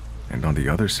garage, and on the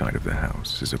other side of the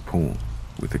house is a pool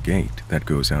with a gate that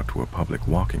goes out to a public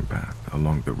walking path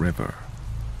along the river.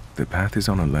 The path is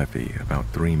on a levee about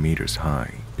 3 meters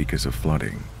high because of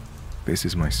flooding. This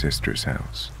is my sister's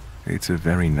house. It's a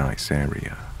very nice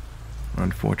area.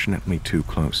 Unfortunately too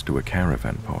close to a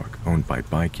caravan park owned by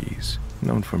bikies,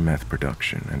 known for meth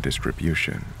production and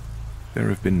distribution. There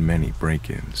have been many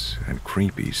break-ins and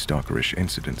creepy stalkerish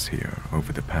incidents here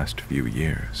over the past few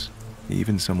years.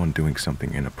 Even someone doing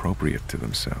something inappropriate to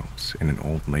themselves in an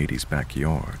old lady's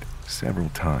backyard several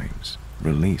times,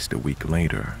 released a week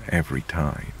later every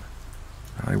time.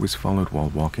 I was followed while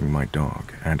walking my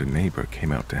dog, and a neighbor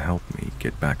came out to help me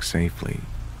get back safely.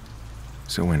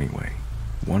 So anyway,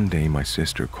 one day my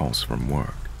sister calls from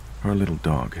work. Her little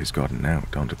dog has gotten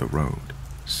out onto the road.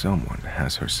 Someone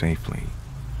has her safely.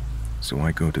 So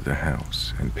I go to the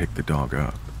house and pick the dog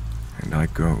up, and I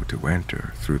go to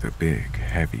enter through the big,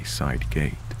 heavy side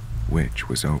gate, which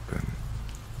was open.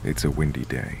 It's a windy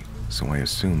day, so I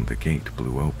assume the gate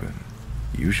blew open.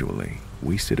 Usually,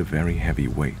 we sit a very heavy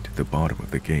weight at the bottom of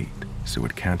the gate, so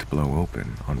it can't blow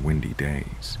open on windy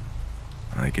days.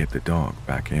 I get the dog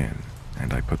back in,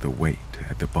 and I put the weight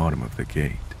at the bottom of the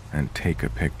gate and take a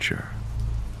picture.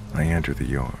 I enter the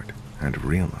yard and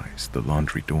realize the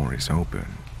laundry door is open.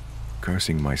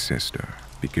 Cursing my sister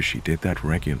because she did that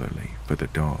regularly for the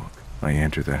dog, I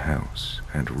enter the house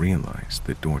and realize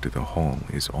the door to the hall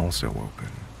is also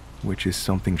open, which is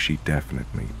something she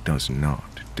definitely does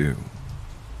not do.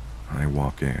 I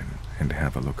walk in and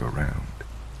have a look around.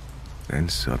 Then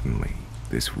suddenly,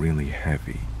 this really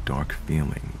heavy, dark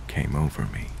feeling came over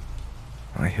me.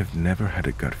 I have never had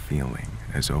a gut feeling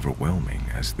as overwhelming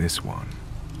as this one.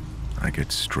 I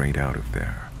get straight out of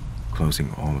there,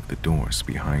 closing all of the doors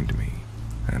behind me,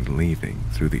 and leaving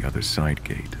through the other side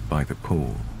gate by the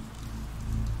pool.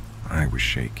 I was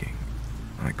shaking.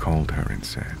 I called her and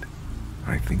said,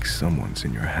 "I think someone's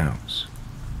in your house."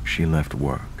 She left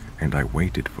work, and I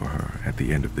waited for her at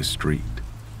the end of the street.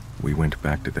 We went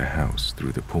back to the house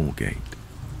through the pool gate.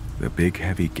 The big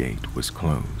heavy gate was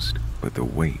closed, but the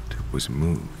weight was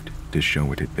moved to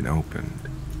show it had been opened.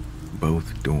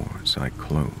 Both doors I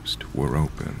closed were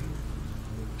open.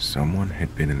 Someone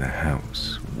had been in the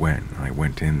house when I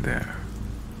went in there.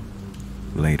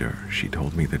 Later, she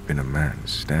told me there'd been a man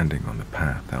standing on the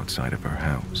path outside of her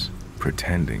house,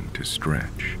 pretending to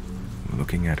stretch,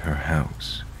 looking at her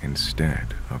house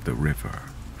instead of the river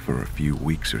for a few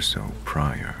weeks or so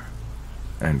prior.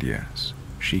 And yes,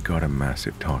 she got a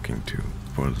massive talking to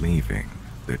for leaving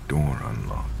the door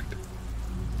unlocked.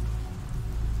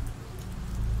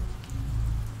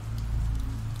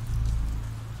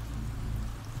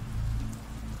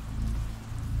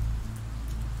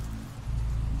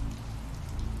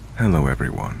 Hello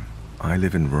everyone. I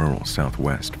live in rural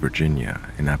southwest Virginia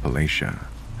in Appalachia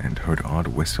and heard odd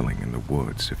whistling in the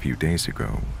woods a few days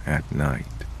ago at night.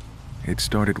 It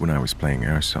started when I was playing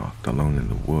airsoft alone in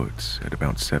the woods at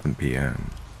about 7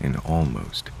 p.m. in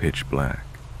almost pitch black.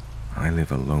 I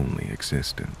live a lonely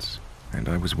existence, and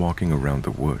I was walking around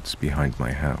the woods behind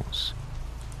my house.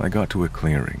 I got to a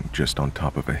clearing just on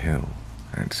top of a hill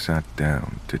and sat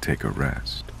down to take a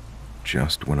rest.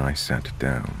 Just when I sat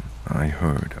down, I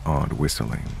heard odd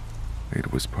whistling.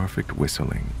 It was perfect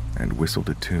whistling and whistled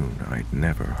a tune I'd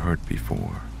never heard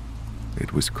before.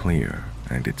 It was clear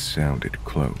and it sounded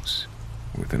close,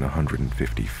 within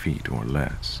 150 feet or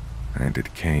less, and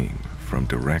it came from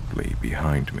directly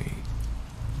behind me.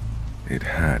 It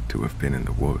had to have been in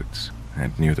the woods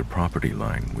and near the property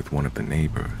line with one of the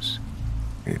neighbors.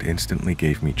 It instantly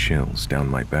gave me chills down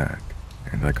my back,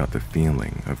 and I got the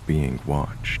feeling of being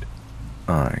watched.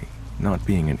 I, not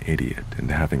being an idiot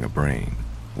and having a brain,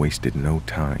 wasted no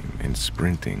time in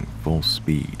sprinting full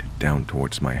speed down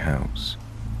towards my house,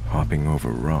 hopping over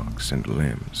rocks and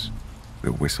limbs.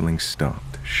 The whistling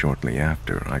stopped shortly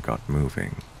after I got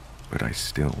moving, but I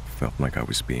still felt like I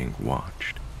was being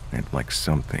watched and like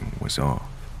something was off.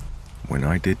 When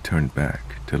I did turn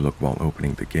back to look while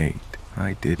opening the gate,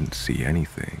 I didn't see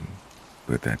anything,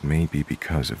 but that may be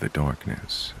because of the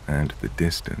darkness and the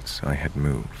distance I had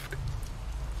moved.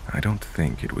 I don't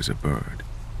think it was a bird,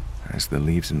 as the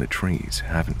leaves in the trees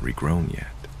haven't regrown yet.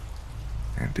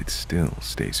 and it still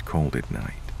stays cold at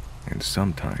night, and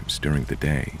sometimes during the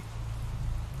day.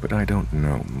 But I don't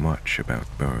know much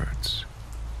about birds.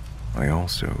 I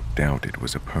also doubt it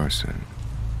was a person,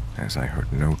 as I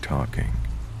heard no talking,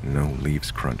 no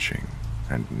leaves crunching,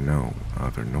 and no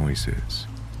other noises.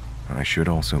 I should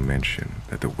also mention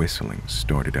that the whistling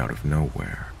started out of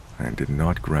nowhere and did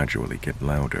not gradually get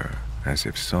louder, as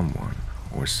if someone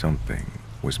or something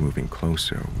was moving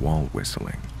closer while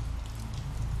whistling.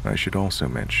 I should also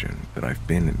mention that I've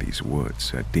been in these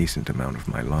woods a decent amount of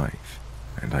my life,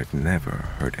 and I've never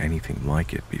heard anything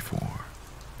like it before,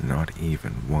 not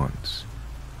even once.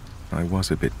 I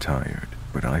was a bit tired,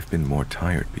 but I've been more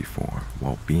tired before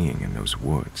while being in those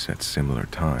woods at similar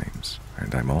times,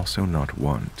 and I'm also not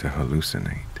one to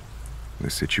hallucinate. The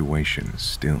situation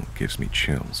still gives me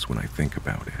chills when I think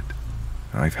about it.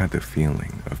 I've had the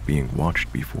feeling of being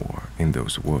watched before in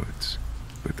those woods,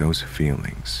 but those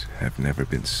feelings have never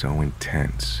been so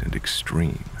intense and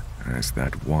extreme as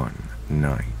that one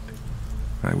night.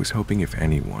 I was hoping if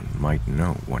anyone might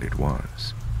know what it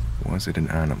was. Was it an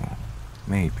animal?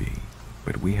 Maybe,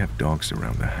 but we have dogs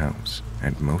around the house,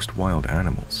 and most wild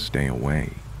animals stay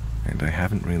away, and I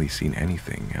haven't really seen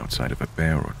anything outside of a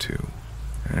bear or two,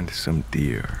 and some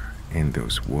deer in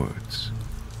those woods.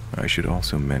 I should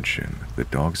also mention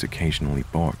that dogs occasionally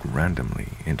bark randomly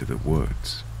into the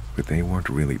woods, but they weren't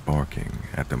really barking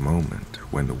at the moment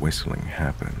when the whistling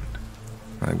happened.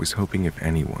 I was hoping if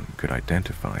anyone could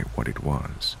identify what it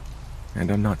was,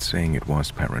 and I'm not saying it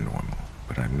was paranormal,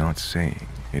 but I'm not saying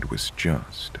it was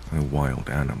just a wild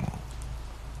animal.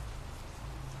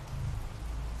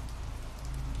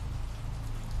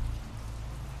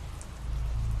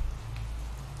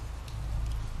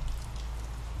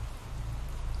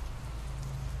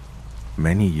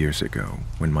 Many years ago,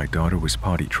 when my daughter was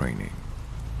potty training,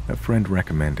 a friend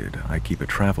recommended I keep a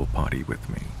travel potty with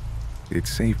me. It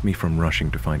saved me from rushing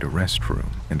to find a restroom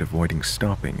and avoiding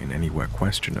stopping in anywhere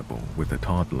questionable with a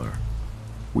toddler.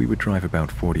 We would drive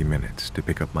about 40 minutes to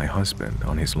pick up my husband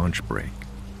on his lunch break.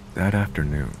 That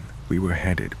afternoon, we were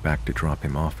headed back to drop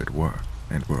him off at work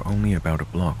and were only about a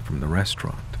block from the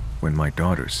restaurant when my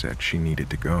daughter said she needed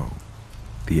to go.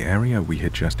 The area we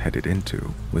had just headed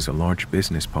into was a large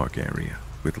business park area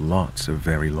with lots of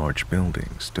very large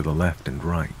buildings to the left and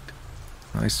right.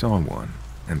 I saw one,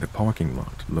 and the parking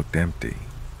lot looked empty.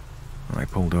 I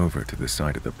pulled over to the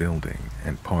side of the building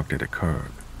and parked at a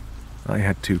curb. I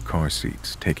had 2 car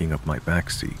seats taking up my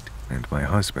back seat and my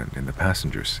husband in the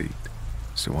passenger seat,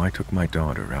 so I took my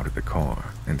daughter out of the car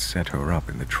and set her up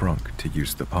in the trunk to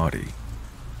use the potty.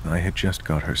 I had just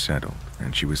got her settled,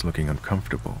 and she was looking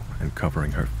uncomfortable and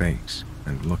covering her face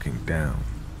and looking down.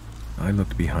 I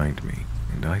looked behind me,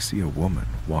 and I see a woman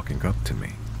walking up to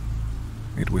me.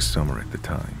 It was summer at the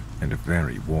time, and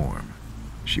very warm.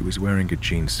 She was wearing a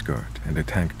jean skirt and a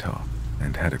tank top,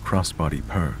 and had a crossbody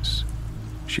purse.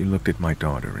 She looked at my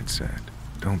daughter and said,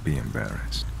 "Don't be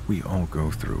embarrassed, we all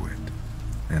go through it,"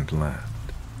 and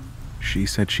laughed. She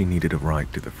said she needed a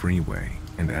ride to the freeway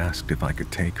and asked if I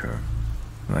could take her.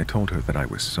 I told her that I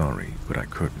was sorry, but I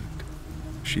couldn't.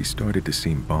 She started to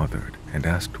seem bothered and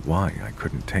asked why I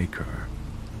couldn't take her.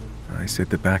 I said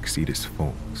the back seat is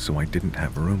full, so I didn't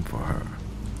have room for her.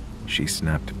 She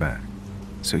snapped back,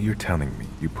 "So you're telling me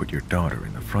you put your daughter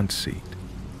in the front seat?"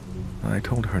 I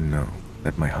told her no,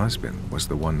 that my husband was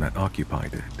the one that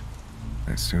occupied it.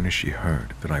 As soon as she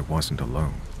heard that I wasn't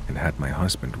alone and had my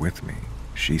husband with me,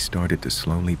 she started to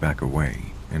slowly back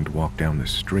away and walk down the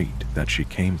street that she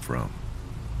came from.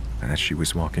 As she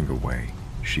was walking away,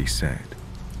 she said,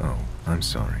 "Oh, I'm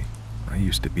sorry. I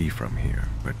used to be from here,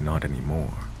 but not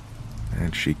anymore."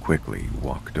 And she quickly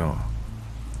walked off.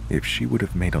 If she would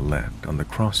have made a left on the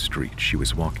cross street she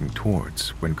was walking towards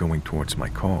when going towards my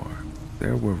car,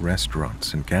 there were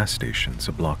restaurants and gas stations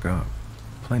a block up,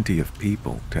 plenty of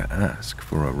people to ask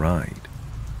for a ride.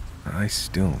 I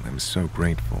still am so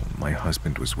grateful my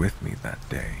husband was with me that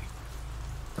day.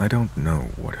 I don't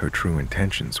know what her true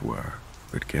intentions were,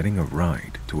 but getting a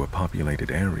ride to a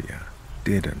populated area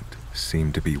didn't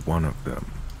seem to be one of them.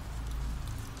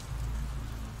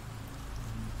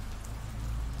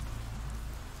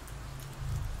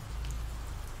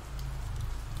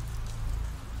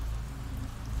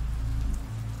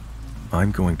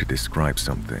 I'm going to describe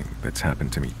something that's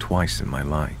happened to me twice in my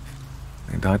life,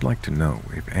 and I'd like to know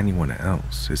if anyone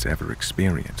else has ever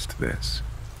experienced this.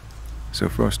 So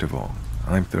first of all,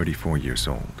 I'm 34 years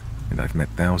old, and I've met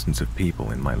thousands of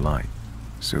people in my life,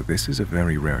 so this is a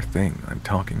very rare thing I'm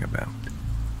talking about.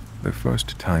 The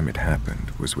first time it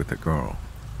happened was with a girl.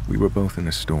 We were both in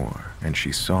a store, and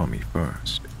she saw me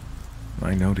first.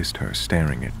 I noticed her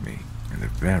staring at me, and a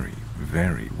very,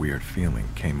 very weird feeling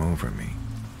came over me.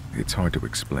 It's hard to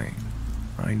explain.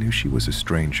 I knew she was a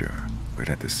stranger, but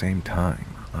at the same time,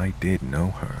 I did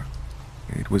know her.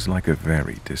 It was like a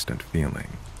very distant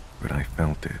feeling, but I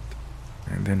felt it.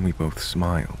 And then we both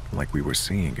smiled like we were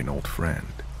seeing an old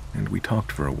friend, and we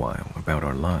talked for a while about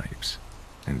our lives,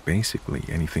 and basically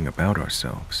anything about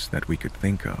ourselves that we could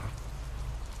think of.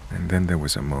 And then there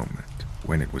was a moment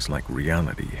when it was like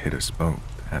reality hit us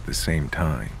both at the same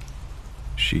time.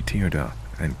 She teared up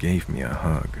and gave me a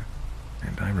hug,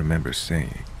 and I remember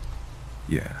saying,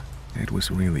 "Yeah, it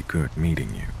was really good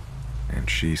meeting you." And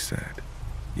she said,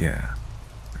 "Yeah."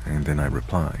 And then I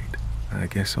replied, "I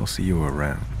guess I'll see you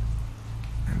around."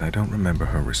 And I don't remember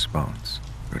her response,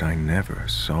 but I never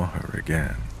saw her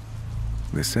again.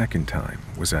 The second time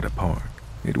was at a park.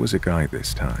 It was a guy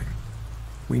this time.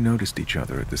 We noticed each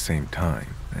other at the same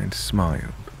time and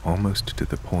smiled almost to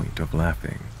the point of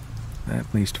laughing,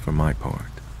 at least for my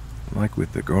part. Like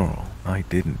with the girl, I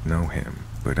didn't know him,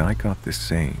 but I got the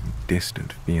same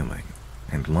distant feeling.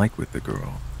 And like with the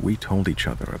girl, we told each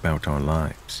other about our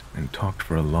lives and talked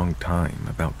for a long time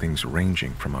about things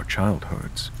ranging from our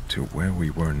childhoods to where we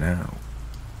were now.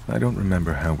 I don't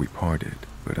remember how we parted,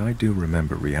 but I do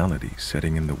remember reality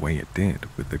setting in the way it did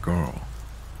with the girl.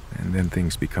 And then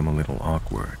things become a little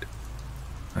awkward.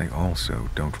 I also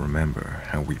don't remember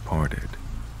how we parted.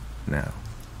 Now,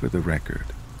 for the record,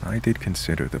 I did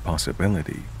consider the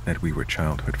possibility that we were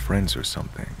childhood friends or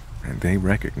something, and they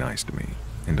recognized me,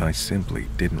 and I simply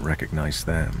didn't recognize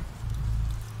them.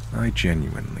 I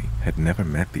genuinely had never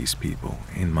met these people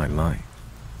in my life.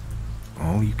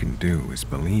 All you can do is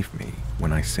believe me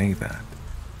when I say that.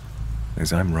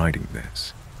 As I'm writing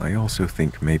this, I also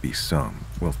think maybe some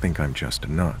will think I'm just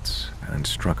nuts and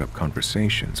struck up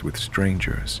conversations with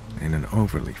strangers in an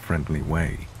overly friendly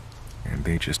way, and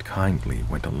they just kindly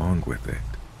went along with it.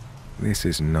 This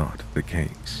is not the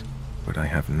case, but I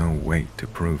have no way to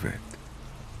prove it.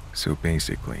 So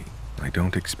basically, I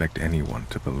don't expect anyone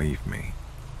to believe me,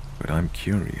 but I'm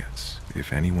curious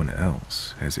if anyone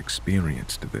else has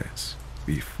experienced this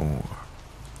before.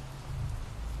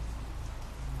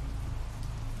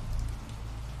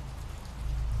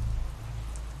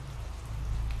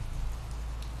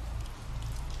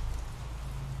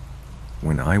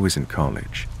 When I was in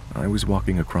college, I was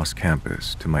walking across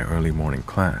campus to my early morning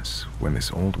class when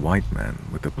this old white man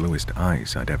with the bluest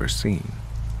eyes I'd ever seen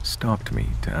stopped me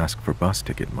to ask for bus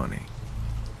ticket money.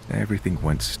 Everything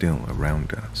went still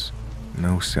around us.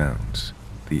 No sounds.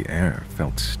 The air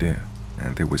felt stiff,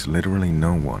 and there was literally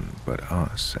no one but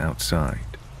us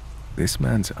outside. This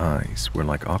man's eyes were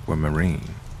like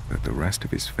aquamarine, but the rest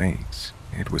of his face,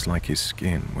 it was like his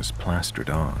skin was plastered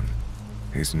on.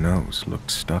 His nose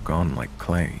looked stuck on like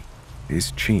clay.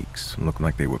 His cheeks looked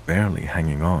like they were barely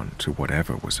hanging on to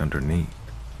whatever was underneath.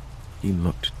 He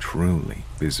looked truly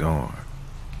bizarre.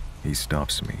 He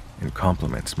stops me and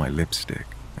compliments my lipstick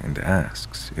and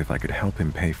asks if I could help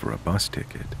him pay for a bus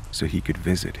ticket so he could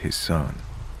visit his son.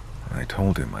 I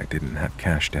told him I didn't have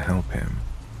cash to help him.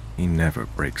 He never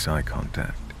breaks eye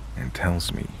contact and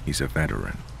tells me he's a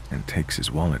veteran and takes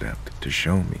his wallet out to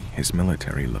show me his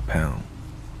military lapel.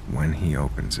 When he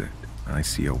opens it, I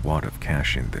see a wad of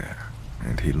cash in there,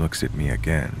 and he looks at me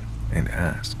again and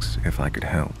asks if I could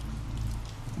help.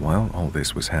 While all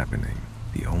this was happening,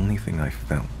 the only thing I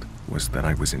felt was that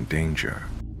I was in danger.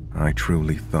 I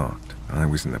truly thought I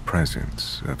was in the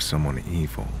presence of someone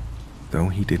evil, though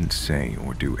he didn't say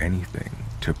or do anything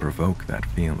to provoke that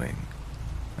feeling.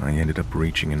 I ended up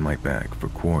reaching in my bag for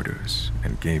quarters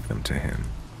and gave them to him.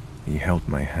 He held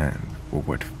my hand for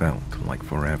what felt like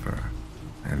forever,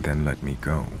 and then let me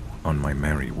go on my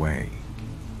merry way.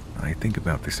 I think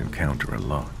about this encounter a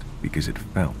lot because it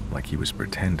felt like he was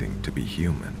pretending to be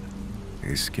human.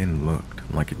 His skin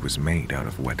looked like it was made out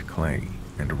of wet clay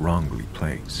and wrongly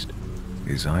placed.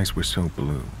 His eyes were so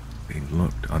blue, they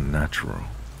looked unnatural.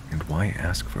 And why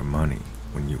ask for money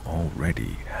when you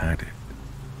already had it?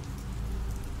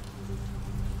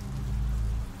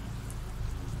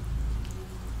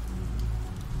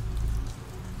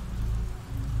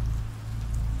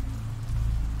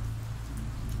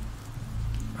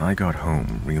 I got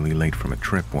home really late from a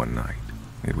trip one night.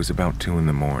 It was about 2 in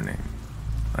the morning.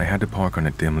 I had to park on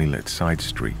a dimly lit side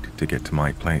street to get to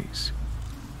my place.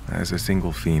 As a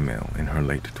single female in her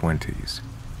late 20s,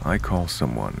 I call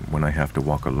someone when I have to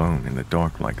walk alone in the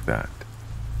dark like that.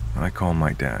 I call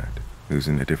my dad, who's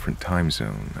in a different time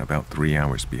zone about 3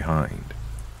 hours behind.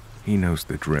 He knows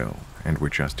the drill, and we're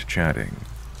just chatting.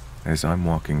 As I'm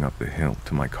walking up the hill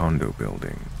to my condo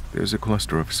building, there's a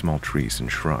cluster of small trees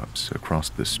and shrubs across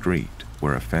the street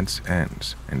where a fence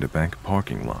ends and a bank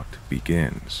parking lot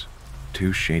begins.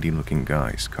 2 shady-looking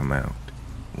guys come out,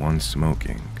 one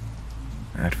smoking.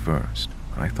 At first,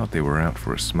 I thought they were out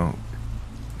for a smoke.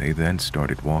 They then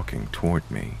started walking toward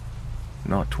me.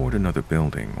 Not toward another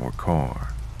building or car,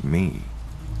 me.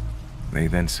 They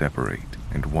then separate,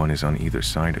 and one is on either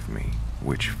side of me,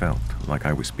 which felt like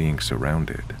I was being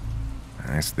surrounded.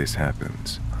 As this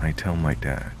happens, I tell my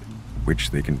dad,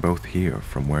 which they can both hear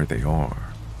from where they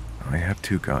are. I have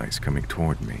 2 guys coming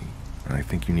toward me. I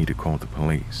think you need to call the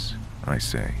police, I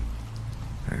say.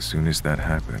 As soon as that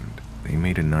happened, they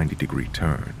made a 90-degree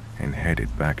turn and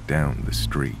headed back down the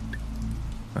street.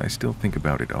 I still think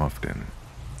about it often.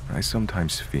 I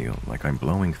sometimes feel like I'm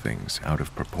blowing things out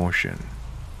of proportion,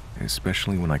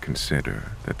 especially when I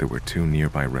consider that there were 2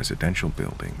 nearby residential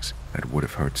buildings that would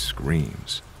have heard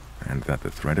screams, and that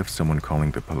the threat of someone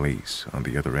calling the police on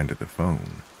the other end of the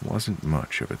phone wasn't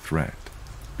much of a threat,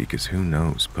 because who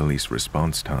knows police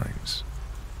response times.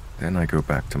 Then I go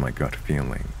back to my gut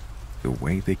feeling. The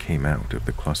way they came out of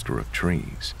the cluster of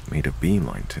trees made a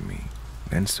beeline to me,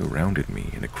 then surrounded me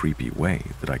in a creepy way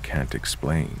that I can't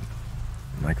explain,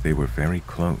 like they were very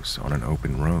close on an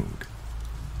open road.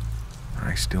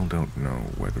 I still don't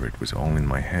know whether it was all in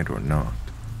my head or not,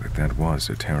 but that was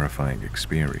a terrifying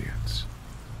experience.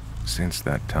 Since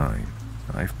that time,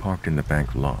 I've parked in the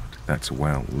bank lot that's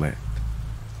well lit.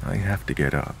 I have to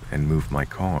get up and move my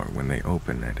car when they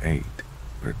open at 8,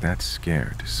 but that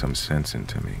scared some sense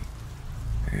into me.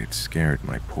 It scared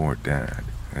my poor dad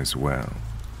as well.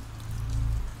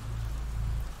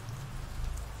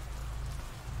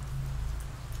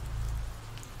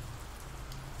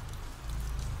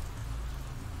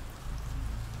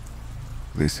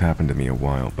 This happened to me a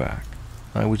while back.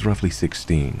 I was roughly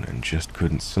 16 and just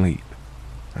couldn't sleep.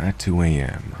 At 2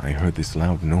 a.m., I heard this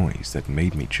loud noise that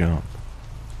made me jump.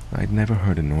 I'd never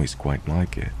heard a noise quite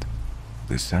like it.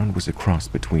 The sound was a cross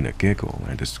between a giggle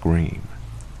and a scream.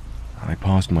 I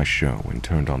paused my show and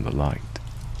turned on the light.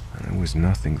 There was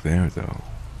nothing there, though.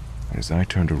 As I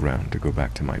turned around to go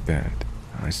back to my bed,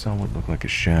 I saw what looked like a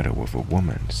shadow of a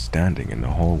woman standing in the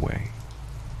hallway.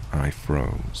 I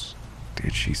froze.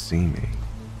 Did she see me?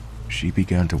 She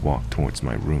began to walk towards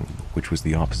my room, which was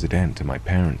the opposite end to my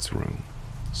parents' room,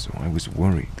 so I was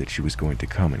worried that she was going to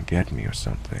come and get me or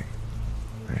something.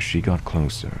 As she got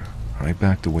closer, I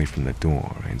backed away from the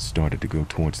door and started to go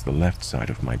towards the left side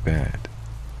of my bed.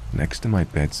 Next to my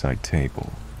bedside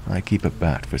table, I keep a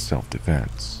bat for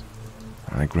self-defense.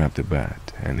 I grabbed a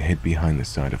bat and hid behind the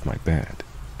side of my bed,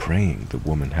 praying the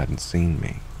woman hadn't seen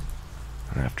me.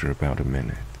 After about a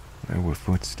minute, there were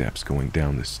footsteps going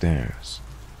down the stairs.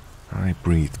 I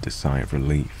breathed a sigh of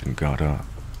relief and got up,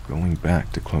 going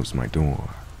back to close my door.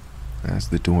 As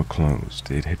the door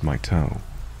closed, it hit my toe.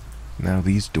 Now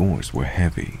these doors were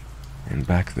heavy, and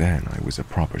back then I was a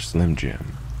proper Slim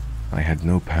Jim. I had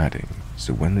no padding,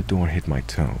 so when the door hit my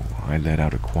toe, I let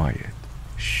out a quiet,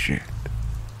 "Shit."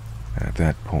 At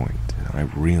that point, I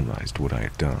realized what I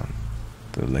had done.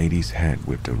 The lady's head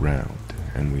whipped around,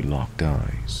 and we locked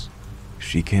eyes.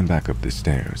 She came back up the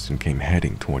stairs and came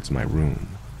heading towards my room.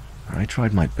 I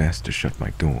tried my best to shut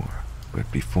my door,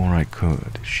 but before I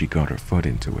could, she got her foot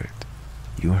into it.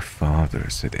 "Your father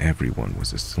said everyone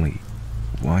was asleep.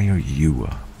 Why are you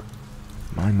up?"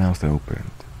 My mouth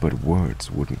opened, but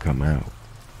words wouldn't come out.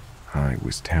 I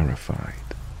was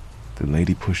terrified. The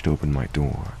lady pushed open my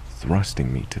door,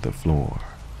 thrusting me to the floor.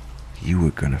 "You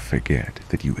are gonna forget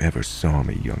that you ever saw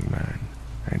me, young man,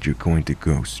 and you're going to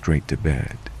go straight to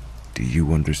bed. Do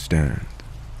you understand?"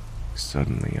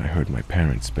 Suddenly, I heard my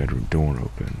parents' bedroom door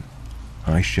open.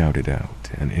 I shouted out,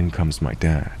 and in comes my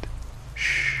dad.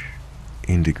 "Shh,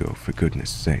 Indigo, for goodness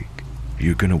sake.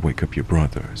 You're gonna wake up your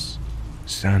brothers."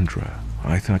 "Sandra,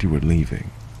 I thought you were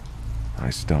leaving." I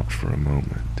stopped for a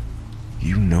moment.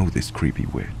 "You know this creepy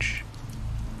witch."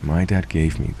 My dad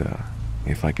gave me the,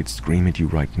 "if I could scream at you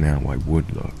right now, I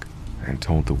would" look, and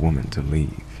told the woman to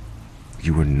leave.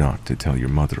 "You are not to tell your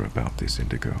mother about this,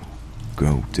 Indigo.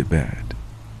 Go to bed."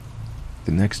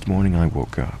 The next morning I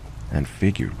woke up and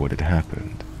figured what had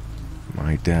happened.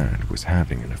 My dad was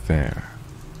having an affair.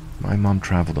 My mom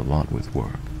traveled a lot with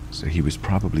work, so he was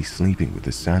probably sleeping with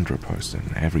the Sandra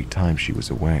person every time she was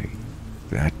away.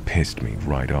 That pissed me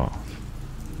right off.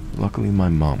 Luckily my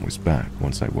mom was back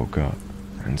once I woke up,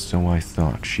 and so I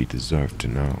thought she deserved to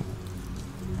know.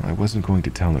 I wasn't going to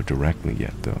tell her directly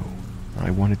yet, though. I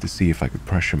wanted to see if I could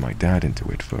pressure my dad into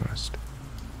it first.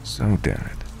 "So,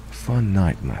 Dad, fun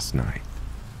night last night."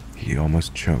 He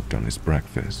almost choked on his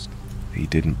breakfast. He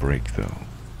didn't break, though.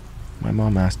 My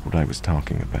mom asked what I was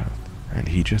talking about, and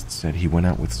he just said he went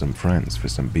out with some friends for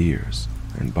some beers,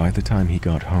 and by the time he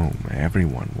got home,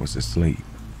 everyone was asleep.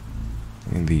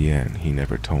 In the end, he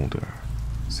never told her.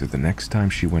 So the next time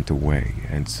she went away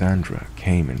and Sandra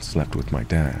came and slept with my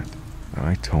dad,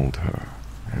 I told her,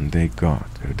 and they got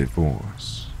a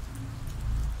divorce.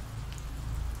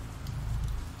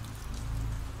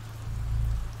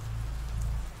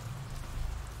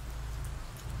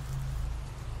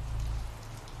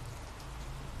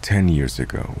 "10 years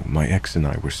ago, my ex and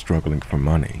I were struggling for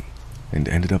money and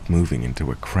ended up moving into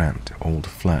a cramped old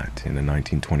flat in a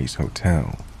 1920s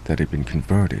hotel that had been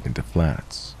converted into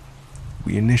flats.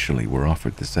 We initially were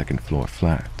offered the second floor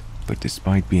flat, but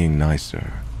despite being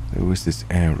nicer, there was this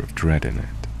air of dread in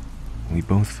it. We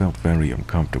both felt very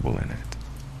uncomfortable in it,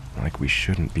 like we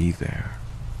shouldn't be there.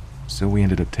 So we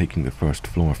ended up taking the first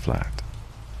floor flat.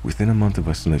 Within a month of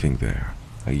us living there,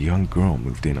 a young girl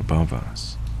moved in above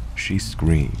us. She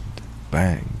screamed,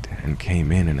 banged, and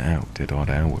came in and out at odd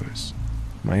hours.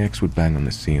 My ex would bang on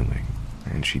the ceiling,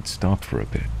 and she'd stop for a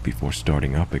bit before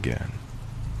starting up again.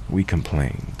 We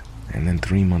complained, and then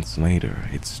 3 months later,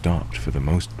 it stopped for the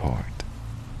most part.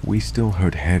 We still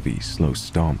heard heavy, slow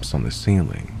stomps on the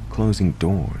ceiling, closing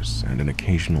doors, and an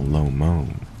occasional low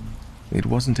moan. It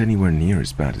wasn't anywhere near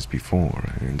as bad as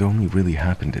before, and only really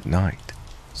happened at night,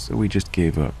 so we just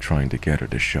gave up trying to get her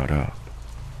to shut up.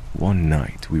 One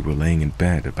night, we were laying in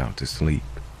bed about to sleep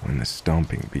when the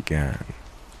stomping began.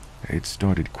 It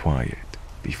started quiet,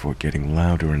 before getting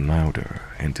louder and louder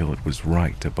until it was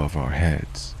right above our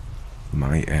heads.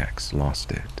 My ex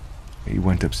lost it. He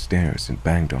went upstairs and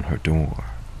banged on her door.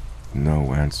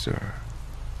 No answer.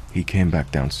 He came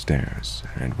back downstairs,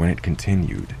 and when it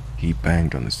continued, he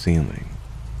banged on the ceiling,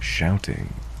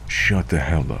 shouting, "Shut the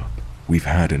hell up, we've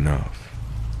had enough."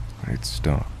 It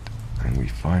stopped, and we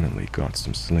finally got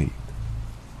some sleep.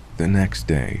 The next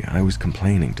day, I was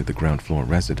complaining to the ground floor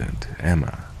resident,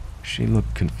 Emma. She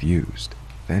looked confused,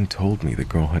 then told me the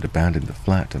girl had abandoned the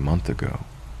flat a month ago,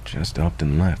 just upped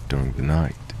and left during the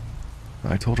night.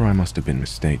 I told her I must have been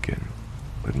mistaken,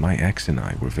 but my ex and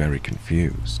I were very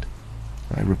confused.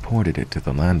 I reported it to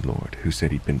the landlord, who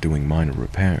said he'd been doing minor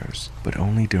repairs, but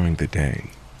only during the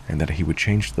day, and that he would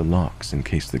change the locks in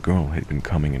case the girl had been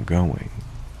coming and going.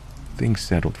 Things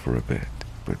settled for a bit,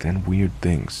 but then weird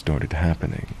things started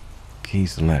happening.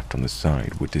 Keys left on the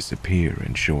side would disappear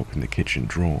and show up in the kitchen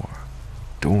drawer.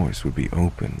 Doors would be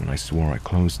open when I swore I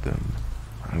closed them.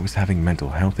 I was having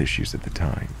mental health issues at the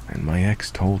time, and my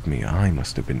ex told me I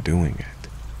must have been doing it,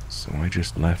 so I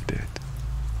just left it.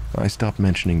 I stopped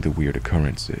mentioning the weird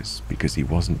occurrences because he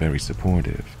wasn't very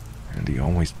supportive, and he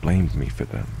always blamed me for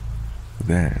them.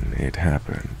 Then it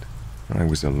happened. I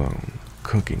was alone,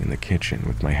 cooking in the kitchen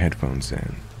with my headphones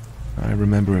in. I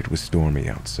remember it was stormy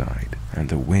outside, and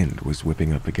the wind was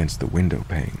whipping up against the window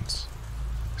panes.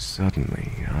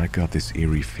 Suddenly, I got this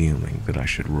eerie feeling that I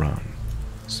should run,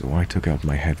 so I took out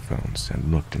my headphones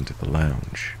and looked into the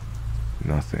lounge.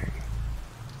 Nothing.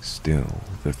 Still,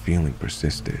 the feeling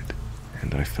persisted,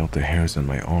 and I felt the hairs on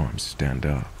my arms stand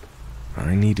up.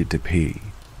 I needed to pee,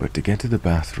 but to get to the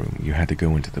bathroom, you had to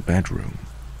go into the bedroom.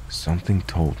 Something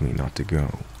told me not to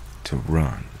go, to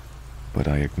run, but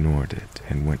I ignored it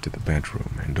and went to the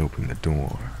bedroom and opened the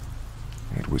door.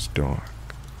 It was dark,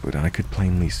 but I could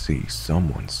plainly see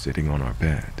someone sitting on our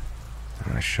bed.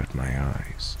 I shut my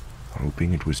eyes,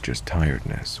 hoping it was just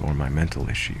tiredness or my mental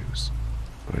issues,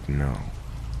 but no.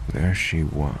 There she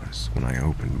was when I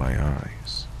opened my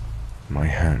eyes. My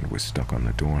hand was stuck on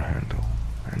the door handle,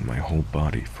 and my whole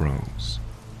body froze,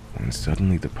 when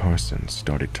suddenly the person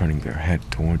started turning their head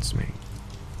towards me.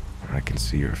 I can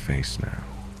see her face now,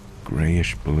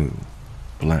 grayish blue,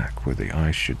 black where the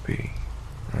eyes should be,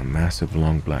 a massive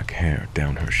long black hair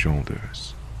down her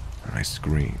shoulders. I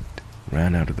screamed,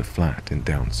 ran out of the flat and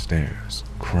downstairs,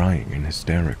 crying and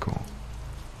hysterical.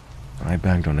 I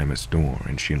banged on Emma's door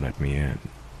and she let me in.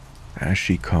 As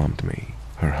she calmed me,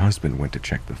 her husband went to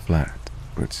check the flat,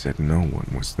 but said no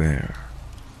one was there.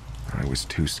 I was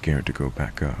too scared to go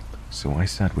back up, so I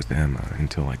sat with Emma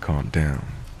until I calmed down.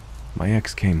 My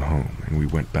ex came home and we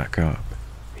went back up.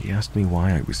 He asked me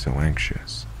why I was so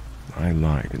anxious. I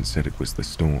lied and said it was the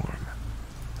storm.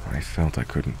 I felt I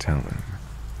couldn't tell him.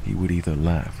 He would either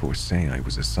laugh or say I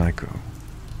was a psycho.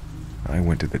 I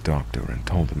went to the doctor and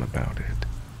told him about it,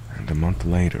 and a month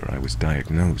later I was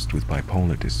diagnosed with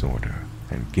bipolar disorder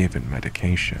and given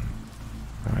medication.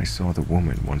 I saw the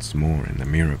woman once more in the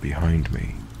mirror behind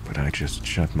me, but I just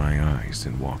shut my eyes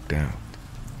and walked out.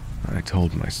 I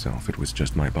told myself it was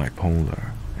just my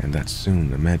bipolar and that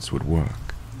soon the meds would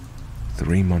work.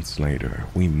 3 months later,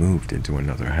 we moved into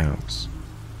another house.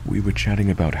 We were chatting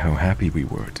about how happy we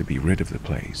were to be rid of the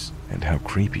place and how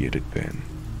creepy it had been,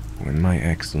 when my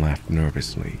ex laughed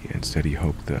nervously and said he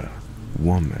hoped the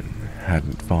woman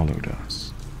hadn't followed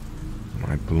us.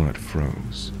 My blood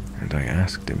froze, and I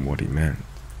asked him what he meant.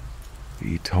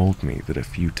 He told me that a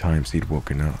few times he'd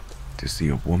woken up to see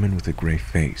a woman with a gray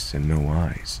face and no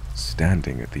eyes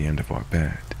standing at the end of our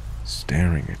bed,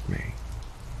 staring at me.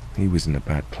 He was in a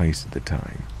bad place at the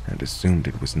time and assumed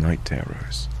it was night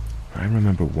terrors. I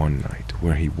remember one night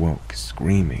where he woke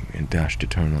screaming and dashed to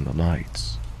turn on the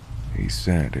lights. He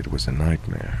said it was a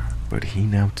nightmare, but he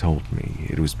now told me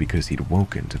it was because he'd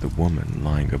woken to the woman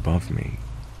lying above me,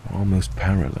 almost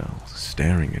parallel,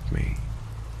 staring at me.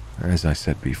 As I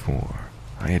said before,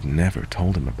 I had never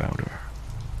told him about her.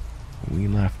 We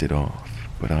laughed it off,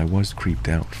 but I was creeped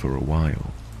out for a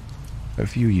while. A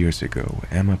few years ago,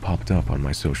 Emma popped up on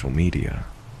my social media.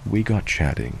 We got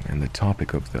chatting and the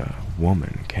topic of the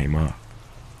woman came up.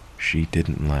 She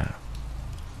didn't laugh.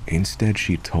 Instead,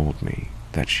 she told me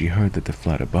that she heard that the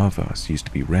flat above us used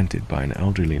to be rented by an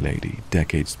elderly lady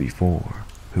decades before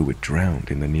who had drowned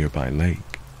in the nearby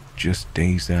lake just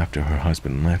days after her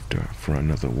husband left her for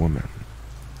another woman.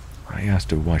 I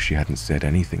asked her why she hadn't said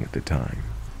anything at the time,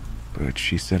 but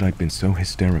she said I'd been so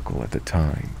hysterical at the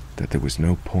time that there was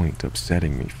no point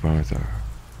upsetting me further.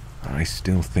 I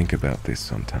still think about this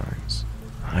sometimes.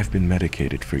 I've been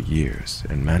medicated for years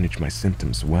and manage my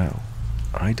symptoms well.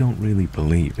 I don't really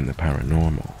believe in the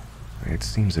paranormal. It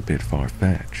seems a bit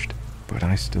far-fetched, but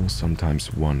I still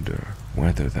sometimes wonder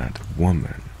whether that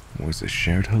woman was a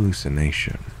shared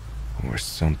hallucination or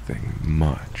something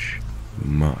much,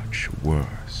 much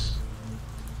worse.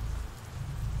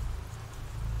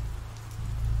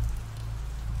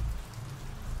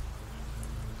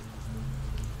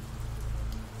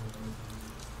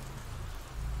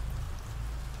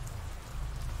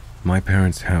 My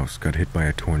parents' house got hit by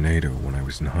a tornado when I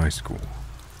was in high school.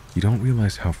 You don't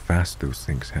realize how fast those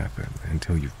things happen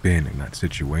until you've been in that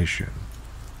situation.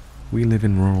 We live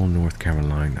in rural North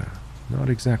Carolina, not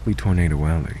exactly Tornado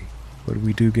Alley, but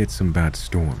we do get some bad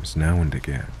storms now and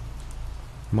again.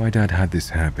 My dad had this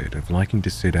habit of liking to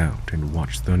sit out and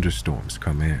watch thunderstorms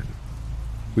come in.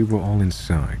 We were all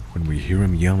inside when we hear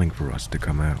him yelling for us to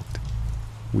come out.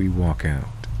 We walk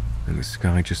out, and the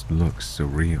sky just looks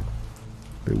surreal.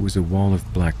 There was a wall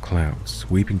of black clouds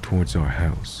sweeping towards our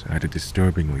house at a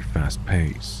disturbingly fast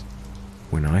pace.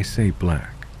 When I say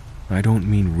black, I don't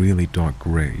mean really dark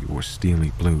gray or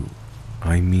steely blue.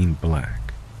 I mean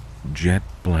black. Jet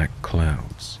black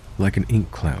clouds, like an ink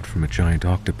cloud from a giant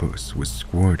octopus, was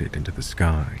squirted into the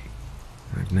sky.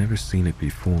 I've never seen it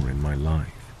before in my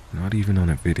life, not even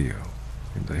on a video,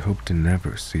 and I hope to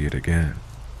never see it again.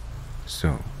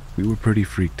 So, we were pretty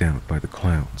freaked out by the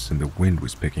clouds and the wind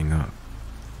was picking up.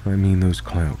 I mean, those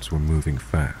clouds were moving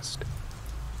fast.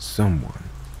 Someone,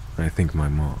 I think my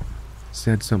mom,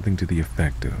 said something to the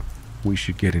effect of, we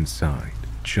should get inside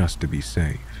just to be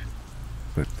safe.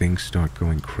 But things start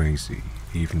going crazy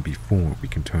even before we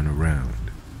can turn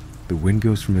around. The wind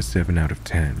goes from a 7 out of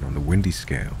 10 on the windy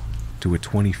scale to a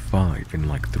 25 in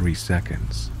like 3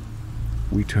 seconds.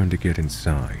 We turn to get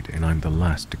inside and I'm the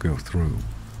last to go through.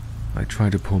 I try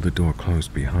to pull the door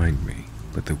closed behind me,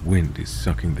 but the wind is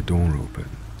sucking the door open.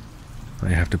 I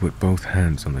have to put both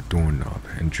hands on the doorknob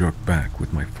and jerk back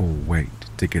with my full weight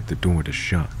to get the door to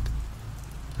shut.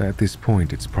 At this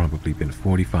point, it's probably been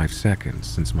 45 seconds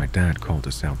since my dad called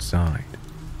us outside.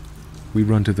 We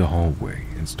run to the hallway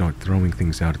and start throwing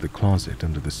things out of the closet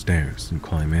under the stairs and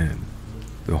climb in.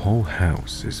 The whole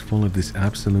house is full of this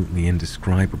absolutely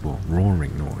indescribable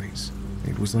roaring noise.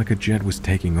 It was like a jet was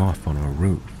taking off on our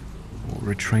roof,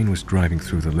 or a train was driving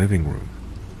through the living room.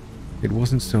 It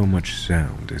wasn't so much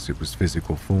sound as it was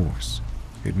physical force.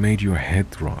 It made your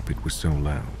head throb, it was so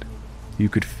loud. You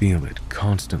could feel it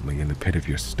constantly in the pit of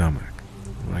your stomach,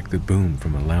 like the boom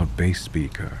from a loud bass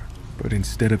speaker. But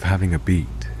instead of having a beat,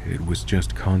 it was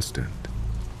just constant.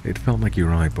 It felt like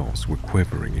your eyeballs were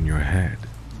quivering in your head.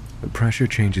 The pressure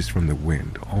changes from the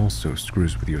wind also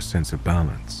screws with your sense of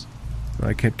balance.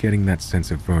 I kept getting that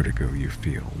sense of vertigo you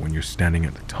feel when you're standing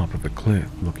at the top of a cliff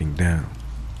looking down.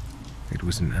 It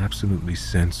was an absolutely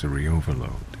sensory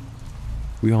overload.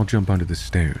 We all jump onto the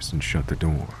stairs and shut the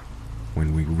door.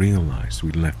 When we realize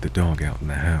we'd left the dog out in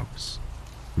the house,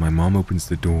 my mom opens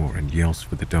the door and yells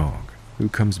for the dog, who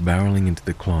comes barreling into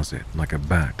the closet like a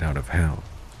bat out of hell.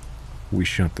 We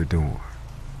shut the door.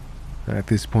 At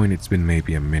this point, it's been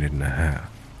maybe a minute and a half,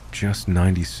 just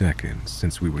 90 seconds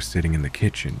since we were sitting in the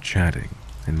kitchen chatting,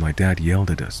 and my dad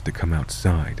yelled at us to come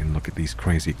outside and look at these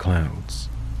crazy clouds.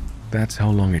 That's how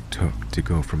long it took to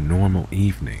go from normal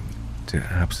evening to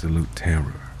absolute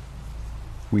terror.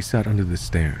 We sat under the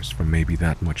stairs for maybe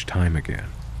that much time again.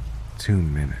 2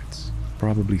 minutes,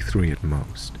 probably 3 at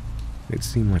most. It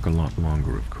seemed like a lot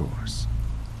longer, of course.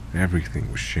 Everything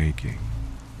was shaking.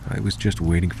 I was just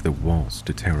waiting for the walls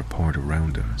to tear apart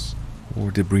around us,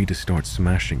 or debris to start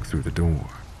smashing through the door.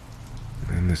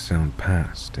 Then the sound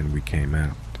passed and we came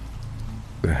out.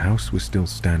 The house was still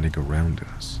standing around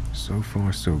us. So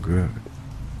far, so good.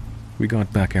 We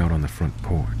got back out on the front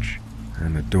porch,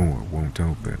 and the door won't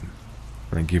open.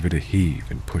 I give it a heave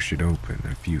and push it open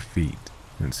a few feet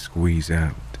and squeeze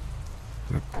out.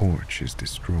 The porch is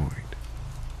destroyed.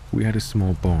 We had a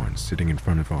small barn sitting in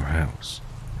front of our house,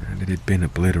 and it had been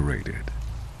obliterated.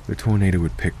 The tornado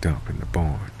had picked up in the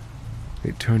barn.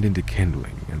 It turned into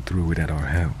kindling and threw it at our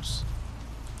house.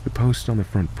 The posts on the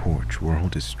front porch were all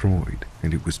destroyed,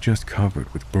 and it was just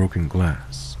covered with broken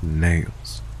glass,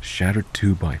 nails, shattered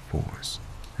 2x4s,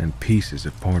 and pieces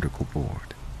of particle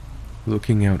board.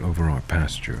 Looking out over our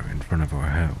pasture in front of our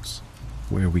house,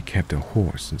 where we kept a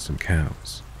horse and some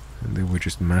cows, and there were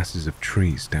just masses of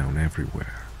trees down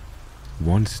everywhere.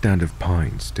 One stand of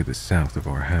pines to the south of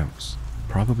our house,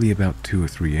 probably about 2 or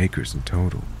 3 acres in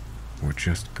total, were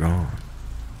just gone.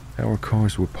 Our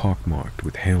cars were pockmarked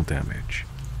with hail damage.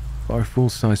 Our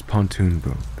full-size pontoon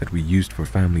boat that we used for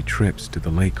family trips to the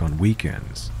lake on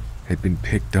weekends had been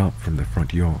picked up from the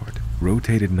front yard,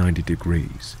 rotated 90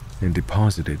 degrees, and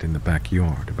deposited in the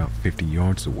backyard about 50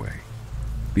 yards away.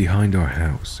 Behind our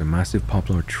house, a massive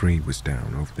poplar tree was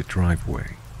down over the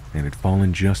driveway and had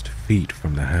fallen just feet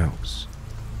from the house.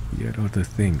 Yet other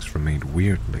things remained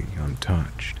weirdly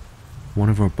untouched. One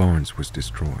of our barns was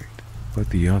destroyed, but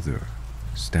the other,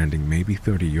 standing maybe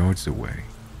 30 yards away,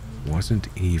 wasn't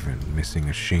even missing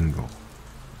a shingle.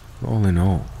 All in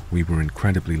all, we were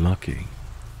incredibly lucky.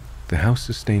 The house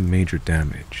sustained major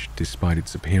damage despite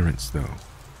its appearance though.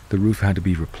 The roof had to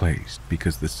be replaced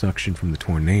because the suction from the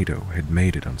tornado had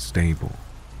made it unstable.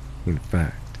 In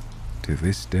fact, to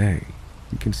this day,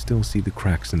 you can still see the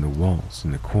cracks in the walls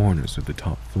and the corners of the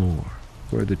top floor,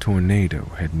 where the tornado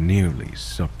had nearly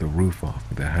sucked the roof off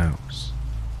of the house.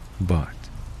 But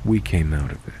we came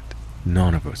out of it,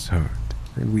 none of us hurt,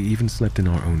 and we even slept in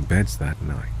our own beds that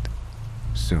night.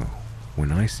 So,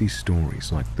 when I see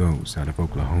stories like those out of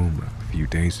Oklahoma a few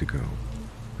days ago,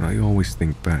 I always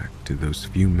think back to those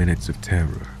few minutes of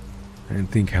terror and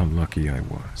think how lucky I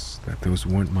was that those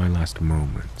weren't my last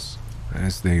moments,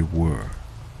 as they were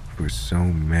for so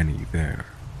many there.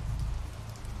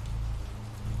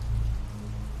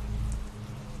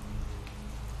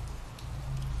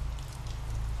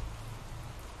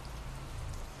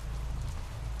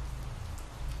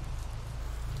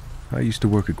 I used to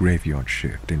work a graveyard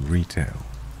shift in retail.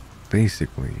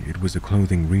 Basically, it was a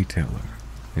clothing retailer,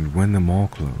 and when the mall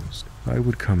closed, I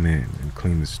would come in and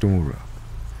clean the store up,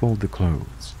 fold the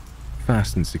clothes,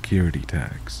 fasten security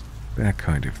tags, that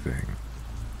kind of thing.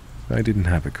 I didn't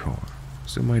have a car,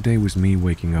 so my day was me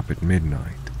waking up at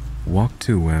midnight, walk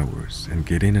 2 hours, and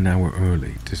get in an hour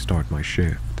early to start my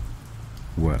shift.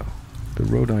 Well, the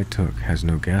road I took has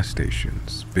no gas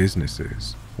stations,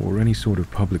 businesses, or any sort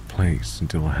of public place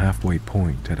until a halfway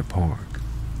point at a park.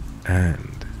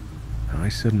 And I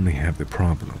suddenly have the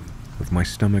problem of my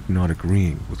stomach not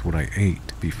agreeing with what I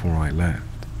ate before I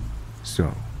left.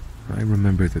 So, I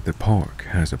remember that the park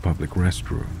has a public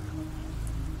restroom.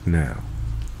 Now,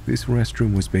 this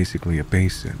restroom was basically a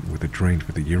basin with a drain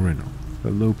for the urinal, a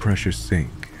low-pressure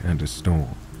sink, and a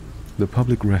stall. The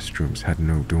public restrooms had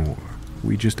no door.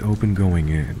 We just opened going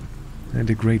in, and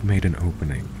a grate made an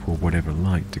opening for whatever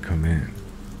light to come in.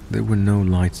 There were no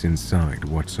lights inside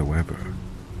whatsoever.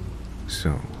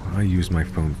 So, I used my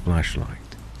phone flashlight,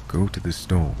 go to the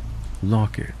stall,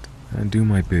 lock it, and do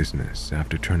my business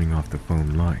after turning off the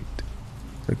phone light.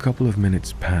 A couple of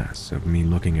minutes pass of me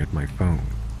looking at my phone,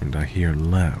 and I hear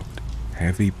loud,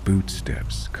 heavy boot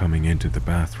steps coming into the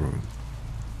bathroom.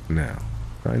 Now,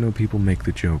 I know people make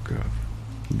the joke of,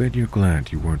 bet you're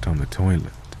glad you weren't on the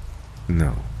toilet.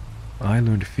 No, I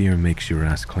learned fear makes your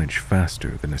ass clench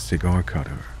faster than a cigar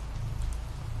cutter.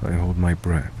 I hold my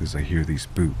breath as I hear these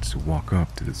boots walk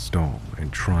up to the stall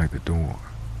and try the door.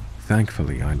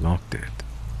 Thankfully, I locked it.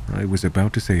 I was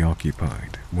about to say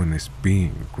occupied when this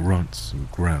being grunts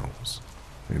and growls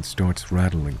and starts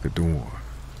rattling the door.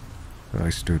 I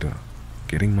stood up,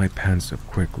 getting my pants up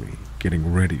quickly,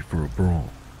 getting ready for a brawl,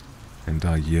 and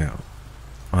I yell,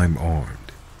 "I'm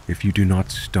armed. If you do not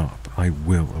stop, I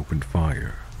will open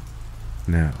fire."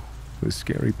 Now, the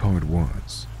scary part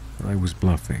was, I was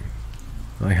bluffing.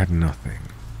 I had nothing,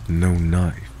 no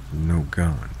knife, no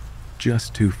gun,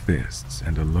 just 2 fists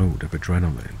and a load of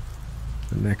adrenaline.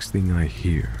 The next thing I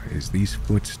hear is these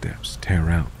footsteps tear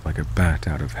out like a bat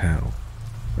out of hell.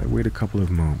 I wait a couple of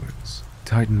moments,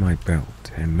 tighten my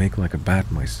belt, and make like a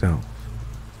bat myself,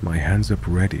 my hands up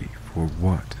ready for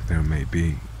what there may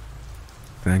be.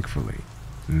 Thankfully,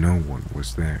 No one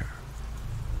was there.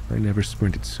 I never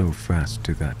sprinted so fast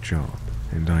to that job,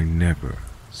 and I never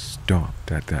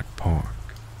stopped at that park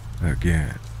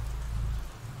again.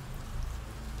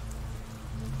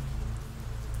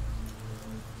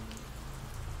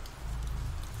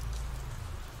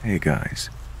 Hey guys,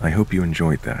 I hope you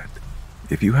enjoyed that.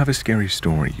 If you have a scary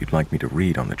story you'd like me to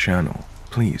read on the channel,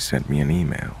 please send me an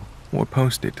email or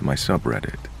post it to my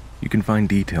subreddit. You can find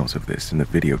details of this in the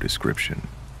video description.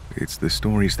 It's the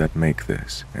stories that make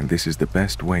this, and this is the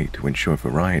best way to ensure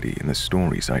variety in the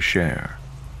stories I share.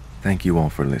 Thank you all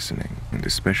for listening, and a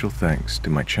special thanks to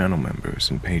my channel members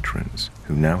and patrons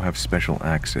who now have special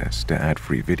access to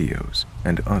ad-free videos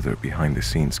and other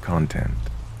behind-the-scenes content.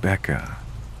 Becca,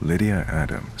 Lydia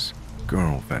Adams,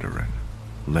 Girl Veteran,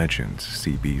 Legends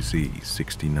CBZ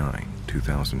 69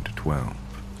 2012,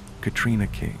 Katrina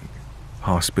King,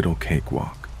 Hospital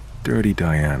Cakewalk, Dirty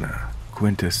Diana,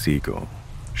 Quinta Siegel,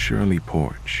 Shirley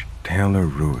Porch, Taylor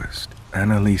Ruist,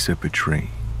 Annalisa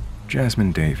Petrie,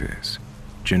 Jasmine Davis,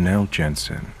 Janelle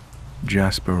Jensen,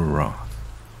 Jasper Roth,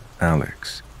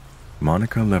 Alex,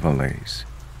 Monica Levalace,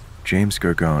 James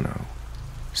Gargano,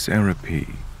 Sarah P.,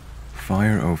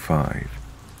 Fire 05,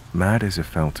 Mad as a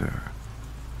Felter,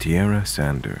 Tierra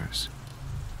Sanders,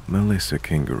 Melissa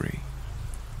Kingery,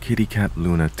 Kitty Cat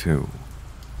Luna 2,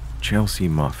 Chelsea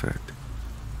Moffat,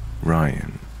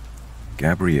 Ryan,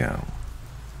 Gabrielle,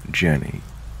 Jenny,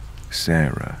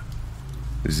 Sarah,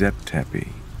 Zep Tepe,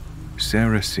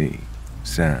 Sarah C.,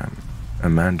 Sam,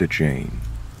 Amanda Jane,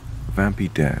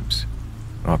 Vampy Debs,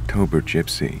 October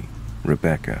Gypsy,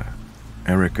 Rebecca,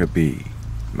 Erica B.,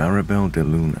 Maribel De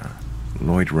Luna,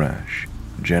 Lloyd Rash,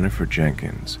 Jennifer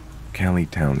Jenkins, Kelly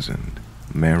Townsend,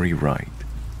 Mary Wright,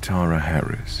 Tara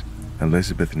Harris,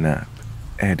 Elizabeth Knapp,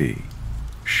 Eddie,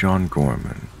 Sean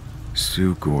Gorman,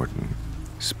 Sue Gordon,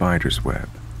 Spider's Web,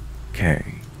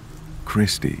 Kay,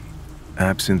 Christy,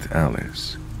 Absinthe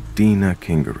Alice, Dina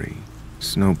Kingery,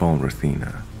 Snowball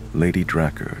Rathina, Lady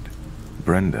Drackard,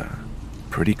 Brenda,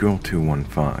 Pretty Girl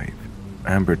 215,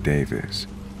 Amber Davis,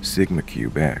 Sigma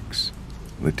Cube X,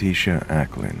 Letitia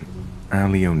Acklin,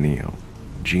 Ali O'Neill,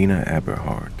 Gina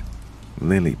Eberhardt,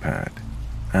 Lilypad,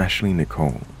 Ashley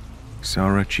Nicole,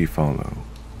 Sarah Chifalo,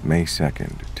 May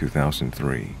 2nd,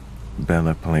 2003,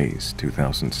 Bella Plays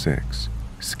 2006,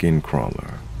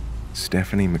 Skincrawler,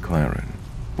 Stephanie McLaren,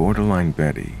 Borderline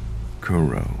Betty,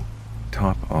 Kuro,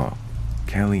 Top Op,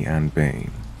 Kelly Ann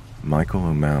Bain, Michael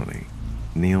O'Malley,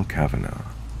 Neil Kavanagh,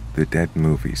 The Dead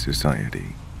Movie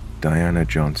Society, Diana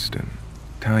Johnston,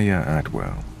 Taya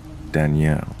Atwell,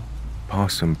 Danielle,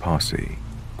 Possum Posse,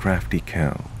 Crafty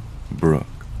Kell,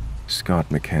 Brooke, Scott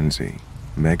McKenzie,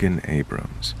 Megan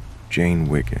Abrams, Jane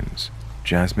Wiggins,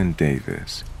 Jasmine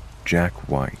Davis, Jack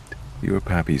White, Your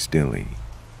Pappy's Dilly,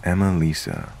 Emma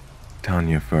Lisa,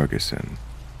 Tanya Ferguson,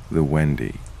 The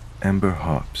Wendy, Ember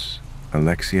Hops,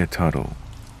 Alexia Tuttle,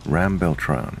 Ram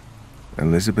Beltran,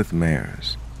 Elizabeth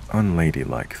Mayers,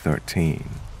 Unladylike 13,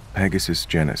 Pegasus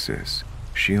Genesis,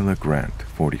 Sheila Grant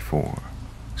 44,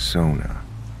 Sona,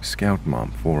 Scout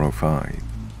Mom 405,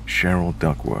 Cheryl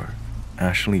Duckworth,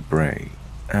 Ashley Bray,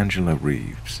 Angela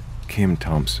Reeves, Kim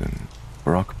Thompson,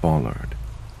 Brock Bollard,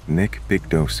 Nick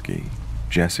Bigdowski,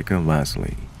 Jessica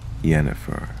Lasley,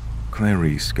 Yennefer,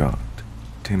 Clarice Scott,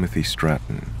 Timothy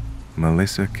Stratton,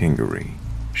 Melissa Kingery,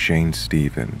 Shane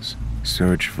Stevens,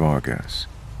 Serge Vargas,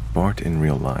 Bart in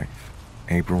Real Life,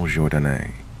 April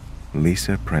Jordanet,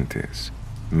 Lisa Prentice,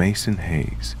 Mason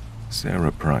Hayes,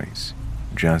 Sarah Price,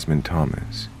 Jasmine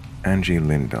Thomas, Angie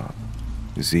Lindop,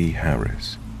 Z.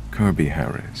 Harris, Kirby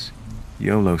Harris,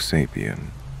 Yolo Sapien,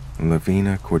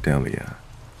 Lavina Cordelia,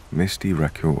 Misty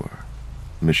Racour,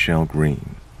 Michelle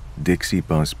Green, Dixie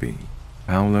Busby,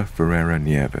 Paula Ferreira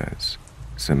Nieves,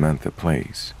 Samantha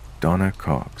Place, Donna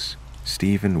Cox,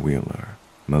 Stephen Wheeler,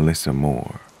 Melissa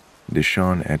Moore,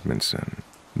 Deshaun Edmondson,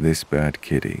 This Bad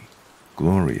Kitty,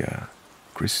 Gloria,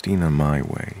 Christina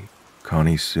Myway,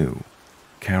 Connie Sue,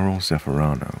 Carol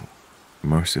Zaffarano,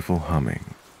 Merciful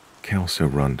Humming,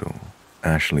 Kelsa Rundle,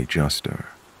 Ashley Juster,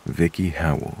 Vicky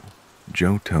Howell,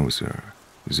 Joe Tozer,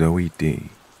 Zoe D.,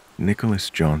 Nicholas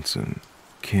Johnson,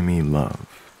 Kimmy Love.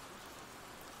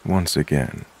 Once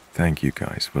again, thank you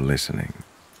guys for listening.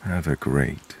 Have a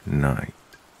great night.